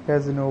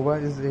Casanova.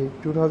 Is a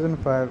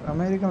 2005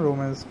 American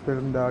romance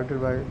film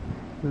directed by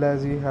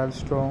Lazy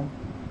Hallstrom,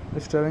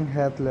 starring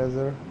Heath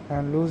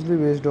and loosely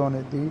based on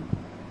the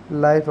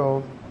life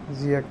of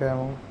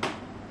Giacomo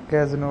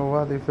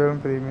Casanova. The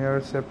film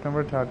premiered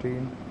September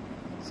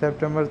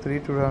 3,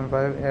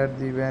 2005 at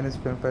the Venice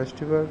Film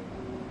Festival.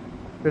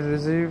 It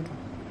received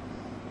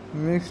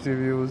mixed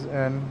reviews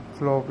and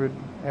flopped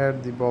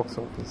at the box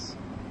office.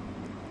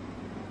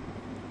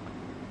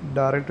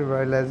 Directed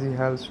by Lazy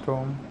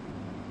Hallstrom,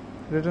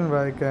 written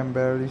by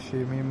Camberly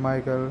Shimi,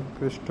 Michael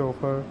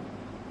Christopher,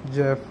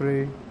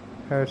 Jeffrey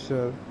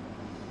Herschel,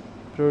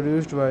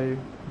 produced by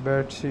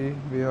Betsy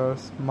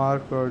Beers,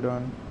 Mark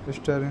Gordon,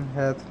 starring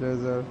Heath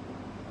Ledger,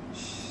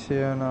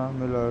 Sienna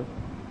Miller,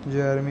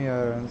 Jeremy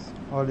Irons,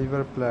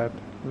 Oliver Platt,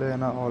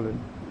 Lena Olin.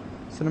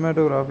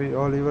 Cinematography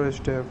Oliver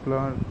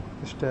Stapleton.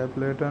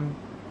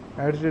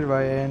 Edited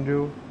by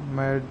Andrew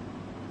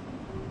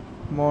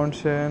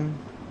Montchan.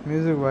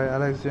 Music by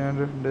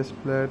Alexander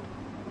Desplat.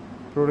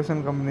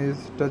 Production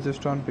companies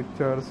Touchstone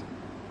Pictures,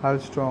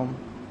 Hallstrom,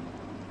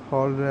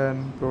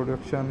 Holden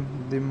Production,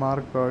 The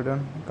Mark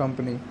Gordon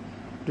Company.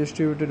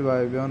 Distributed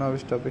by Buena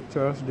Vista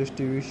Pictures.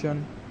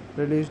 Distribution.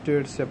 Release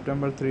date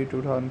September 3,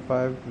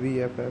 2005.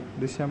 VFF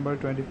December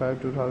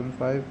 25,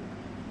 2005.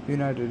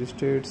 United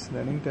States.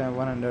 Running time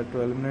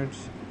 112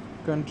 minutes.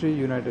 Country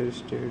United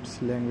States.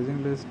 Language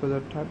English.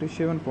 Budget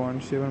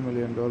 $37.7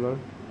 million.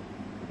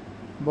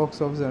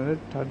 Box office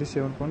generated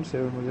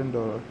 $37.7 million.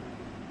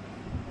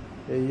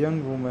 A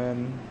young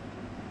woman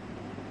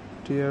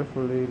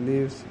tearfully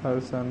leaves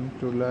her son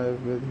to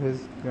live with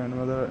his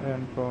grandmother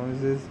and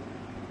promises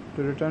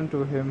to return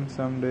to him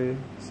someday.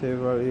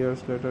 Several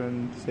years later,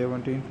 in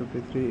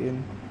 1753,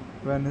 in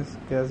Venice,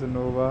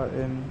 Casanova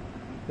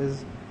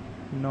is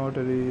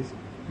notorious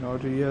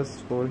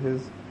for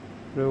his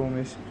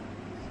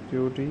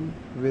promiscuity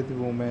with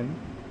women,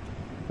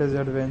 his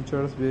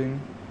adventures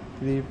being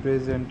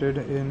represented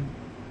in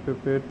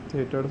puppet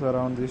theaters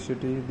around the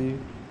city. The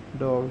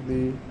dog,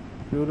 the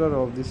ruler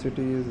of the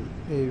city, is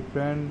a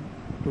friend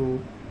to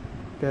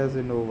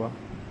Casanova.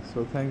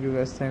 So thank you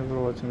guys, thanks for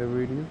watching the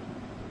video.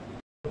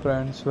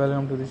 Friends,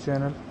 welcome to the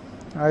channel.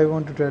 I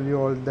want to tell you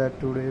all that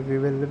today we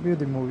will review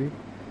the movie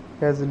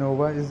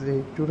Casanova. Is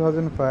a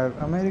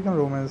 2005 American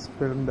romance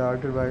film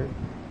directed by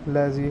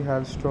Lazy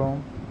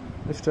Hallstrom,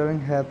 starring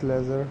Heath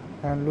Ledger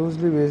and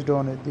loosely based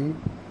on the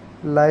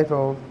life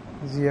of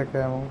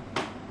Giacomo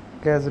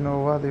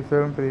Casanova. The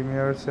film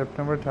premiered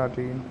September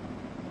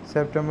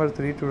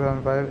 3,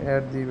 2005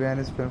 at the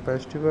Venice Film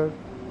Festival.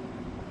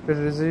 It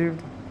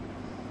received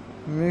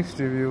mixed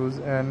reviews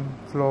and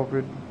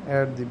flopped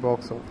at the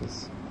box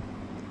office.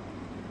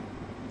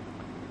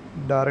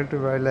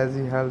 Directed by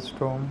Lazy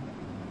Hallstrom,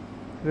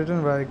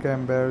 written by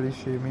Camberly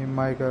Shimi,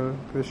 Michael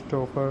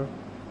Christopher,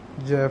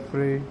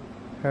 Jeffrey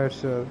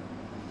Herschel,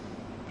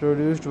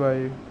 produced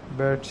by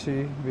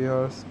Betsy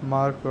Beers,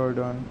 Mark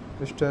Gordon,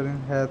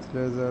 starring Heath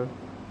Ledger,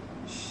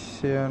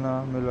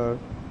 Sienna Miller,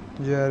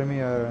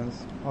 Jeremy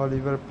Irons,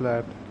 Oliver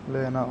Platt,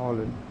 Lena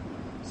Olin.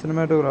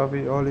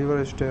 Cinematography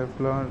Oliver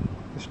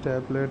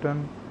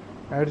Stapleton.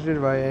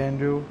 Edited by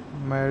Andrew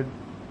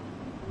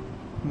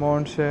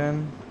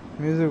Montchan.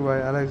 Music by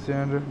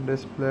Alexander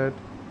Desplat.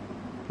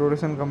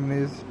 Production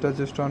companies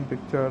Touchstone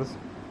Pictures,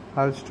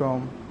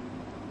 Hallstrom,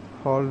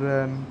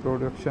 Holden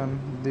Production,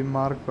 The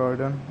Mark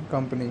Gordon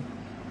Company.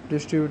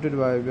 Distributed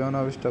by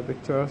Buena Vista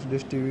Pictures.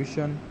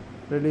 Distribution.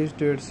 Release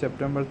date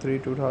September 3,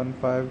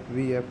 2005.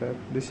 VFF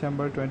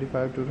December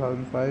 25,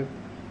 2005.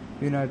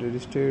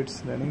 United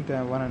States. Running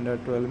time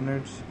 112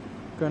 minutes.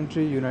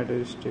 Country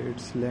United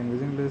States.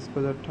 Language English.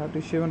 Budget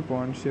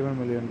 $37.7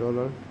 million.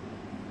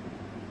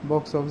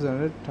 Box office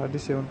generated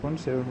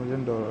 $37.7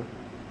 million.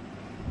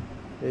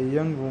 A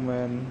young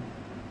woman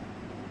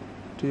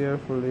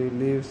tearfully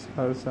leaves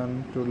her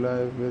son to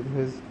live with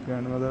his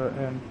grandmother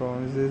and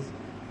promises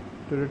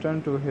to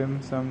return to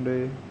him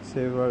someday.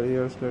 Several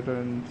years later,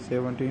 in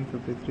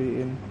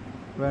 1753, in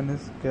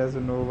Venice,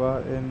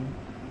 Casanova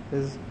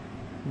is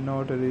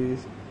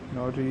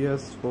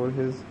notorious for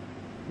his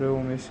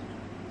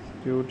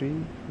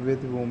promiscuity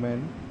with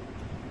women,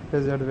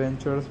 his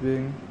adventures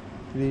being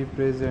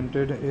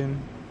represented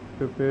in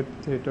puppet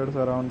theaters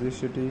around the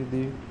city.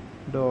 The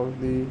dog,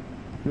 the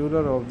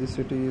ruler of the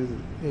city, is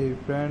a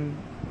friend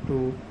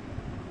to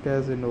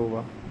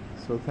Casanova.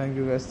 So thank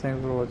you guys,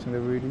 thanks for watching the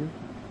video.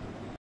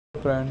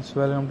 Friends,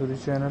 welcome to the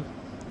channel.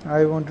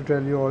 I want to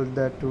tell you all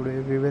that today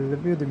we will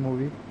review the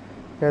movie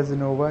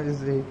Casanova.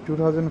 Is a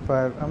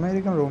 2005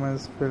 American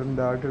romance film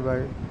directed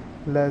by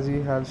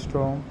Lazy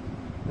Hallstrom,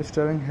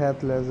 starring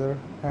Heath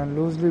and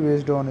loosely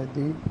based on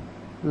the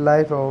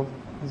life of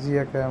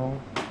Giacomo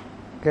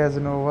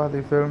Casanova.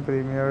 The film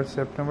premiered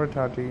September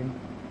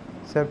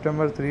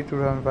 3,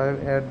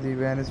 2005 at the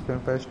Venice Film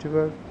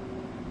Festival.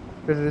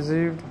 It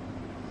received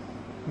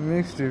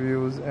mixed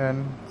reviews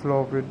and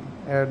flopped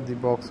at the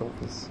box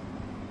office.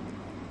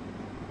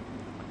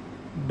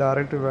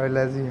 Directed by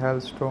Lazy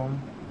Hallstrom,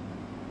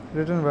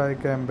 written by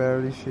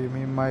Camberly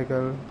Shimi,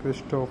 Michael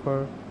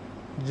Christopher,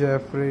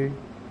 Jeffrey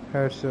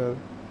Hetzer,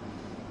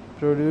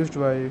 produced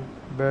by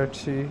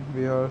Betsy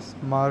Beers,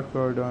 Mark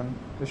Gordon,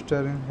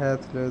 starring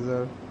Heath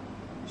Ledger,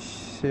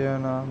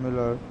 Sienna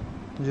Miller,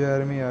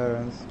 Jeremy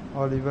Irons,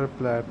 Oliver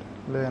Platt,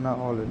 Lena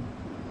Olin.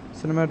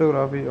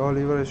 Cinematography: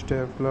 Oliver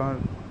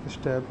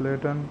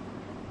Stapleton,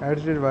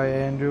 edited by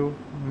Andrew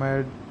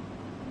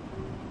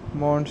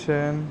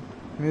Monson,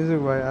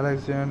 music by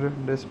Alexander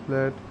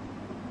Desplat.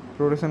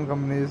 Production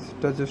companies: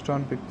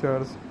 Touchstone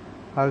Pictures,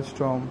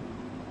 Hallstrom,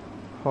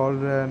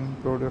 Holden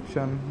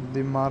Production,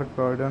 The Mark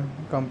Gordon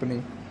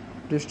Company.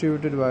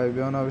 Distributed by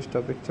Buena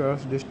Vista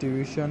Pictures.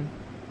 Distribution.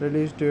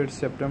 Release date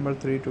September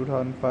 3,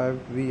 2005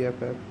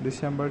 VFF.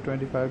 December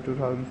 25,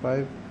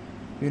 2005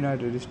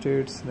 United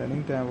States.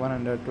 Running time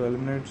 112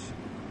 minutes.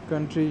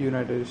 Country: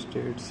 United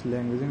States.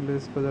 Language: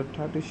 English. Budget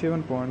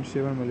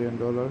 $37.7 million.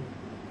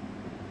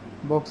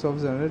 Box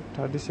office generated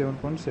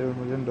 $37.7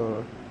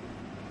 million.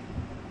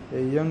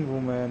 A young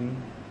woman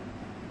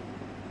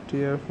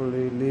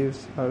tearfully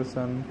leaves her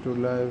son to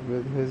live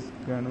with his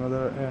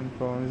grandmother and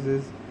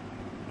promises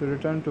to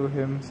return to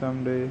him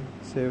someday.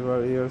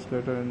 Several years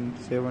later, in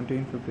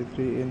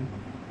 1753, in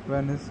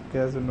Venice,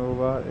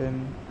 Casanova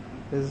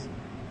is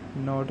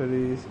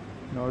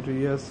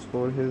notorious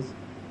for his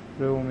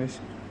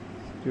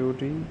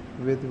promiscuity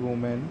with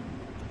women,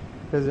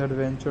 his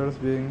adventures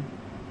being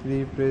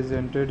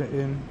represented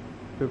in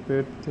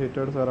puppet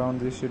theaters around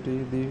the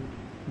city. The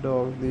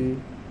dog, the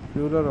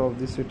ruler of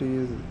the city,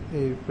 is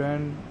a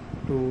friend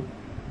to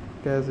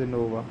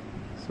Casanova.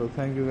 So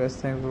thank you guys,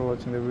 thanks for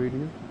watching the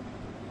video.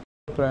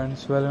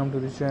 Friends, welcome to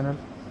the channel.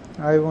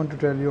 I want to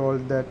tell you all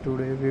that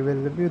today we will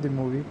review the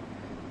movie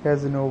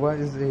Casanova.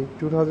 Is a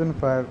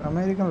 2005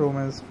 American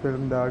romance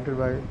film directed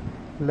by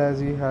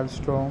Lazy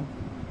Hallstrom,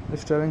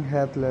 starring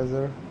Heath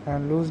Ledger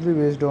and loosely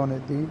based on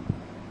the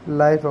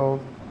life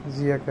of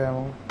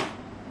Giacomo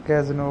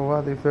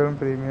Casanova. The film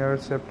premiered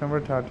September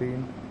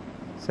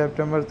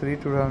 3,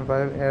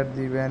 2005 at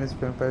the Venice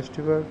Film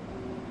Festival.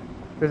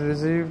 It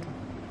received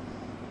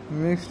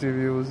mixed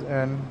reviews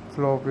and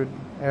flopped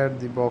at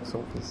the box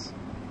office.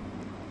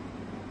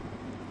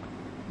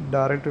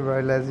 Directed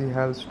by Lazy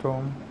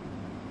Hallstrom,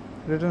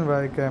 written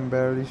by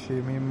Camberly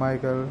Shimi,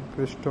 Michael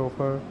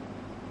Christopher,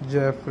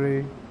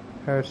 Jeffrey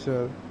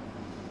Hetzer,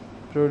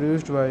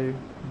 produced by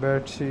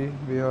Betsy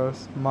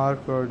Beers,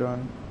 Mark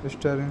Gordon,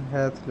 starring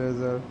Heath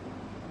Ledger,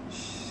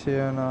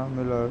 Sienna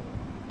Miller,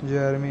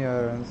 Jeremy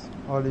Irons,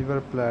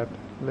 Oliver Platt,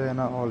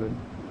 Lena Olin.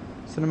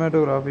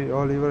 Cinematography: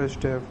 Oliver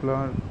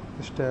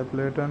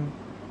Stapleton,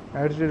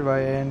 edited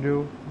by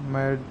Andrew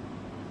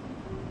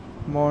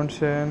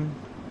Monson,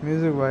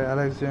 music by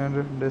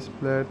Alexander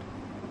Desplat.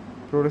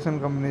 Production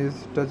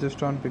companies: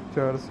 Touchstone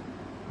Pictures,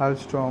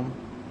 Hallstrom,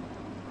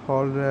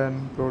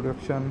 Holden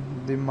Production,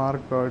 The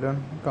Mark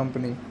Gordon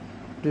Company.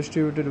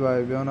 Distributed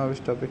by Buena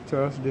Vista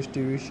Pictures.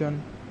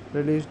 Distribution.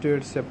 Release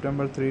date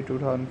September 3,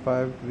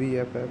 2005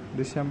 VFF.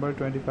 December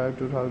 25,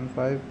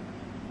 2005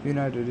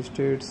 United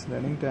States.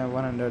 Running time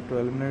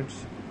 112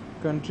 minutes.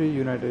 Country: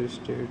 United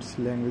States.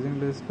 Language: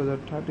 English.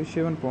 Budget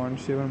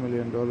 $37.7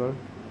 million.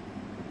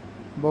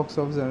 Box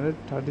office generated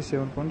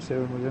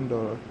 $37.7 million.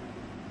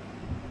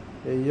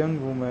 A young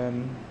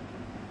woman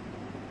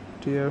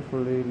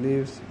tearfully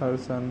leaves her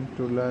son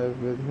to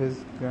live with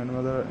his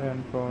grandmother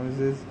and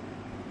promises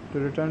to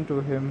return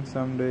to him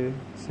someday.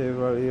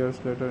 Several years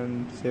later,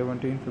 in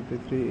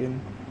 1753,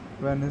 in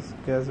Venice,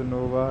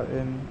 Casanova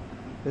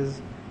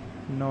is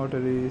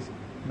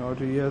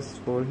notorious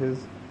for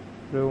his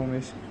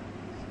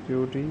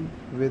promiscuity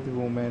with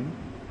women,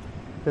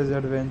 his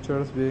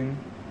adventures being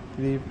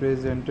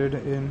represented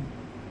in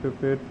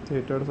puppet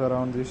theaters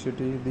around the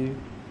city. The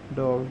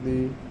dog,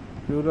 the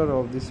ruler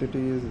of the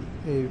city, is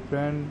a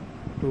friend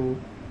to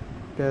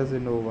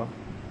Casanova.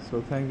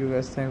 So thank you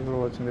guys, thanks for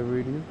watching the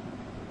video.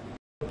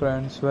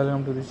 Friends,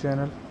 welcome to the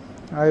channel.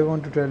 I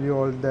want to tell you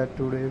all that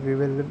today we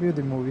will review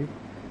the movie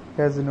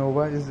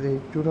Casanova. Is a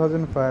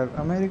 2005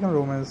 American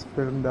romance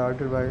film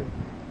directed by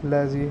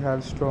Lazy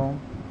Hallstrom,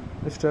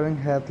 starring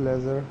Heath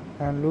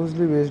and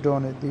loosely based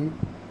on the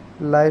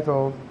life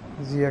of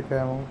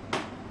Giacomo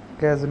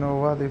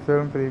Casanova. The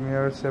film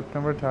premiered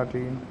September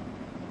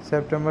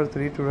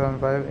 3,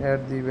 2005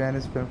 at the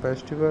Venice Film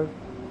Festival.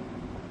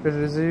 It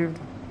received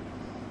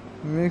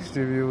mixed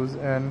reviews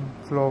and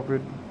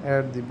flopped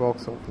at the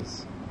box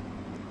office.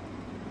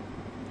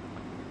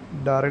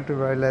 Directed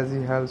by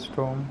Lazy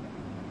Hallstrom,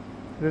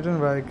 written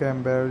by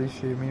Camberly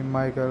Shimi,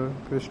 Michael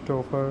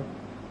Christopher,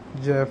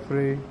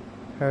 Jeffrey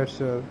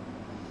Herschel,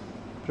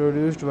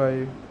 produced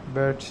by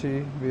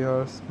Betsy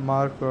Beers,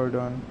 Mark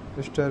Gordon,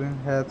 starring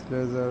Heath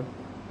Ledger,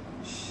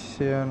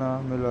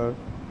 Sienna Miller,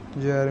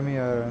 Jeremy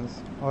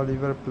Irons,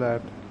 Oliver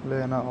Platt,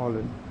 Lena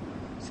Olin.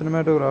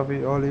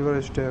 Cinematography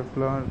Oliver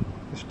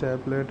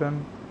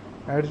Stapleton,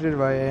 edited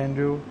by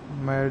Andrew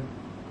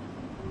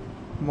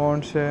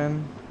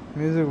Monson,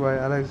 music by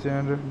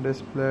Alexander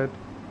Desplat.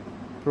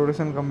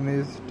 Production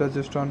companies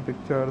Touchstone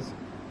Pictures,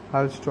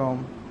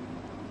 Hallstrom,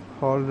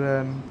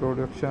 Holden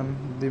Production,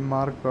 The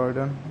Mark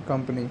Gordon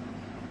Company.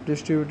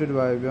 Distributed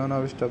by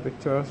Buena Vista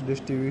Pictures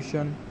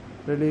Distribution.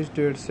 Release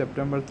date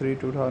September 3,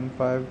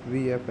 2005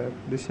 VFF.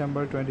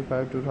 December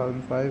 25,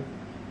 2005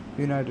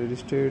 United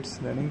States.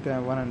 Running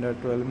time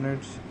 112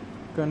 minutes.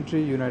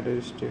 Country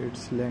United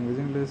States. Language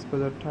English.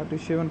 Budget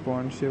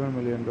 $37.7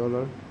 million.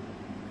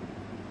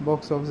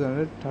 Box office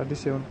generated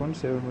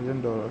 $37.7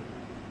 million.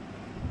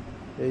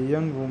 A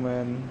young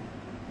woman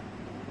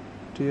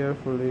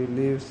tearfully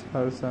leaves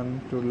her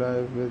son to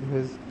live with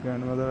his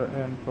grandmother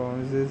and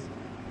promises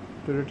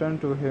to return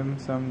to him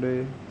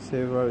someday.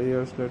 Several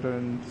years later,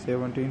 in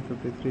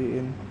 1753,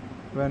 in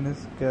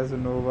Venice,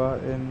 Casanova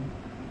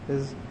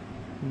is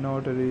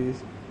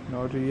notorious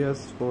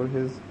for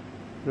his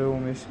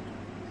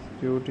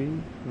promiscuity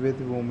with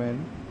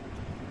women,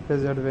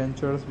 his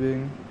adventures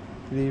being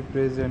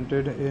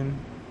represented in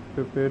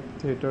puppet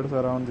theaters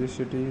around the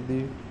city.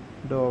 The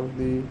dog,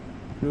 the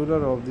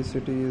ruler of the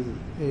city, is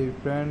a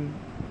friend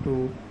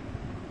to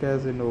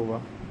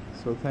Casanova.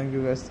 So thank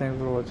you guys, thanks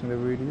for watching the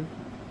video.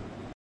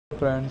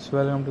 Friends,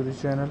 welcome to the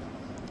channel.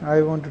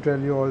 I want to tell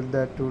you all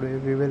that today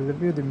we will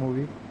review the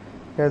movie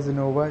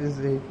Casanova. Is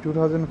a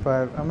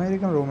 2005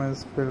 American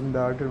romance film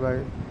directed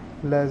by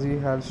Lazy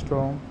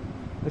Hallstrom,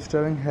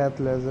 starring Heath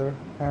Ledger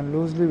and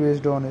loosely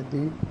based on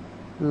the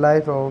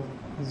life of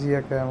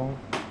Giacomo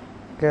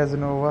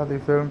Casanova. The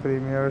film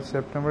premiered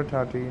September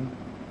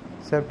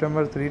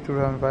 3,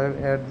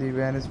 2005 at the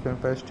Venice Film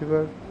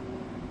Festival.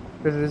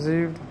 It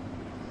received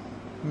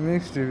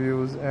mixed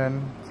reviews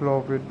and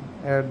flopped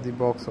at the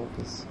box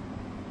office.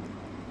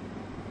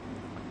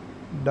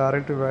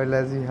 Directed by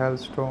Lazy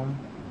Hallstrom,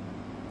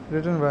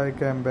 written by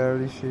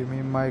Camberly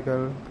Shimi,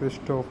 Michael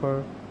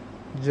Christopher,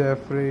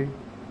 Jeffrey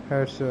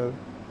Herschel,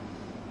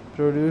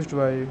 produced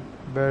by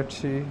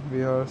Betsy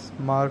Beers,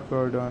 Mark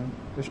Gordon,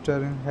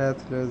 starring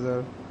Heath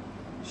Ledger,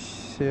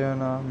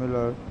 Sienna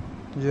Miller,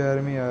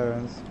 Jeremy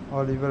Irons,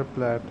 Oliver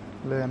Platt,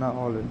 Lena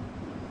Olin.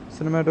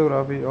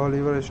 Cinematography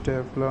Oliver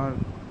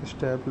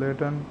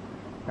Stapleton,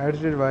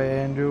 edited by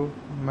Andrew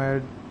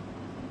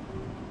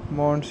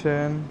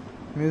Monson,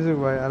 music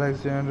by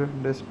Alexander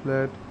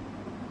Desplat.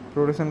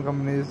 Production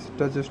companies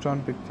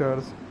Touchstone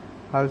Pictures,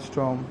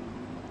 Hallstrom,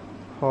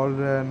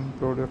 Holden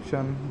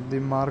Production, The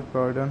Mark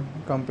Gordon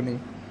Company.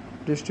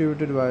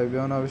 Distributed by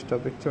Buena Vista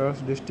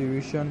Pictures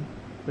Distribution.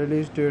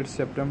 Release date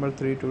September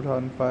 3,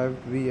 2005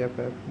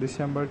 VFF.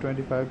 December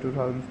 25,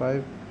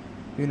 2005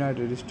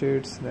 United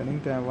States. Running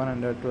time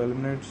 112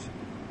 minutes.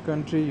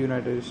 Country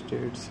United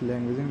States.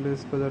 Language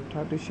English. Budget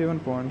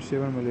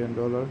 $37.7 million.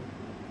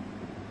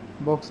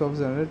 Box office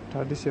generated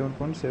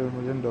 $37.7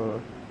 million.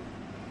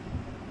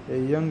 A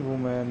young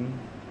woman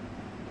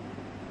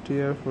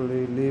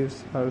tearfully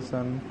leaves her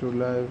son to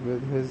live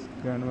with his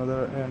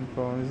grandmother and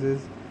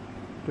promises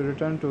to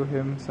return to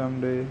him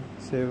someday.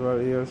 Several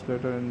years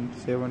later, in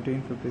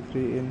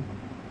 1753, in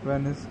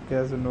Venice,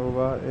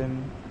 Casanova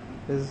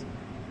is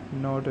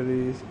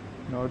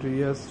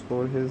notorious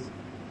for his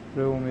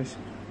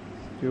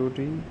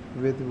promiscuity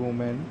with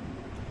women,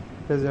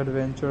 his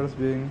adventures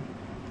being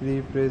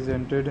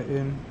represented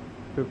in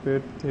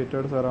puppet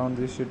theaters around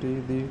the city.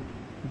 The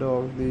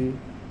dog, the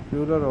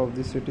ruler of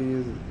the city,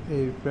 is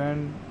a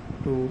friend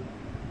to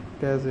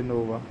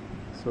Casanova.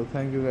 So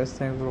thank you guys,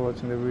 thanks for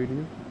watching the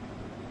video.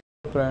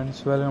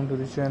 Friends, welcome to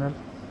the channel.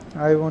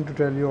 I want to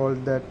tell you all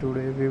that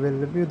today we will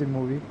review the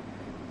movie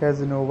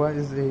Casanova.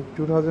 Is a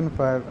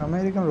 2005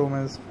 American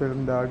romance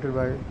film directed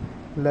by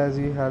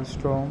Lazy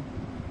Hallstrom,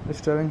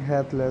 starring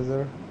Heath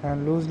Ledger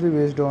and loosely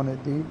based on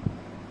the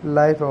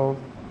life of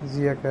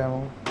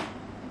Giacomo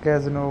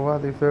Casanova.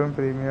 The film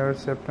premiered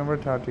September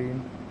 3,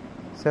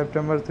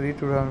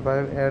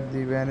 2005 at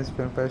the Venice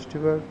Film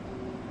Festival.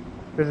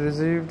 It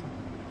received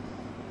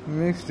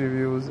mixed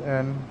reviews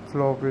and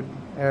flopped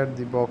at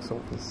the box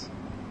office.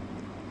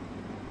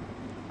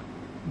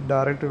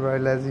 Directed by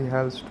Leslie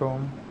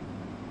Hellstrom,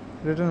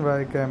 written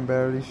by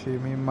Camberly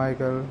Shimi,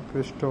 Michael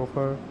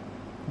Christopher,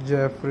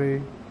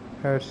 Jeffrey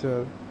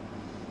Herschel,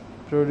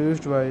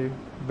 produced by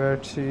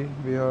Betsy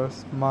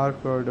Beers,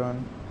 Mark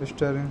Gordon,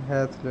 starring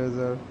Heath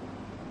Ledger,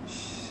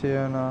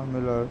 Sienna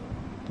Miller,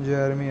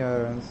 Jeremy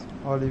Irons,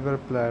 Oliver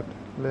Platt,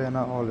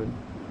 Lena Olin.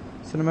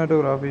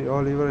 Cinematography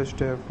Oliver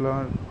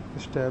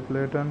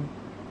Stapleton,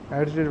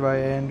 edited by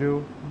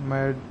Andrew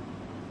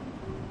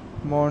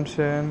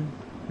Monson,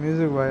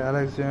 music by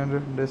Alexander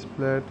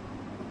Desplat,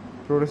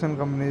 production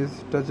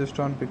companies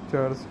Touchstone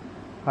Pictures,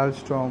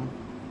 Hellstrom,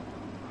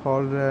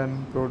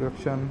 Holden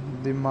Production,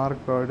 The Mark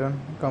Gordon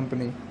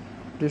Company,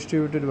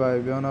 distributed by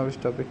Buena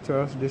Vista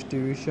Pictures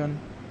Distribution,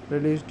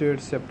 release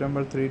date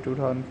September 3,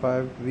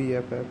 2005,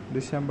 VFF,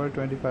 December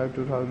 25,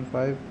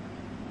 2005,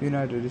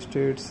 United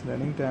States,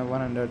 running time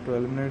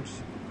 112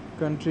 minutes,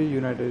 country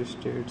United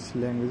States,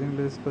 language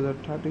English,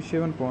 budget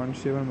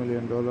 $37.7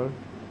 million,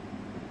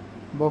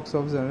 box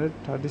office generate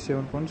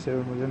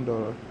 $37.7 million.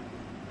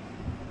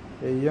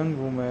 A young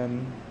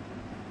woman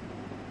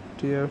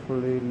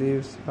tearfully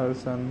leaves her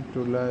son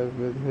to live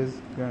with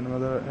his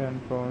grandmother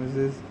and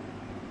promises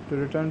to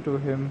return to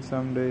him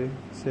someday.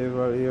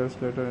 Several years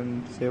later,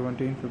 in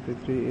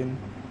 1753, in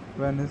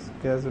Venice,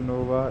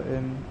 Casanova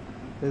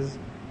is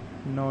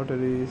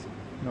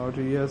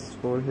notorious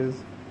for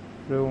his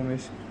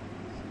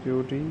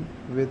promiscuity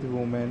with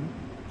women,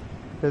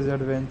 his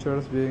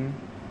adventures being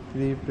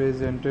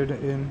represented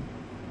in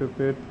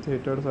puppet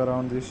theaters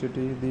around the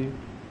city. The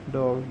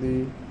dog,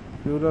 the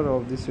ruler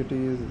of the city,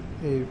 is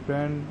a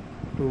friend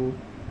to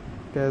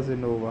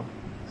Casanova.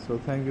 So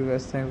thank you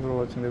guys, thanks for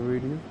watching the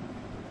video.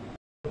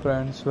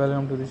 Friends,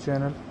 welcome to the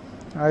channel.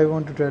 I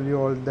want to tell you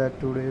all that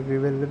today we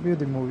will review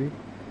the movie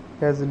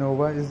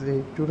Casanova. Is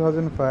a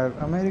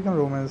 2005 American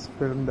romance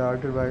film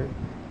directed by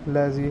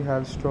Leslie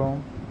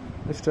Hellstrom,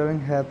 starring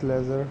Heath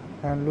Ledger,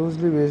 and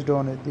loosely based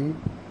on the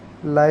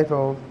life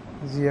of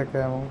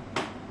Giacomo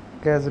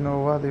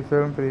Casanova. The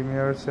film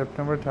premiered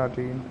September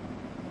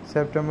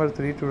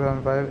 3,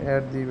 2005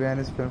 at the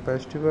Venice Film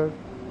Festival.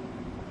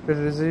 It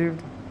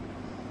received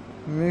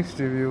mixed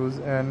reviews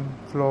and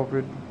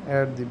flopped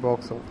at the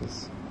box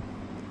office.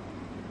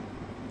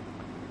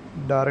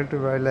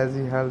 Directed by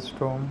Leslie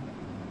Hellstrom,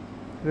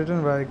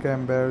 written by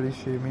Camberly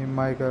Shimi,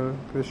 Michael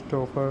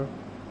Christopher,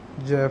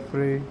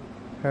 Jeffrey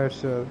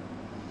Herschel,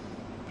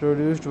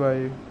 produced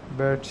by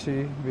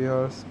Betsy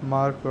Beers,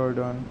 Mark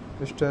Gordon,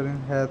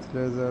 starring Heath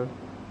Ledger,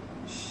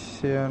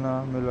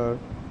 Sienna Miller,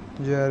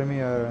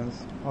 Jeremy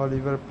Irons,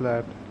 Oliver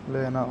Platt,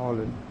 Lena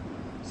Olin.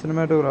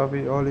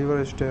 Cinematography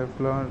Oliver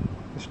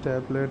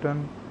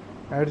Stapleton,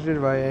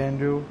 edited by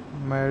Andrew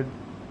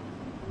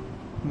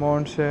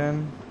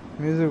Monson,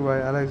 music by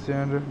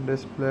Alexander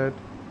Desplat,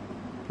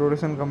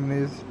 production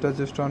companies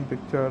Touchstone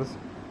Pictures,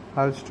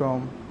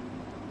 Hellstrom,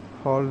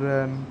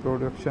 Holden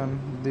Production,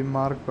 The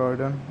Mark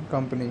Gordon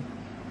Company,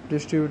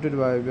 distributed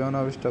by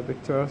Buena Vista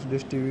Pictures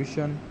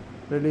Distribution,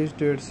 release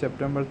date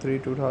September 3,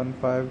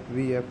 2005,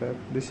 VFF,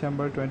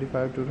 December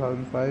 25,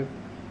 2005,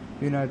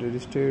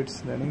 United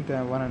States, running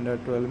time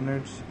 112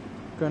 minutes,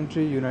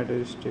 country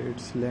United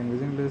States,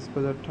 language English,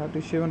 budget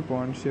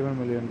 $37.7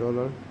 million,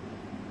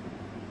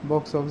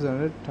 box office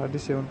generate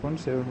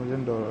 $37.7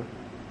 million.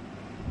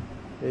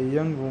 A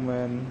young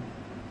woman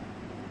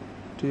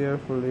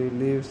tearfully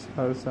leaves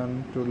her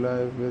son to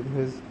live with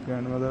his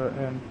grandmother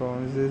and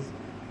promises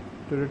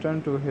to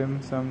return to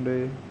him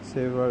someday.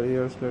 Several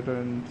years later,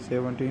 in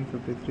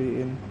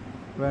 1753, in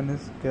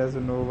Venice,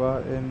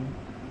 Casanova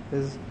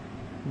is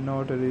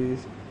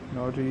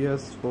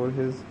notorious for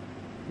his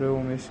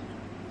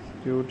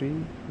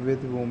promiscuity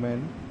with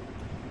women,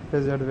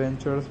 his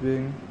adventures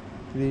being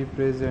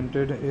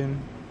represented in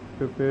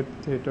puppet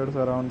theaters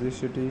around the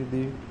city.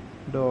 The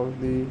dog,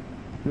 the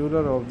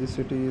ruler of the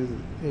city, is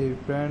a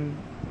friend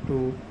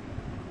to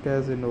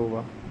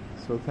Casanova.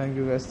 So thank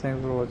you guys,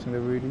 thanks for watching the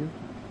video.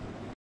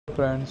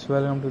 Friends,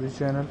 welcome to the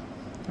channel.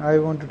 I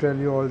want to tell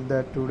you all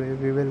that today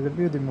we will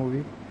review the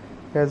movie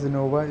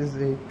Casanova. Is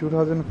a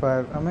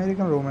 2005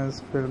 American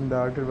romance film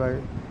directed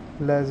by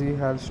Leslie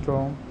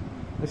Hellstrom,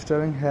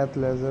 starring Heath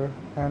Ledger,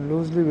 and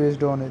loosely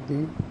based on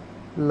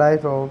the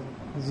life of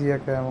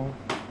Giacomo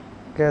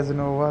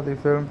Casanova. The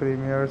film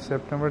premiered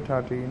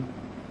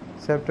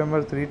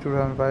September 3,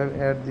 2005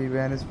 at the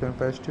Venice Film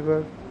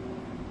Festival.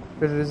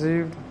 It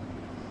received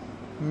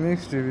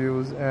mixed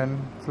reviews and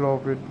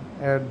flopped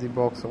at the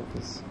box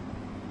office.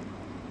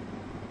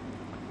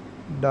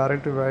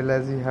 Directed by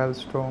Leslie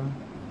Hellstrom,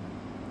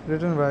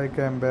 written by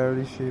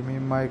Camberly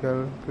Shimi,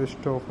 Michael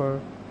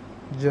Christopher,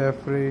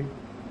 Jeffrey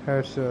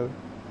Herschel,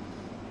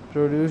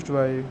 produced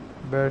by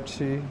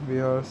Betsy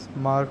Beers,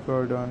 Mark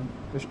Gordon,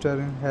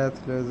 starring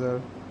Heath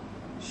Ledger,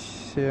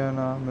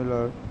 Sienna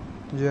Miller,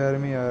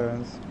 Jeremy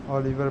Irons,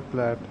 Oliver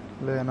Platt,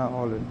 Lena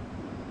Olin.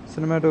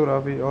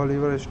 Cinematography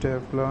Oliver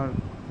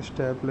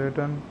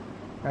Stapleton,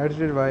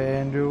 edited by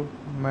Andrew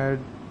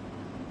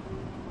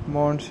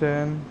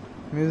Monson,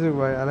 music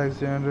by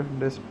Alexander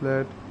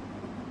Desplat,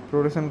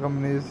 production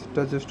companies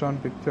Touchstone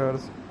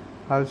Pictures,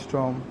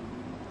 Hellstrom,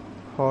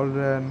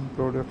 Holden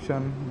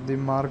Production, The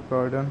Mark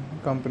Gordon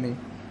Company.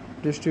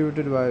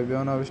 Distributed by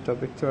Buena Vista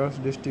Pictures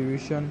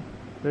Distribution.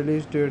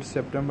 Release date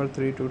September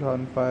 3,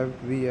 2005.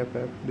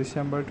 VFF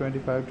December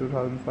 25,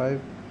 2005.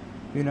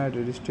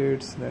 United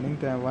States. Running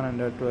time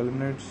 112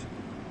 minutes.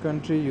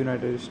 Country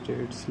United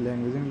States.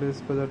 Language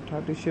English. Budget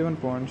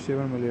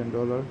 $37.7 million.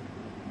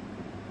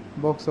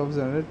 Box office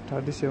generate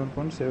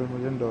 $37.7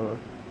 million.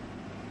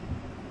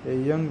 A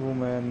young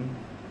woman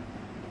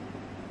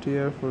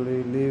tearfully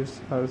leaves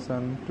her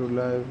son to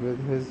live with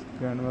his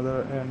grandmother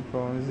and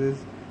promises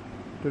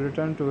to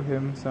return to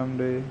him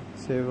someday.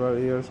 Several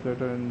years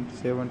later, in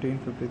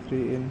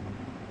 1753, in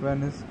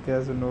Venice,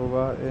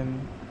 Casanova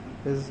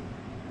is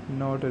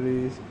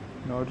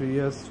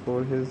notorious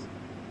for his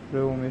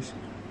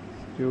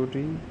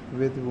promiscuity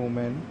with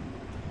women,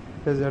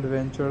 his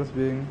adventures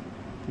being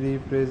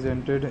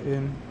represented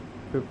in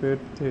puppet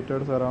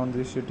theaters around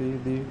the city.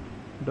 The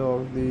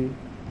dog, the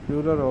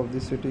ruler of the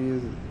city,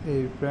 is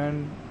a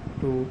friend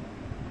to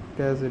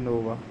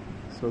Casanova.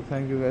 So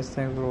thank you guys,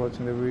 thanks for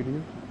watching the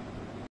video.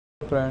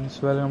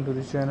 Friends, welcome to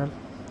the channel.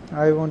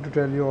 I want to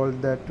tell you all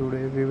that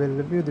today we will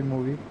review the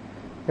movie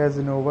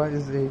Casanova.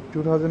 Is a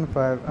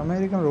 2005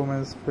 American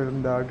romance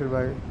film directed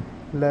by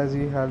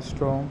Lazy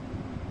Hallstrom,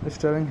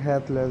 starring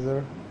Heath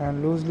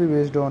and loosely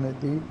based on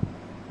the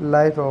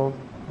life of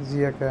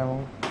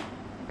Giacomo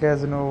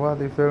Casanova.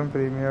 The film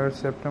premiered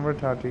September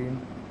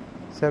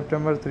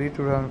 3,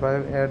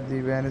 2005 at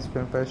the Venice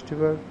Film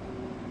Festival.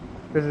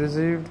 It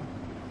received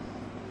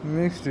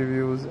mixed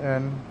reviews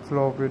and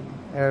flopped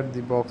at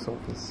the box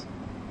office.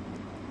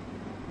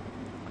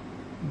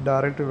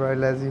 Directed by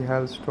Lazy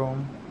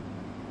Hallstrom,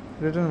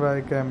 written by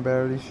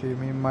Kimberly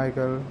Shimi,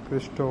 Michael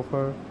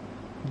Christopher,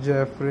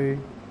 Jeffrey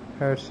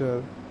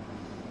Hetzel,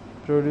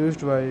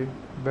 produced by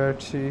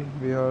Betsy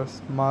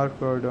Beers, Mark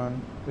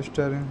Gordon,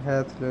 starring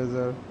Heath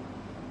Ledger,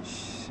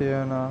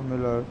 Sienna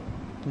Miller,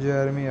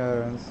 Jeremy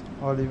Irons,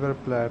 Oliver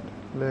Platt,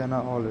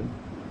 Lena Olin.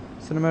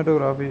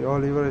 Cinematography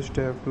Oliver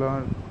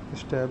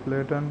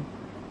Stapleton,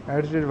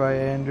 edited by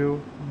Andrew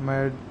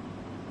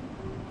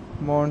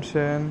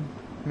Monson,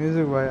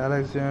 music by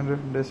Alexander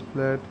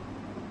Desplat.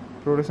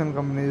 Production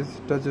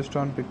companies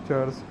Touchstone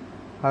Pictures,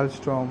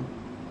 Hallstrom,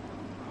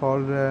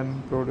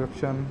 Holden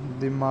Production,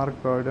 The Mark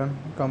Gordon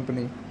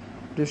Company.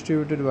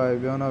 Distributed by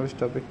Buena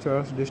Vista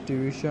Pictures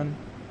Distribution.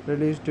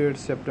 Release date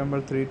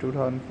September 3,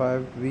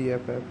 2005.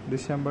 VFF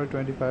December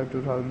 25,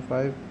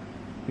 2005.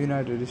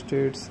 United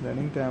States.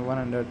 Running time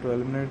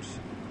 112 minutes.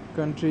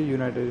 Country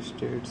United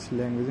States.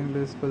 Language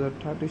English. Budget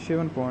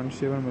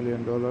 $37.7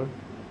 million.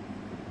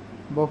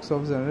 Box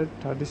office generate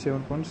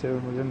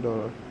 $37.7 million.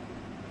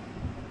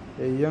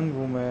 A young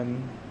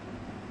woman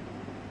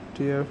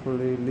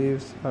tearfully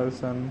leaves her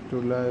son to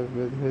live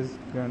with his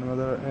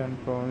grandmother and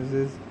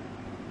promises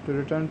to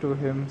return to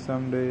him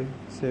someday.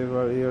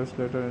 Several years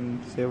later, in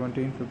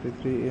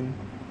 1753, in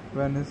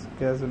Venice,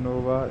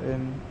 Casanova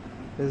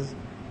is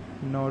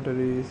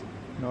notorious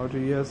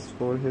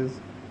for his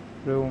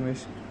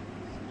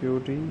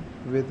promiscuity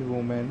with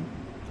women,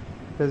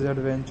 his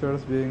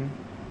adventures being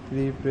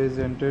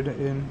represented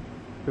in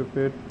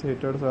puppet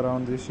theaters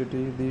around the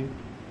city. The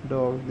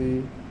dog,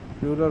 the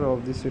ruler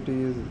of the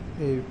city, is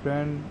a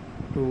friend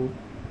to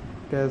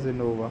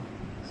Casanova.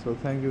 So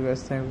thank you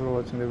guys, thanks for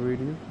watching the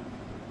video.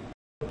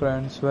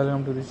 Friends,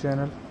 welcome to the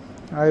channel.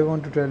 I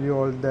want to tell you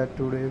all that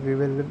today we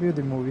will review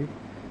the movie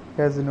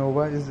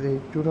Casanova. Is a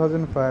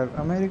 2005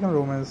 American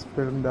romance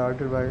film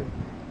directed by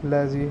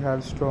Lazy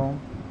Hallstrom,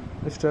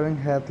 starring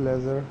Heath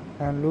Ledger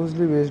and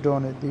loosely based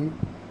on the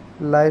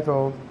life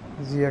of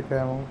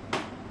Giacomo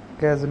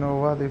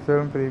Casanova. The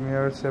film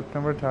premiered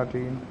September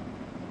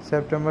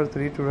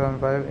 3,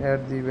 2005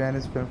 at the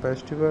Venice Film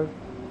Festival.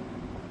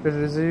 It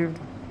received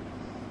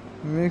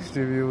mixed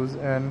reviews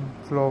and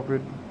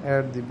flopped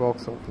at the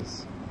box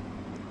office.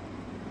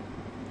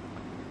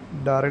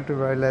 Directed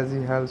by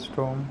Lazy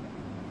Hallstrom,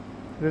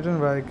 written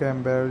by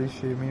Kimberly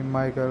Shimi,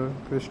 Michael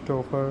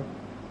Christopher,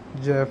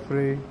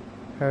 Jeffrey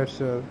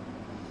Hetzel,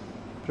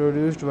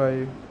 produced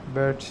by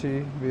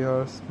Betsy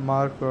Beers,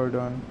 Mark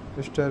Gordon,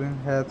 starring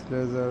Heath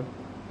Ledger,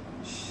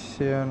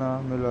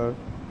 Sienna Miller,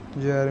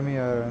 Jeremy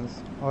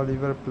Irons,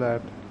 Oliver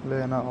Platt,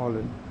 Lena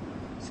Olin.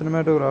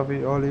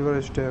 Cinematography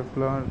Oliver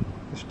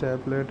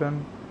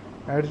Stapleton,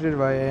 edited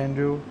by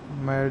Andrew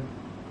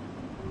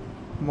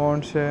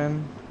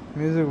Monson,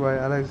 music by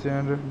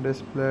Alexander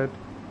Desplat.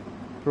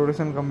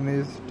 Production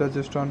companies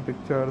Touchstone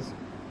Pictures,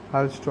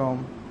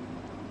 Hallstrom,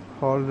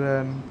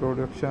 Holden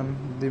Production,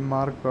 The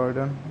Mark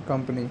Gordon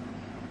Company.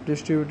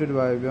 Distributed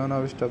by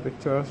Buena Vista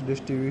Pictures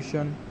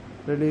Distribution.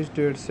 Release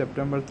date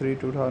September 3,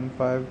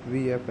 2005.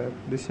 VFF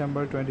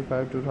December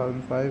 25,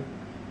 2005.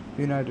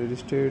 United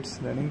States.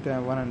 Running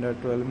time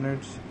 112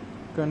 minutes.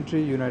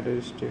 Country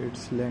United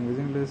States. Language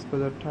English.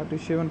 Budget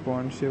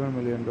 $37.7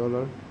 million.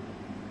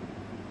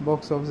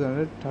 Box office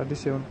generate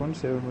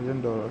 $37.7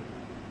 million.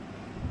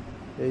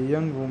 A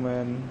young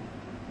woman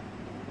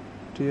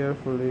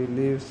tearfully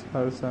leaves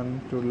her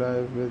son to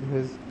live with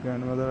his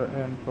grandmother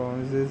and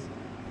promises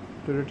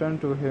to return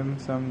to him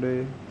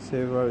someday.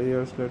 Several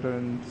years later,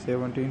 in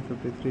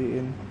 1753,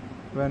 in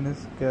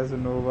Venice,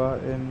 Casanova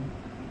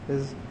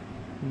is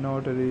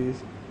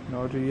notorious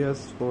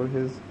for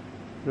his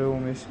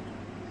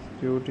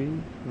promiscuity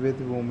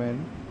with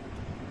women,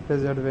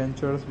 his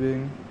adventures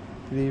being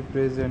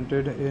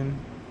represented in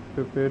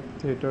puppet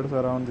theaters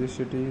around the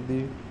city.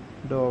 The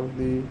dog,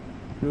 the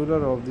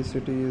ruler of the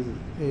city, is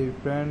a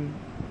friend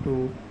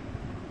to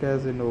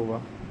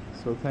Casanova.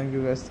 So thank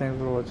you guys, thanks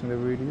for watching the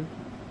video.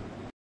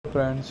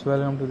 Friends,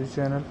 welcome to the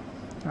channel.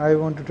 I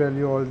want to tell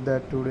you all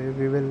that today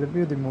we will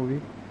review the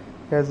movie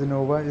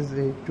Casanova. Is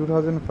a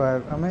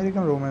 2005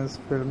 American romance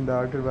film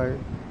directed by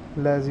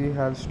Lazy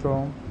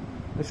Hallstrom,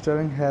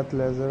 starring Heath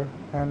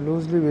and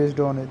loosely based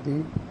on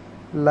the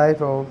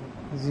life of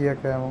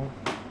Giacomo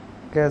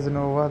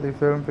Casanova. The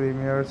film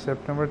premiered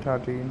September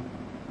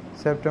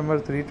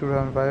 3,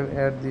 2005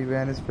 at the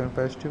Venice Film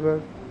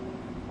Festival.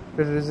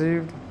 It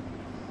received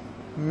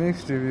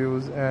mixed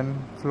reviews and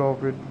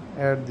flopped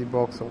at the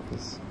box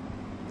office.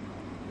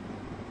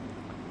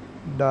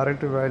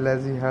 Directed by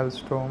Lazy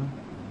Hallstrom,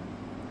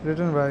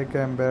 written by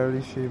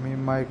Camberly Shimi,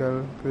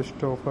 Michael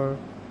Christopher,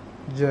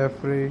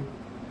 Jeffrey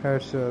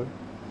Herschel,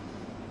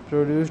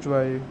 produced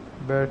by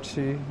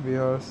Betsy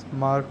Beers,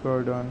 Mark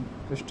Gordon,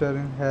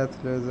 starring Heath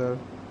Ledger,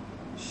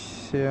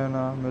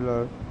 Sienna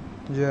Miller,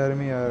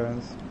 Jeremy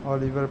Irons,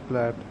 Oliver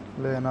Platt,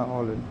 Lena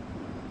Olin.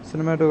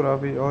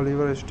 Cinematography: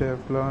 Oliver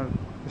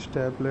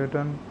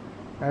Stapleton,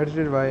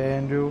 edited by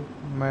Andrew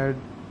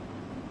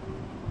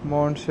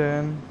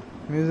Monson,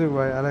 music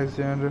by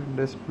Alexander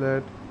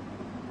Desplat.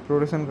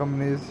 Production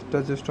companies: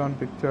 Touchstone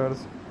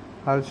Pictures,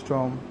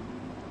 Hallstrom,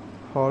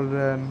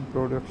 Holden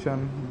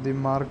Production, The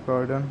Mark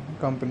Gordon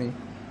Company.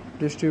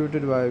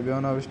 Distributed by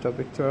Buena Vista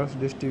Pictures.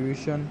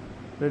 Distribution.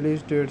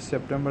 Release date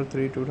September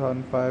 3,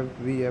 2005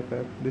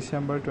 VFF.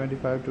 December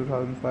 25,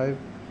 2005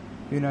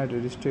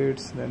 United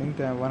States. Running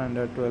time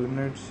 112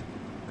 minutes.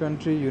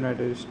 Country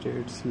United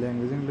States.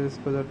 Language English.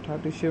 Budget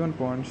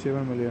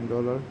 $37.7 million.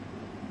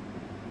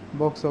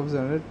 Box office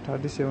generate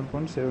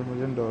 $37.7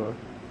 million.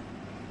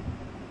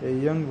 A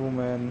young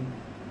woman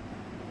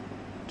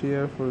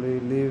tearfully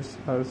leaves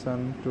her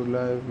son to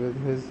live with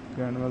his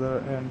grandmother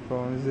and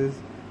promises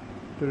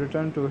to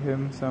return to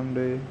him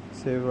someday.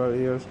 Several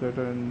years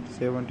later, in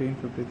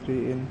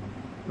 1753, in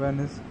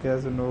Venice,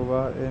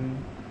 Casanova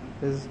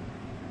is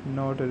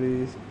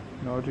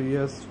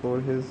notorious for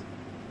his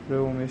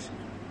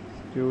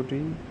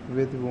promiscuity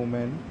with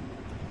women,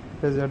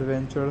 his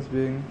adventures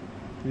being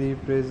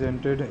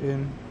represented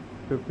in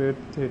puppet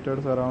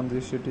theaters around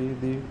the city.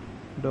 The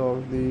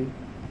dog, the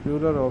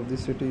ruler of the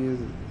city, is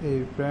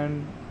a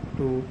friend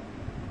to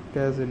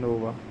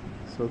Casanova.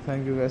 So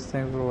thank you guys,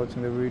 thanks for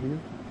watching the video.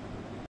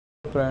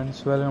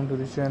 Friends, welcome to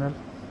the channel.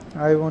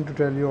 I want to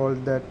tell you all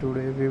that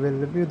today we will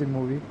review the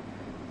movie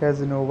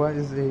Casanova.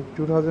 Is a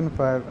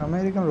 2005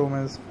 American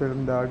romance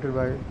film directed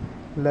by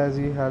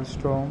Lazy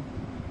Hallstrom,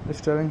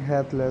 starring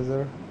Heath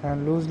Ledger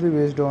and loosely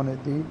based on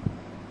the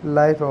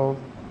life of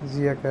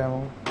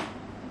Giacomo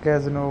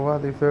Casanova.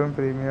 The film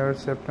premiered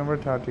September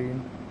 3,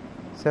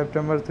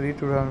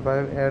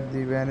 2005 at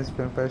the Venice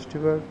Film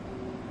Festival.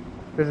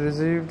 It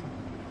received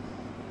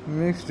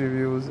mixed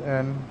reviews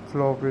and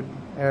flopped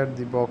at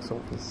the box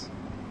office.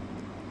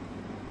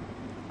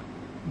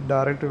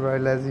 Directed by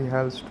Lazy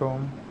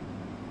Hallstrom,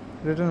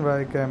 written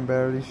by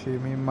Camberly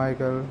Shimi,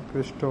 Michael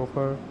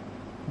Christopher,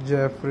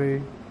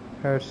 Jeffrey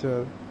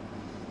Herschel,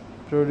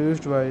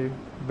 produced by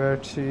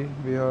Betsy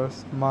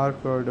Beers,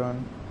 Mark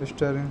Gordon,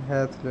 starring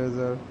Heath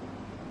Ledger,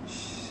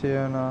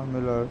 Sienna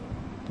Miller,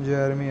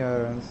 Jeremy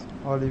Irons,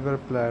 Oliver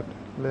Platt,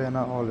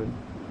 Lena Olin.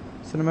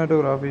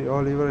 Cinematography: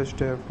 Oliver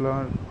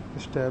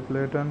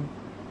Stapleton,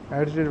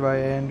 edited by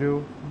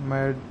Andrew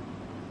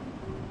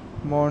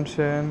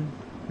Monson,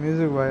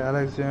 music by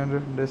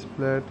Alexander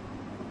Desplat.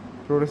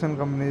 Production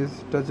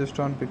companies: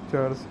 Touchstone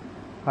Pictures,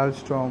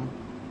 Hallstrom,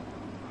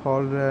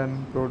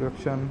 Holden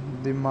Production,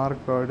 The Mark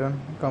Gordon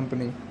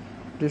Company.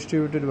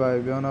 Distributed by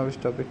Buena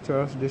Vista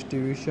Pictures.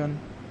 Distribution.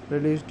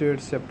 Release date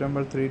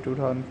September 3,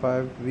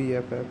 2005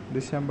 VFF.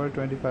 December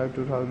 25,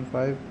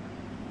 2005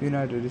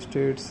 United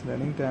States.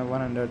 Running time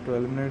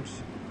 112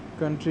 minutes.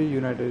 Country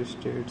United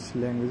States.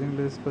 Language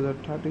English.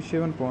 Budget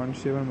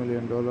 $37.7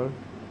 million.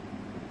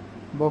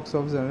 Box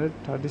office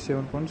generate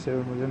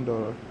 $37.7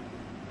 million.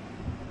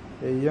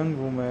 A young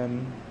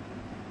woman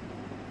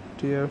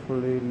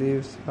tearfully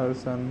leaves her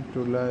son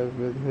to live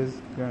with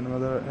his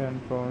grandmother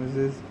and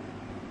promises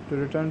to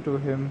return to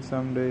him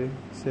someday.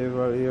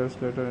 Several years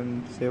later,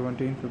 in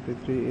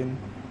 1753, in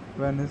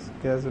Venice,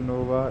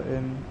 Casanova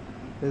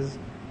is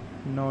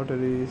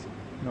notorious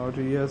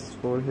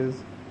for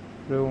his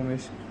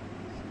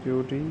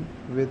promiscuity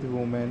with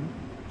women,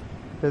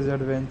 his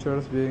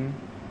adventures being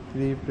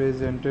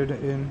represented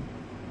in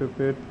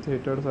puppet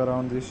theaters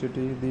around the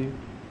city. The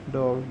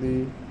dog,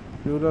 the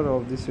ruler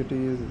of the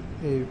city, is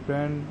a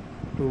friend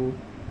to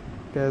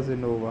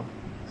Casanova.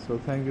 So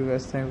thank you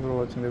guys, thanks for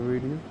watching the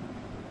video.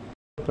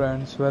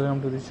 Friends,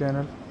 welcome to the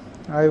channel.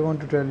 I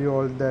want to tell you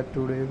all that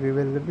today we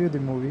will review the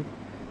movie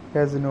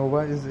Casanova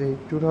is a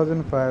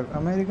 2005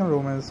 American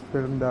romance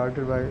film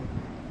directed by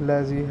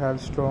Lazi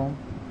Hallstrom,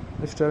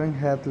 starring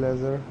Heath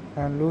Ledger,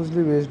 and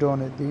loosely based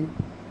on the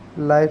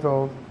life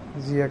of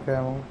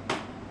Giacomo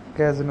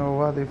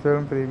Casanova. The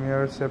film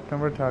premiered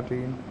September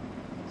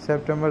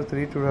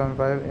 3,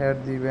 2005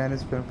 at the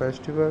Venice Film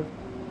Festival.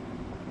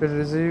 It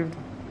received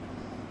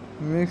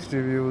mixed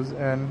reviews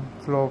and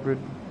flopped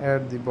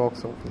at the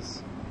box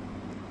office.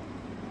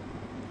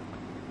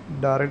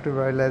 Directed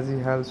by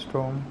Lazi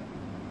Hallstrom,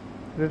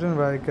 written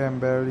by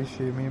Camberly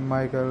Shimi,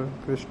 Michael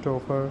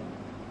Christopher,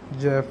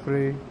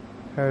 Jeffrey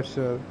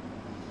Herschel,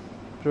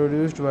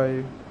 produced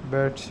by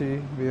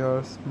Betsy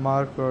Beers,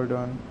 Mark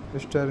Gordon,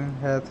 starring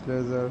Heath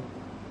Ledger,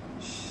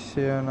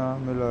 Sienna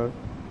Miller,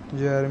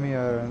 Jeremy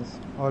Irons,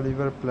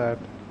 Oliver Platt,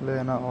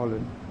 Lena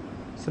Olin.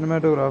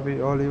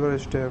 Cinematography Oliver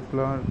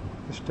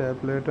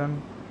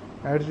Stapleton,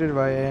 edited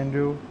by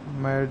Andrew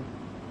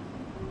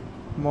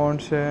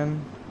Montshane,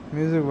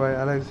 music by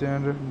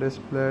Alexander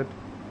Desplat,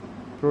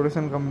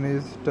 production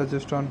companies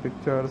Touchstone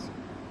Pictures,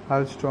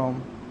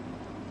 Hallstrom,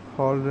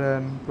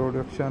 Holden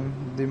Production,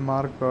 The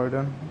Mark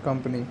Gordon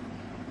Company,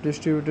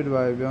 distributed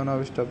by Buena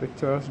Vista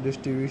Pictures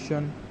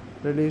Distribution,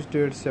 release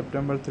date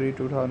September 3,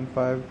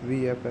 2005,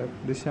 VFF,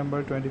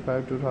 December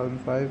 25,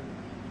 2005,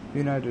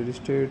 United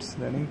States,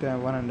 running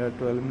time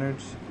 112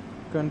 minutes,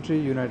 country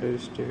United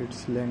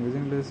States, language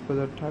English,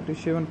 budget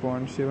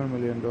 $37.7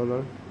 million,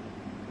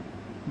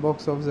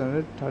 box office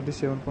generate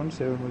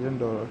 $37.7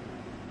 million.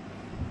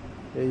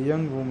 A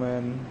young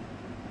woman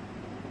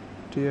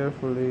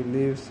tearfully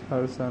leaves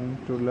her son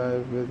to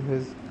live with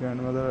his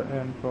grandmother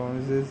and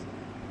promises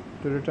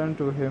to return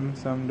to him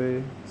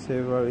someday.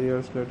 Several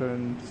years later,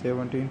 in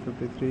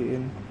 1753,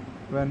 in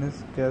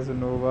Venice,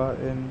 Casanova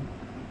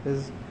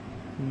is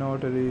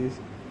notorious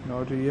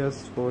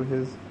for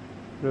his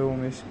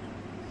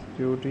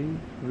promiscuity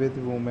with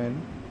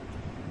women,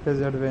 his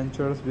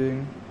adventures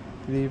being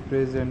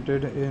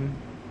represented in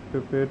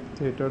puppet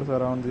theaters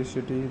around the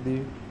city.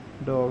 The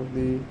dog,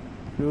 the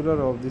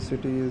ruler of the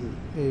city, is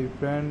a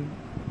friend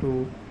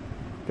to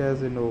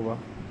Casanova.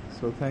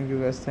 So thank you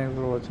guys, thanks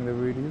for watching the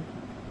video.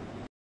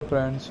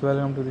 Friends,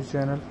 welcome to the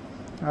channel.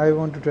 I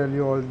want to tell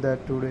you all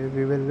that today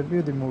we will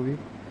review the movie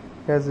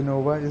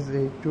Casanova. Is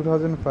a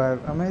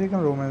 2005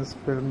 American romance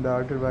film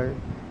directed by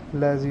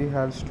Lazi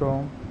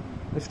Hallstrom,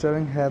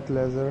 starring Heath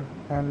Ledger,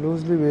 and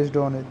loosely based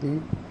on the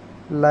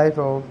life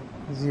of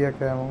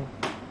Giacomo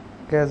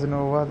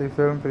Casanova. The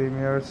film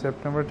premiered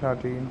September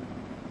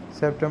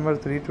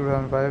 3,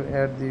 2005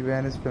 at the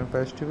Venice Film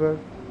Festival.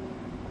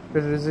 It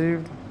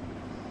received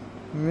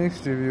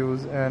mixed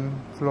reviews and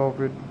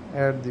flopped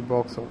at the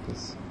box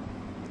office.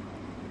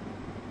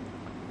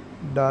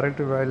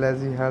 Directed by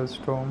Lazi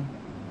Hallstrom,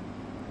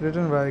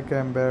 written by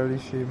Camberly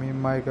Shimi,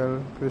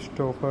 Michael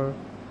Christopher,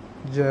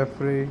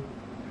 Jeffrey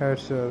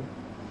Herschel,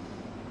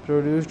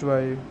 produced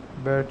by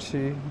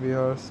Betsy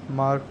Beers,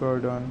 Mark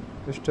Gordon,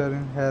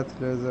 starring Heath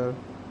Ledger,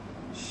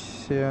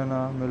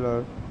 Sienna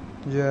Miller,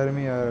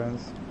 Jeremy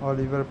Irons,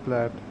 Oliver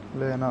Platt,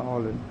 Lena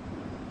Olin.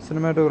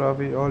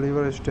 Cinematography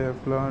Oliver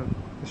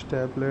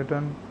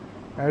Stapleton,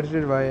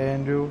 edited by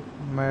Andrew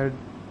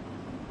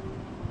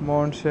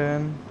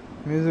Montshane,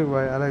 music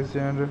by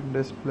Alexander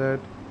Desplat,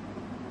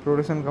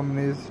 production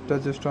companies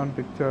Touchstone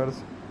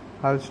Pictures,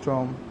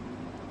 Hallstrom,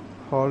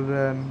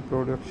 Holden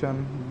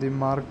Production, The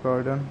Mark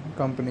Gordon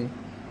Company,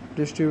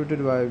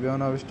 distributed by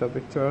Buena Vista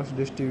Pictures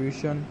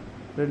Distribution,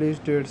 release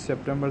date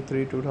September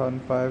 3,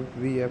 2005,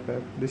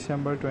 VFF,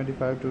 December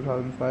 25,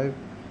 2005,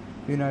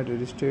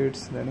 United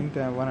States, running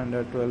time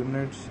 112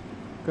 minutes,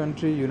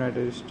 country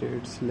United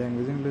States,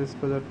 language English,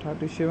 budget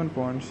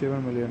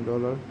 $37.7 million,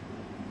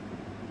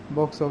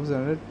 box office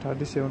generate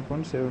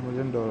 $37.7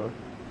 million.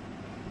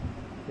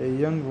 A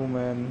young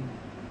woman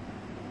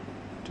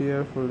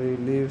tearfully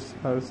leaves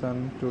her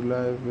son to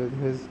live with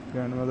his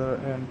grandmother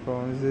and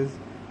promises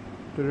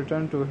to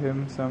return to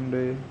him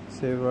someday.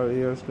 Several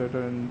years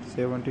later, in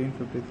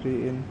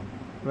 1753, in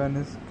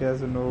Venice,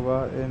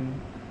 Casanova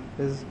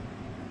is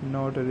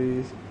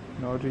notorious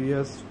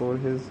for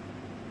his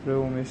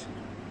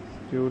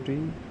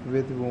promiscuity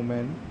with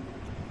women,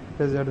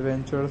 his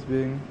adventures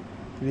being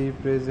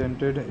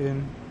represented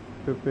in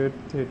puppet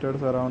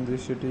theaters around the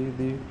city.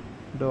 The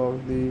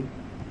dog, the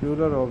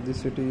ruler of the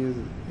city, is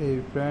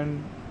a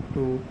friend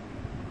to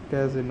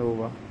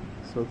Casanova.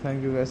 So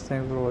thank you guys,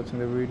 thanks for watching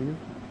the video.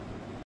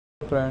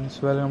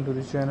 Friends, welcome to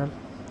the channel.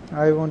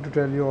 I want to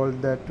tell you all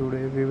that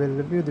today we will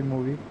review the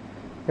movie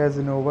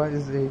Casanova.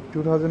 Is a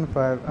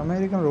 2005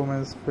 American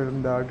romance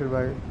film directed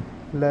by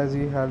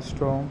Lazi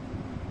Hallstrom,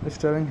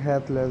 starring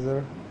Heath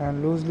Ledger,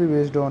 and loosely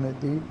based on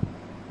the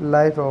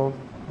life of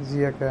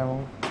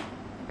Giacomo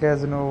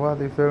Casanova.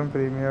 The film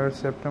premiered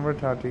September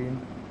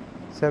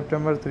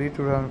 3,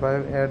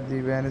 2005 at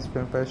the Venice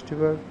Film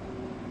Festival.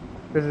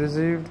 It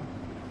received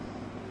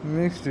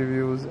mixed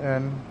reviews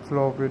and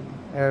flopped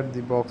at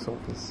the box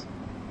office.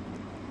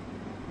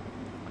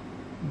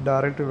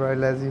 Directed by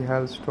Lazi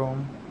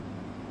Hallstrom,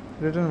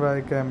 written by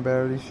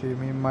Camberly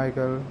Shimi,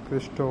 Michael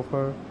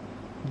Christopher,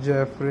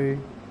 Jeffrey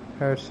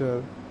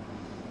Herschel,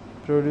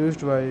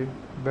 Produced by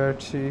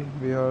Betsy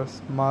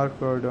Beers, Mark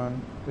Gordon,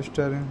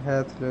 starring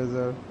Heath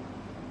Ledger,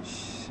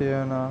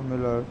 Sienna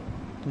Miller,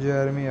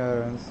 Jeremy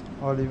Irons,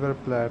 Oliver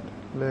Platt,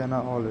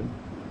 Lena Olin.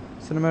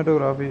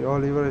 Cinematography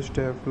Oliver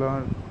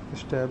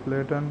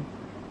Stapleton,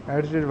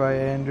 edited by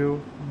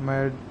Andrew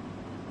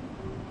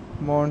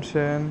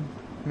Montchan,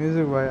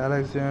 music by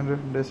Alexander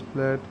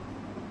Desplat,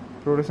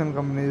 production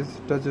companies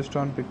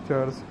Touchstone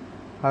Pictures,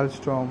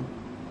 Hallstrom,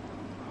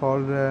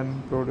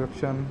 Holden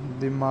Production,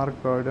 The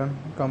Mark Gordon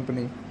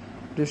Company,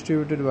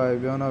 distributed by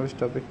Buena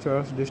Vista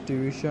Pictures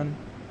Distribution,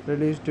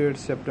 release date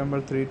September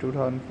 3,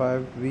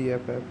 2005,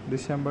 VFF,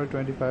 December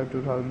 25,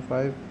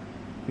 2005,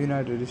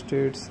 United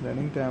States,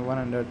 running time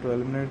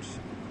 112 minutes,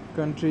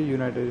 country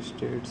United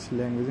States,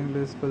 language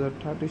English, budget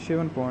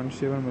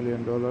 $37.7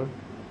 million,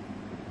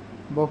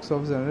 box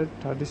office generate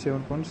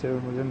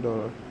 $37.7 million.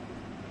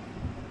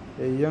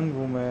 A young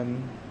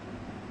woman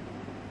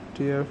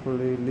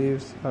tearfully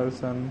leaves her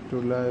son to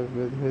live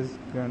with his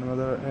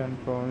grandmother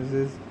and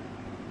promises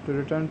to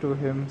return to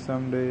him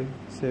someday.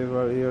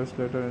 Several years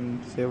later, in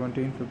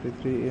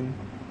 1753, in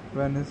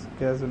Venice,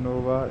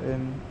 Casanova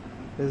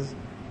is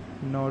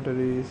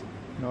notorious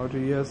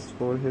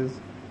for his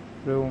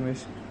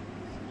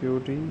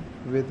promiscuity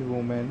with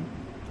women,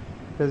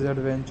 his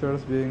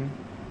adventures being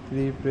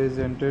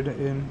represented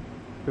in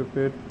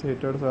puppet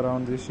theaters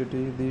around the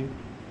city. The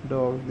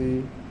dog,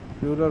 the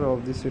ruler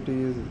of the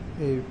city, is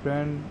a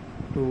friend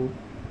to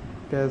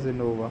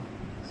Casanova.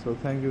 So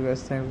thank you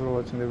guys, thanks for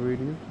watching the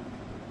video.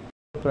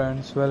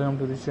 Friends, welcome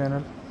to the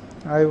channel.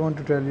 I want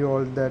to tell you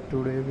all that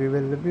today we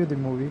will review the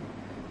movie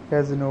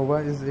Casanova.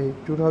 Is a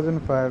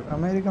 2005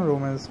 American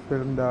romance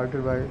film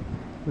directed by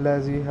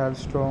Lazi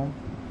Hallstrom,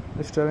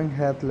 starring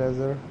Heath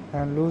Ledger,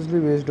 and loosely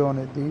based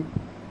on the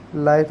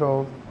life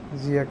of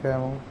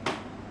Giacomo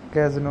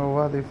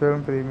Casanova. The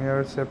film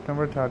premiered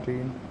September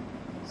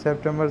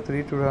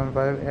 3,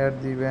 2005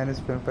 at the Venice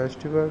Film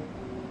Festival.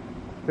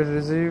 It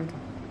received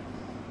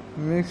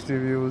mixed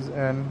reviews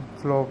and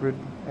flopped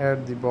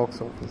at the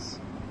box office.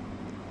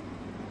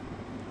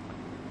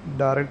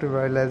 Directed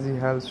by Lazi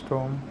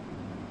Hallstrom,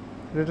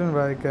 written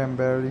by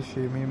Camberly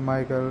Shimi,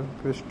 Michael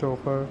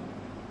Christopher,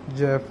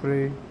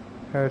 Jeffrey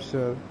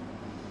Hetzer,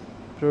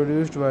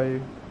 produced by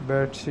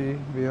Betsy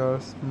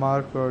Beers,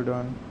 Mark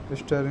Gordon,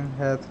 starring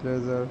Heath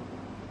Ledger,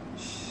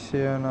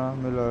 Sienna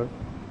Miller,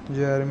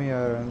 Jeremy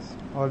Irons,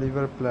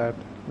 Oliver Platt,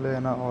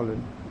 Lena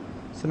Olin.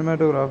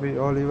 Cinematography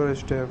Oliver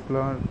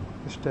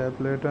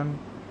Stapleton,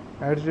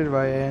 edited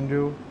by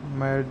Andrew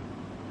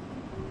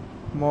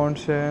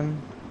Montchan,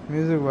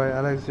 music by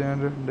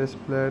Alexander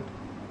Desplat,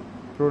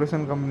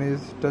 production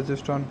companies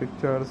Touchstone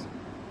Pictures,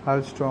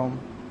 Hallstrom,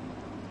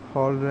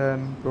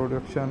 Holden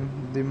Production,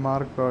 The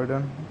Mark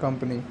Gordon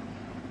Company,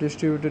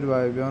 distributed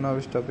by Buena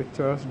Vista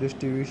Pictures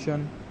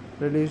Distribution,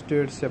 release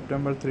date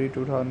September 3,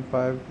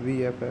 2005,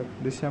 VFF,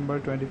 December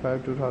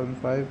 25,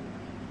 2005,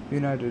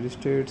 United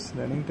States,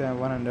 running time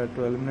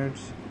 112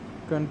 minutes,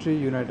 country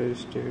United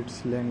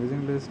States, language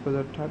English,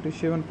 budget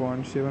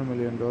 $37.7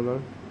 million,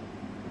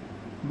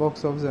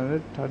 box office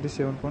generate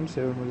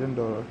 $37.7 million.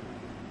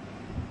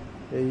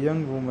 A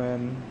young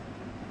woman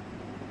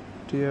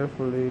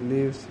tearfully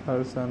leaves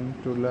her son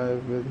to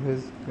live with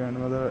his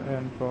grandmother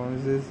and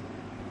promises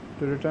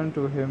to return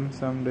to him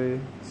someday.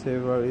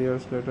 Several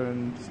years later,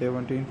 in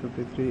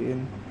 1753,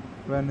 in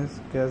Venice,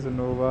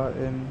 Casanova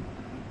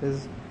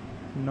is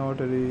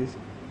notorious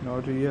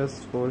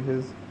for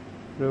his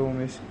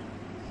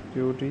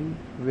promiscuity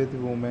with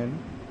women,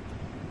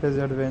 his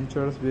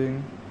adventures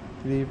being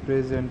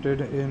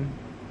represented in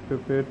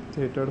puppet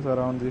theaters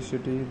around the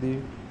city. The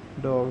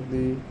dog,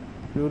 the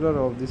ruler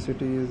of the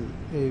city, is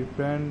a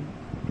friend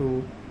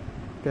to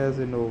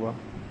Casanova.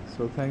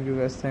 So thank you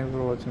guys, thanks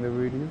for watching the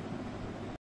video.